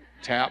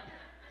 Tap.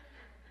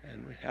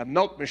 And we have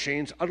milk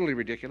machines, utterly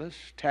ridiculous.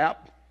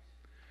 Tap.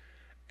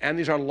 And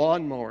these are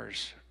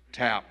lawnmowers.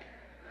 Tap.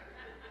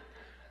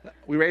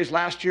 We raised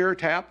last year,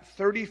 tap,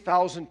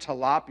 30,000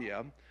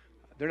 tilapia.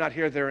 They're not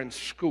here, they're in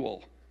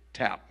school.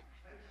 Tap.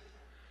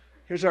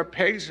 Here's our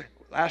pigs.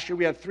 Last year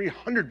we had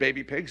 300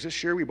 baby pigs.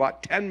 This year we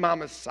bought 10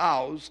 mama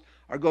sows.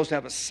 Our goal is to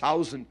have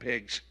 1,000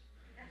 pigs.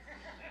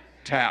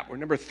 Tap. We're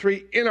number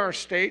 3 in our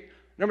state.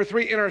 Number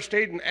 3 in our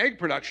state in egg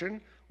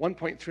production,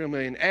 1.3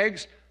 million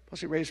eggs.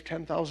 Plus we raised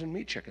 10,000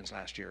 meat chickens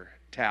last year.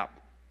 Tap.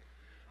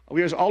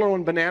 We raise all our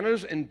own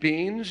bananas and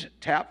beans.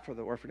 Tap for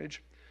the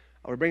orphanage.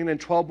 We're bringing in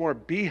 12 more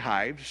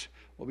beehives.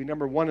 We'll be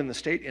number 1 in the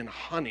state in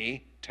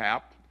honey.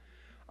 Tap.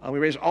 We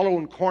raise all our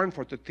own corn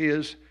for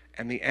tortillas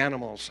and the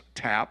animals.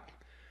 Tap.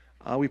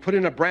 We put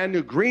in a brand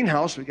new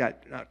greenhouse. We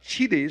got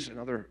chilies and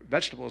other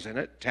vegetables in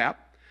it.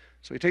 Tap.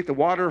 So we take the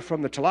water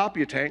from the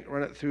tilapia tank,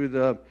 run it through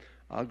the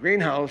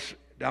greenhouse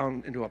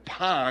down into a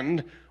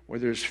pond where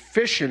there's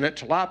fish in it,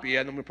 tilapia,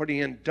 and then we're putting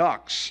in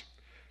ducks.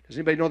 Does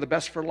anybody know the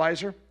best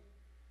fertilizer?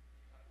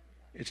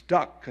 It's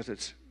duck because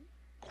it's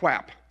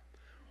quap.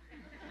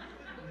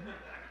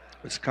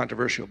 It's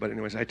controversial, but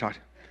anyways, I talked.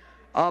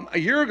 A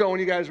year ago when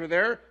you guys were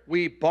there,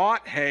 we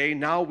bought hay,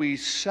 now we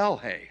sell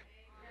hay.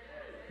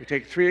 We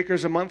take 3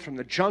 acres a month from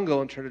the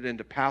jungle and turn it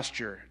into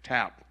pasture,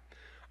 tap.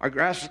 Our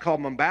grass is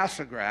called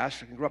Mombasa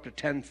grass. It can grow up to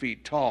 10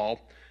 feet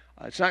tall.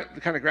 It's not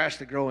the kind of grass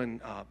they grow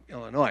in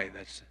Illinois.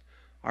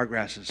 Our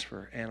grass is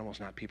for animals,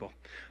 not people.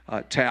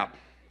 Tap.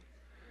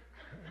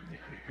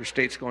 Your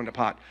state's going to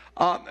pot.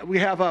 We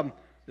have,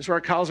 this is where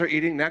our cows are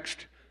eating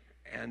next,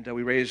 and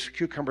we raise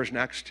cucumbers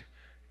next,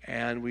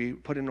 and we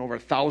put in over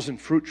 1,000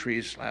 fruit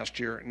trees last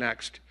year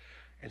next.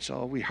 And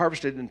so we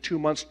harvested in 2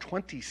 months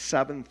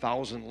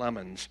 27,000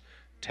 lemons,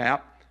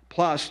 tap,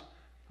 plus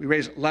we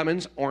raise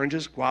lemons,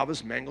 oranges,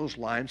 guavas, mangoes,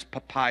 limes,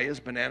 papayas,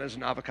 bananas,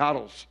 and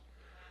avocados.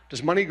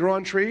 Does money grow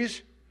on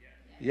trees?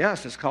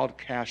 Yes, it's called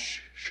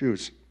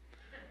cashews.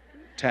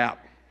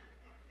 Tap.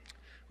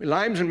 We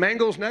limes and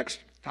mangoes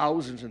next,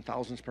 thousands and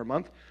thousands per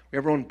month. We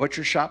have our own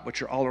butcher shop,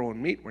 butcher all our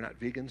own meat. We're not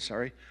vegans,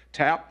 sorry.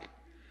 Tap.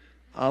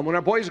 When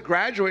our boys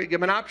graduate,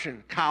 give them an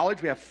option.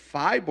 College, we have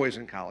 5 boys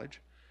in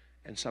college,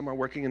 and some are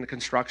working in the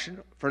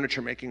construction,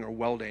 furniture making, or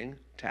welding.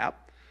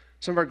 Tap.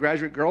 Some of our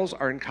graduate girls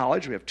are in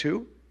college. We have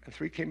 2, and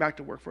 3 came back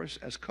to work for us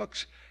as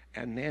cooks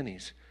and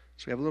nannies.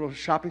 So we have a little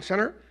shopping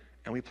center,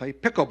 and we play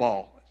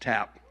pickleball.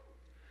 Tap.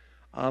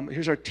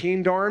 Here's our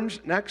teen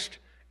dorms next,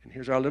 and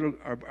here's our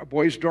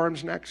boys'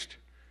 dorms next,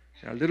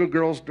 and our little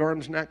girls'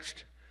 dorms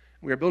next.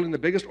 We are building the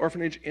biggest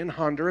orphanage in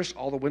Honduras.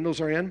 All the windows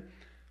are in.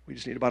 We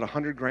just need about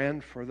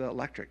 $100,000 for the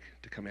electric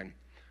to come in.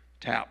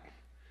 Tap.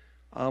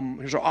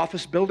 Here's our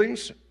office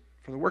buildings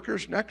for the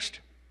workers next,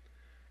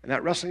 and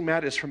that wrestling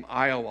mat is from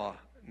Iowa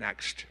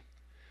next.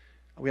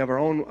 We have our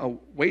own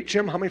weight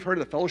gym. How many have heard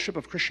of the Fellowship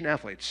of Christian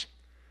Athletes?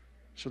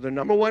 So the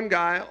number 1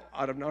 guy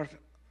out of North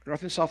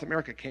and South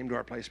America came to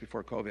our place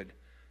before COVID.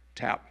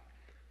 Tap.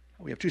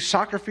 We have 2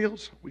 soccer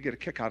fields. We get a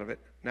kick out of it.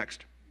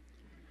 Next.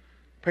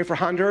 Pray for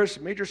Honduras.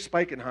 Major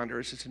spike in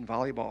Honduras. It's in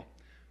volleyball.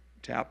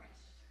 Tap.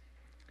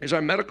 Here's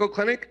our medical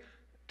clinic.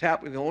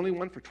 Tap. We're the only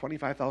one for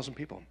 25,000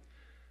 people.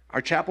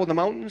 Our chapel in the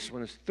mountains.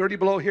 When it's 30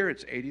 below here,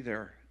 it's 80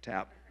 there.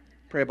 Tap.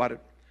 Pray about it.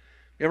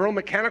 We have our own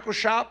mechanical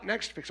shop.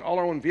 Next. Fix all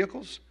our own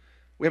vehicles.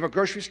 We have a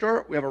grocery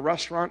store. We have a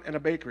restaurant and a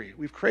bakery.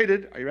 We've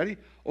created, are you ready,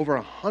 over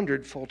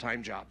 100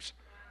 full-time jobs.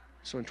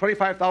 So in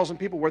 25,000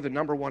 people, we're the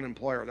number 1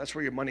 employer. That's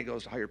where your money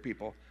goes to hire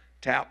people.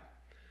 Tap.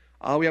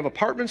 We have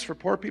apartments for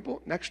poor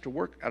people next to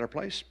work at our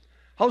place.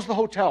 How's the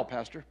hotel,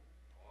 Pastor?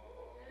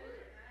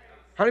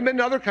 How many been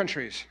to other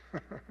countries?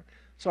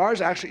 So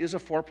ours actually is a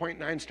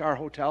 4.9-star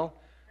hotel.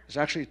 It's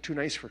actually too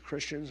nice for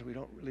Christians. We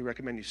don't really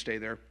recommend you stay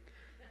there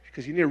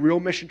because you need a real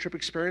mission trip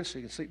experience so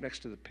you can sleep next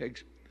to the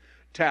pigs.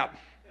 Tap.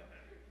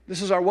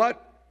 This is our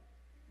what?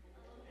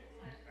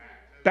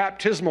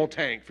 Baptismal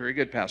tank. Very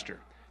good, Pastor.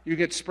 You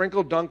get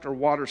sprinkled, dunked, or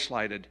water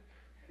slided.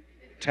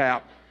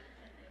 Tap.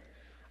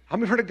 How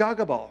many have heard of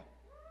Gaga Ball?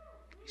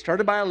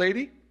 Started by a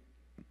lady.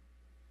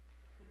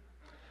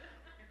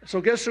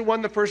 So guess who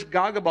won the first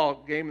Gaga Ball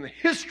game in the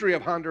history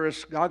of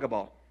Honduras Gaga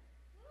Ball?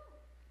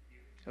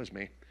 That was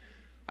me.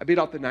 I beat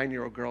out the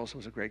 9-year-old girls. It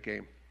was a great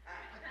game.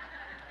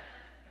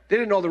 They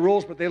didn't know the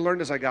rules, but they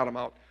learned as I got them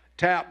out.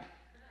 Tap.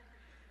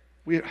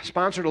 We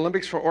sponsored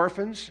Olympics for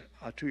orphans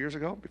 2 years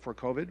ago, before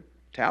COVID.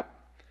 Tap.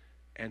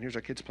 And here's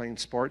our kids playing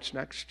sports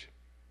next.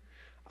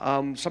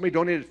 Somebody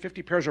donated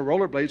 50 pairs of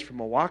rollerblades from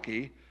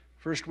Milwaukee.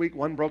 First week,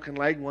 1 broken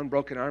leg, 1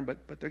 broken arm,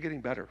 but they're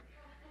getting better.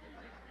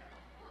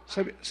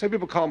 Some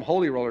people call them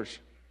holy rollers.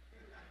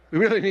 We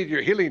really need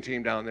your healing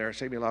team down there.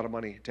 Save me a lot of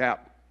money.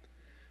 Tap.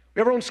 We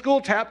have our own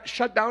school, Tap,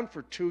 shut down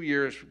for 2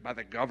 years by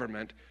the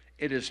government.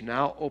 It is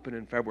now open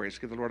in February. Let's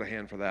give the Lord a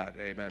hand for that.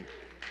 Amen.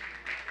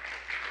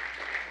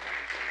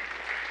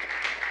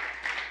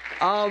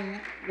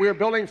 We're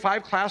building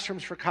 5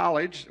 classrooms for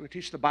college. We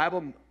teach the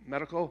Bible,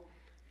 medical,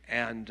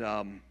 and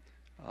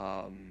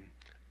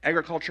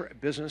agriculture,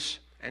 business,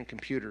 and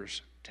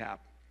computers. Tap.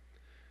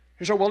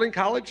 Here's our welding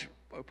college.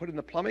 We put in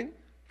the plumbing.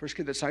 First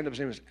kid that signed up, his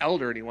name is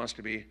Elder, and he wants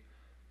to be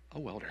a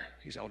welder.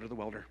 He's Elder the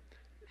welder.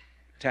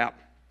 Tap.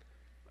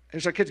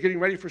 Here's our kids getting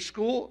ready for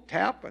school.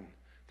 Tap. And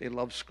they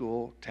love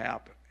school.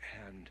 Tap.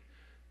 And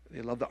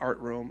they love the art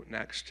room.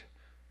 Next.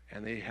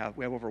 And we have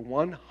over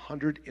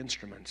 100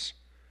 instruments.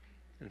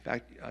 In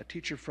fact, a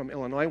teacher from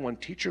Illinois won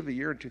Teacher of the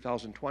Year in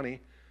 2020.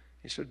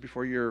 He stood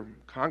before your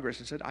Congress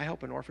and said, I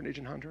help an orphanage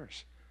in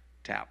Honduras.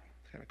 Tap.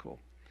 Kind of cool.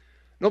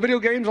 No video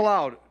games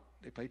allowed.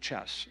 They play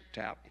chess.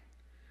 Tap.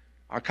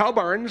 Our cow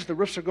barns, the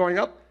roofs are going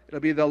up.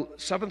 It'll be the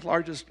 7th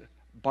largest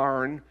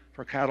barn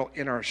for cattle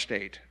in our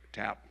state.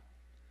 Tap.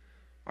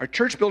 Our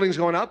church building's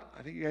going up.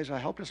 I think you guys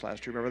helped us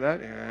last year. Remember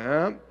that?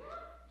 Yeah.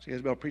 So you guys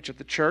will be able to preach at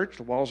the church.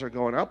 The walls are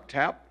going up.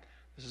 Tap.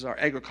 This is our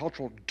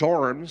agricultural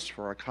dorms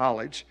for our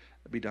college.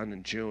 It'll be done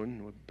in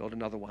June. We'll build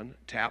another one.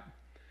 Tap.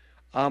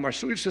 Our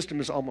sewage system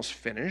is almost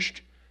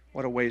finished.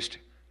 What a waste.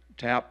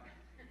 Tap.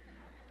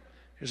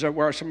 Here's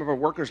where some of our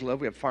workers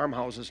live. We have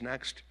farmhouses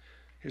next.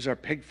 Here's our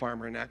pig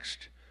farmer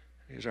next.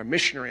 Here's our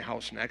missionary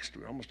house next.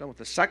 We're almost done with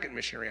the 2nd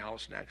missionary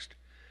house next.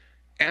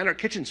 And our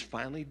kitchen's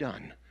finally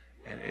done.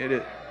 And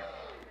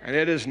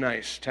it is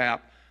nice,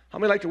 tap. How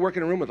many like to work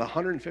in a room with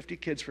 150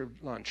 kids for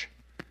lunch?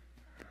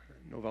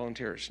 No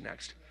volunteers,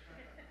 next.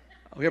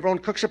 We have our own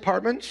cook's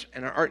apartments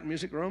and our art and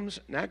music rooms,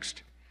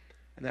 next.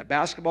 And that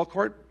basketball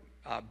court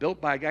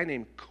built by a guy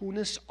named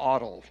Kunis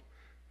Audel.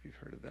 You've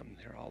heard of them,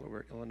 they're all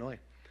over Illinois.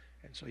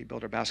 And so he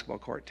built our basketball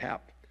court,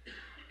 tap.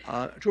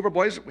 Two of our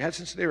boys we had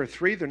since they were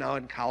 3, they're now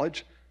in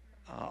college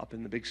up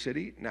in the big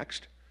city,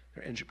 next.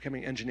 They're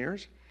becoming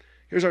engineers.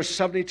 Here's our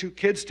 72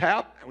 kids,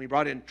 tap, and we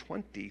brought in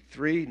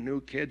 23 new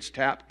kids,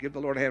 tap. Give the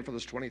Lord a hand for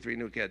those 23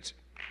 new kids,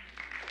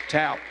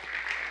 tap.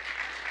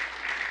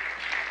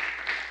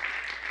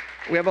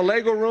 We have a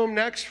Lego room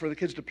next for the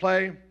kids to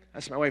play.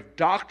 That's my wife,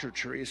 Dr.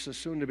 Teresa,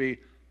 soon to be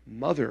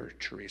Mother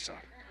Teresa.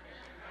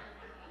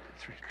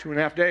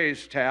 2.5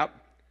 days, tap.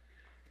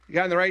 The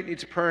guy on the right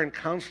needs prayer and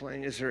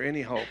counseling. Is there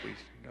any hope? We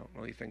don't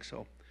really think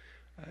so.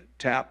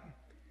 Tap.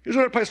 Here's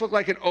what our place looked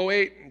like in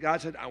 2008. And God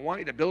said, I want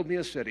you to build me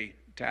a city.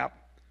 Tap.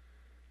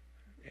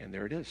 And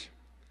there it is.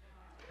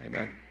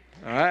 Amen.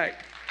 All right.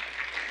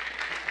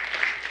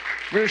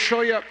 We're going to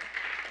show you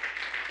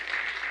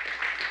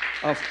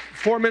a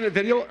 4-minute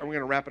video, and we're going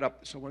to wrap it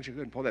up. So why don't you go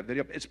ahead and pull that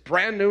video up. It's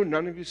brand new.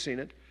 None of you have seen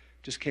it.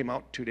 Just came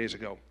out 2 days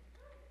ago.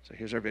 So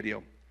here's our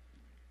video.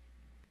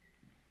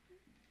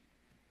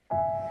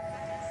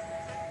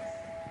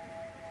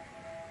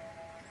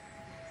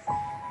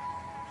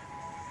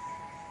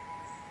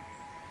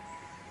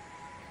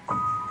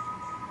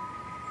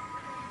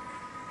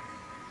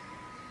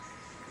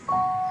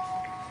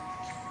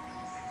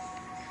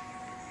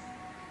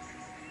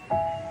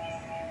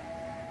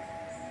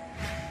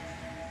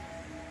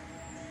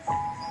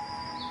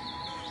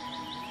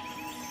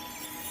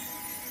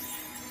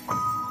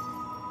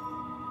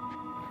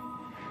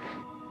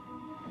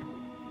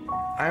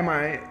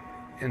 IMI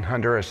in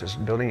Honduras is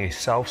building a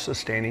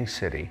self-sustaining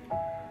city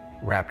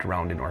wrapped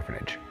around an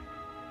orphanage.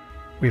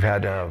 We've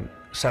had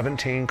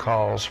 17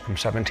 calls from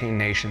 17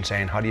 nations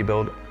saying, how do you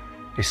build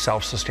a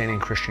self-sustaining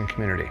Christian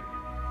community?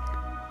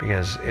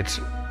 Because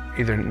it's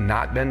either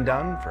not been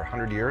done for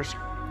 100 years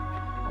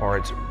or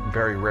it's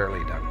very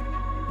rarely done.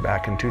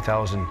 Back in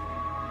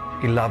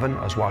 2011,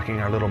 I was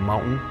walking our little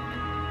mountain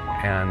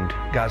and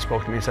God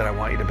spoke to me and said, I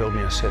want you to build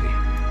me a city.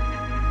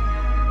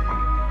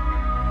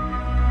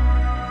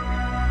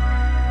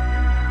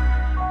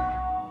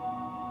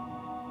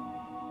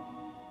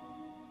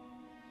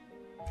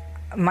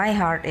 My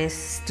heart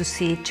is to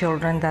see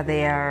children that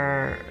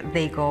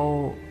they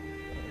go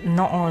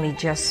not only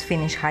just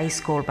finish high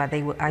school, but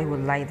I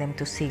would like them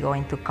to see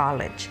going to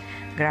college,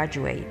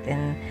 graduate,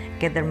 and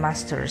get their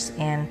masters.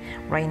 And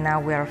right now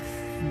we are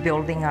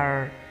building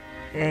our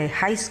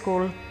high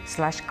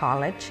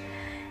school/college,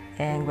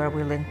 and we're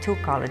building 2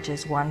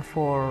 colleges, one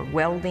for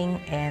welding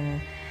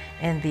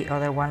and the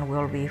other one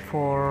will be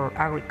for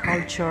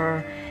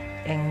agriculture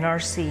and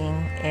nursing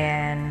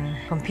and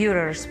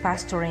computers,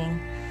 pastoring,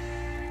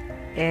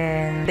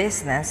 and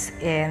business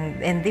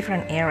in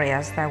different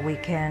areas that we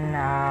can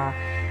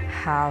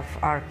have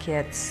our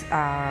kids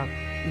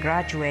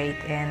graduate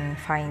and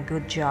find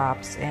good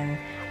jobs, and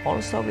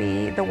also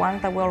be the ones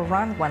that will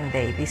run one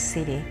day this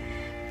city,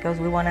 because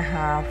we want to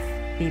have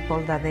people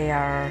that they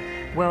are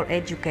well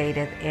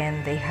educated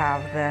and they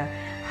have the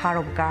heart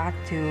of God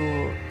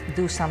to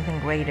do something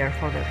greater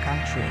for their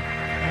country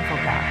and for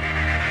God.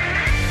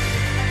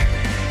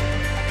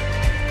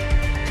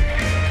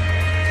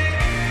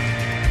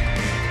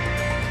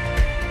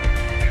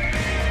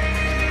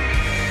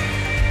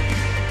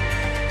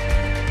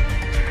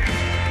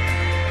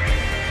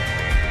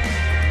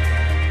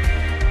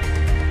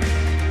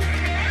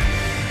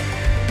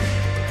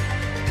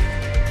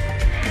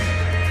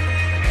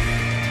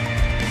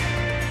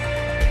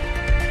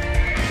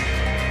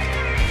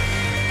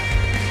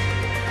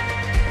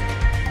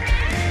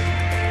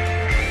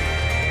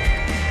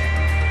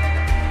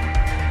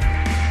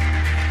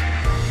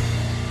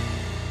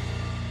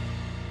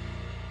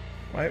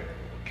 I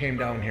came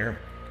down here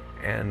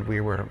and we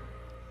were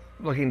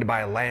looking to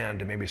buy land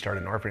to maybe start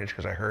an orphanage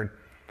because I heard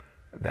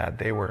that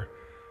they were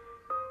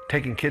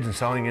taking kids and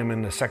selling them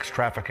into sex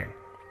trafficking.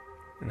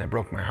 And that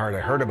broke my heart. I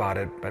heard about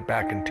it, but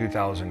back in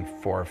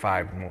 2004 or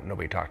 5,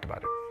 nobody talked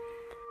about it.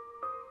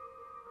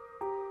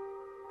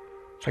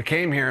 So I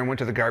came here and went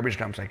to the garbage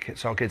dumps. I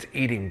saw kids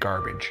eating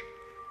garbage.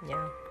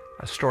 Yeah.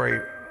 A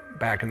story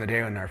back in the day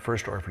in our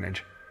first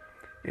orphanage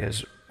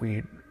is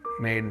we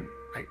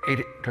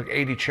took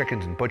 80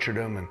 chickens and butchered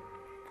them and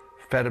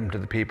fed them to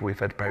the people. We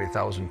fed probably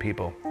 1,000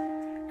 people.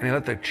 And they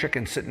let the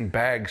chickens sit in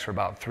bags for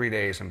about 3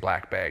 days in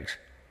black bags.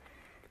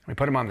 We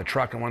put them on the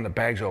truck and one of the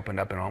bags opened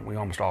up and we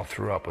almost all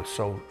threw up. It was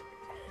so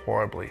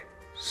horribly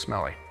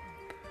smelly.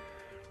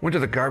 Went to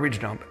the garbage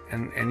dump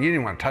and you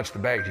didn't want to touch the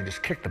bags. You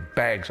just kicked the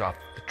bags off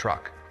the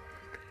truck.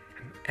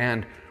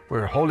 And we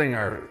were holding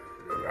our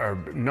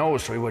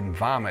nose so we wouldn't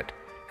vomit.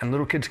 And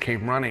little kids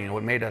came running, and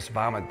what made us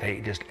vomit,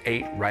 they just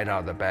ate right out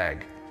of the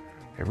bag.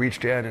 They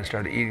reached in and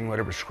started eating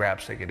whatever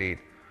scraps they could eat.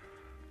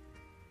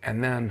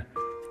 And then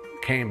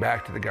came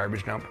back to the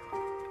garbage dump,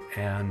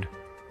 and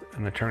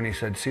an attorney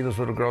said, see those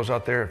little girls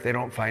out there? If they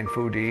don't find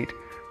food to eat,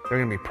 they're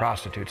going to be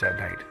prostitutes at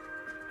night.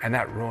 And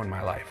that ruined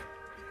my life.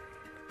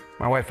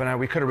 My wife and I,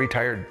 we could have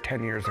retired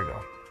 10 years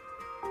ago.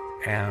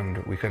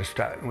 And we could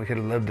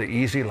have lived the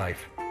easy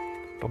life.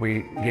 But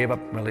we gave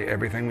up really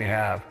everything we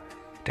have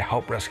to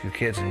help rescue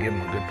kids and give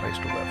them a good place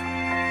to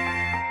live.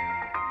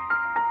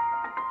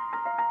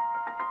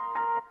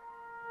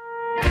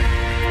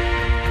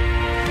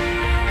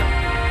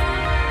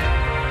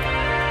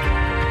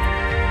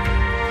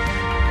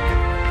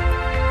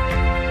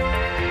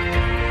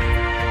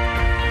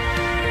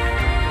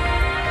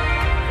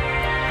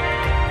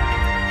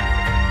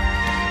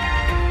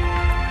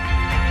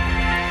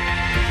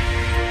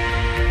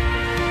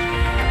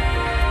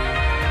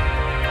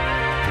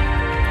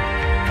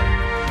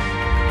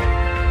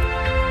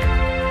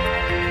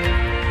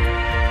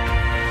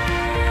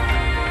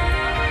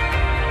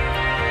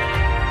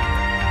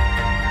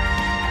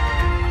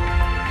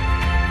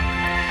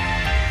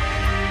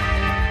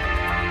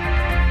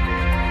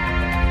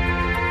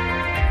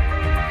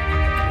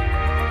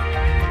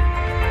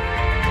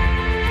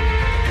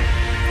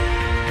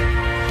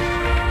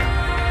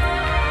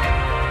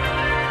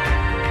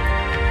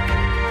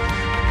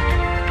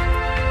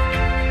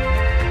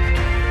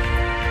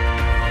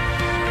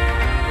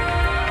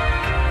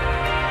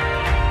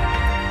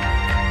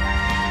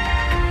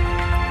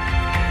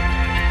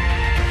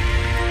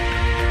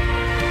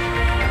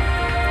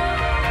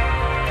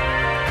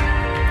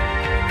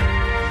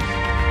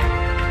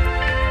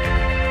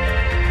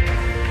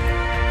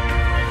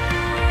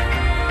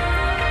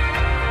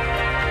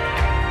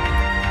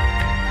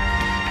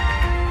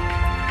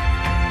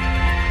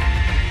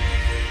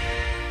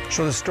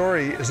 So the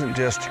story isn't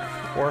just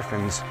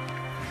orphans,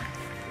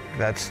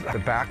 that's the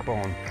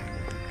backbone,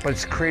 but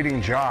it's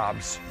creating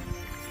jobs.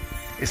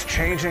 It's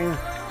changing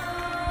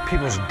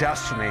people's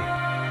destiny.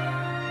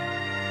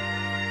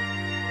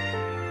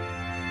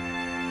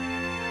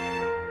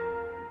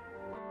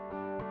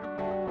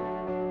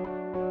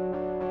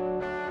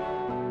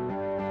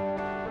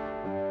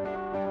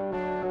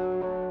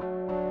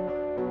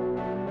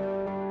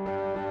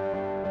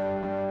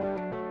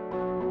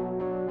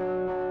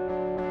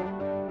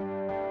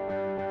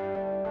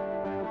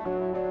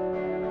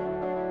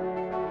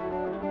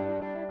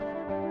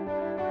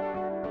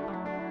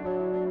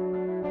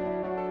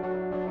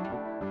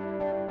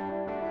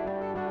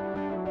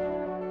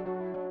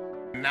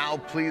 Now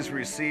please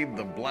receive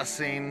the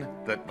blessing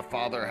that the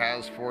Father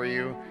has for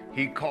you.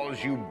 He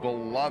calls you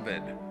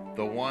beloved,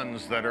 the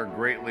ones that are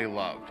greatly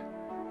loved.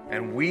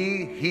 And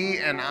he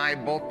and I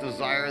both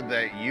desire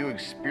that you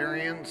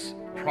experience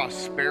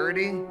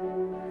prosperity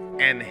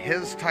and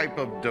his type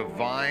of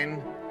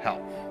divine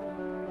health.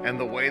 And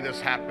the way this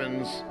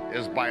happens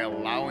is by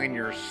allowing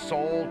your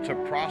soul to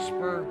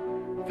prosper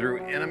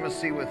through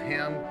intimacy with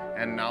him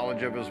and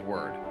knowledge of his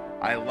word.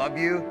 I love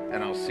you,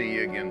 and I'll see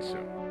you again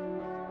soon.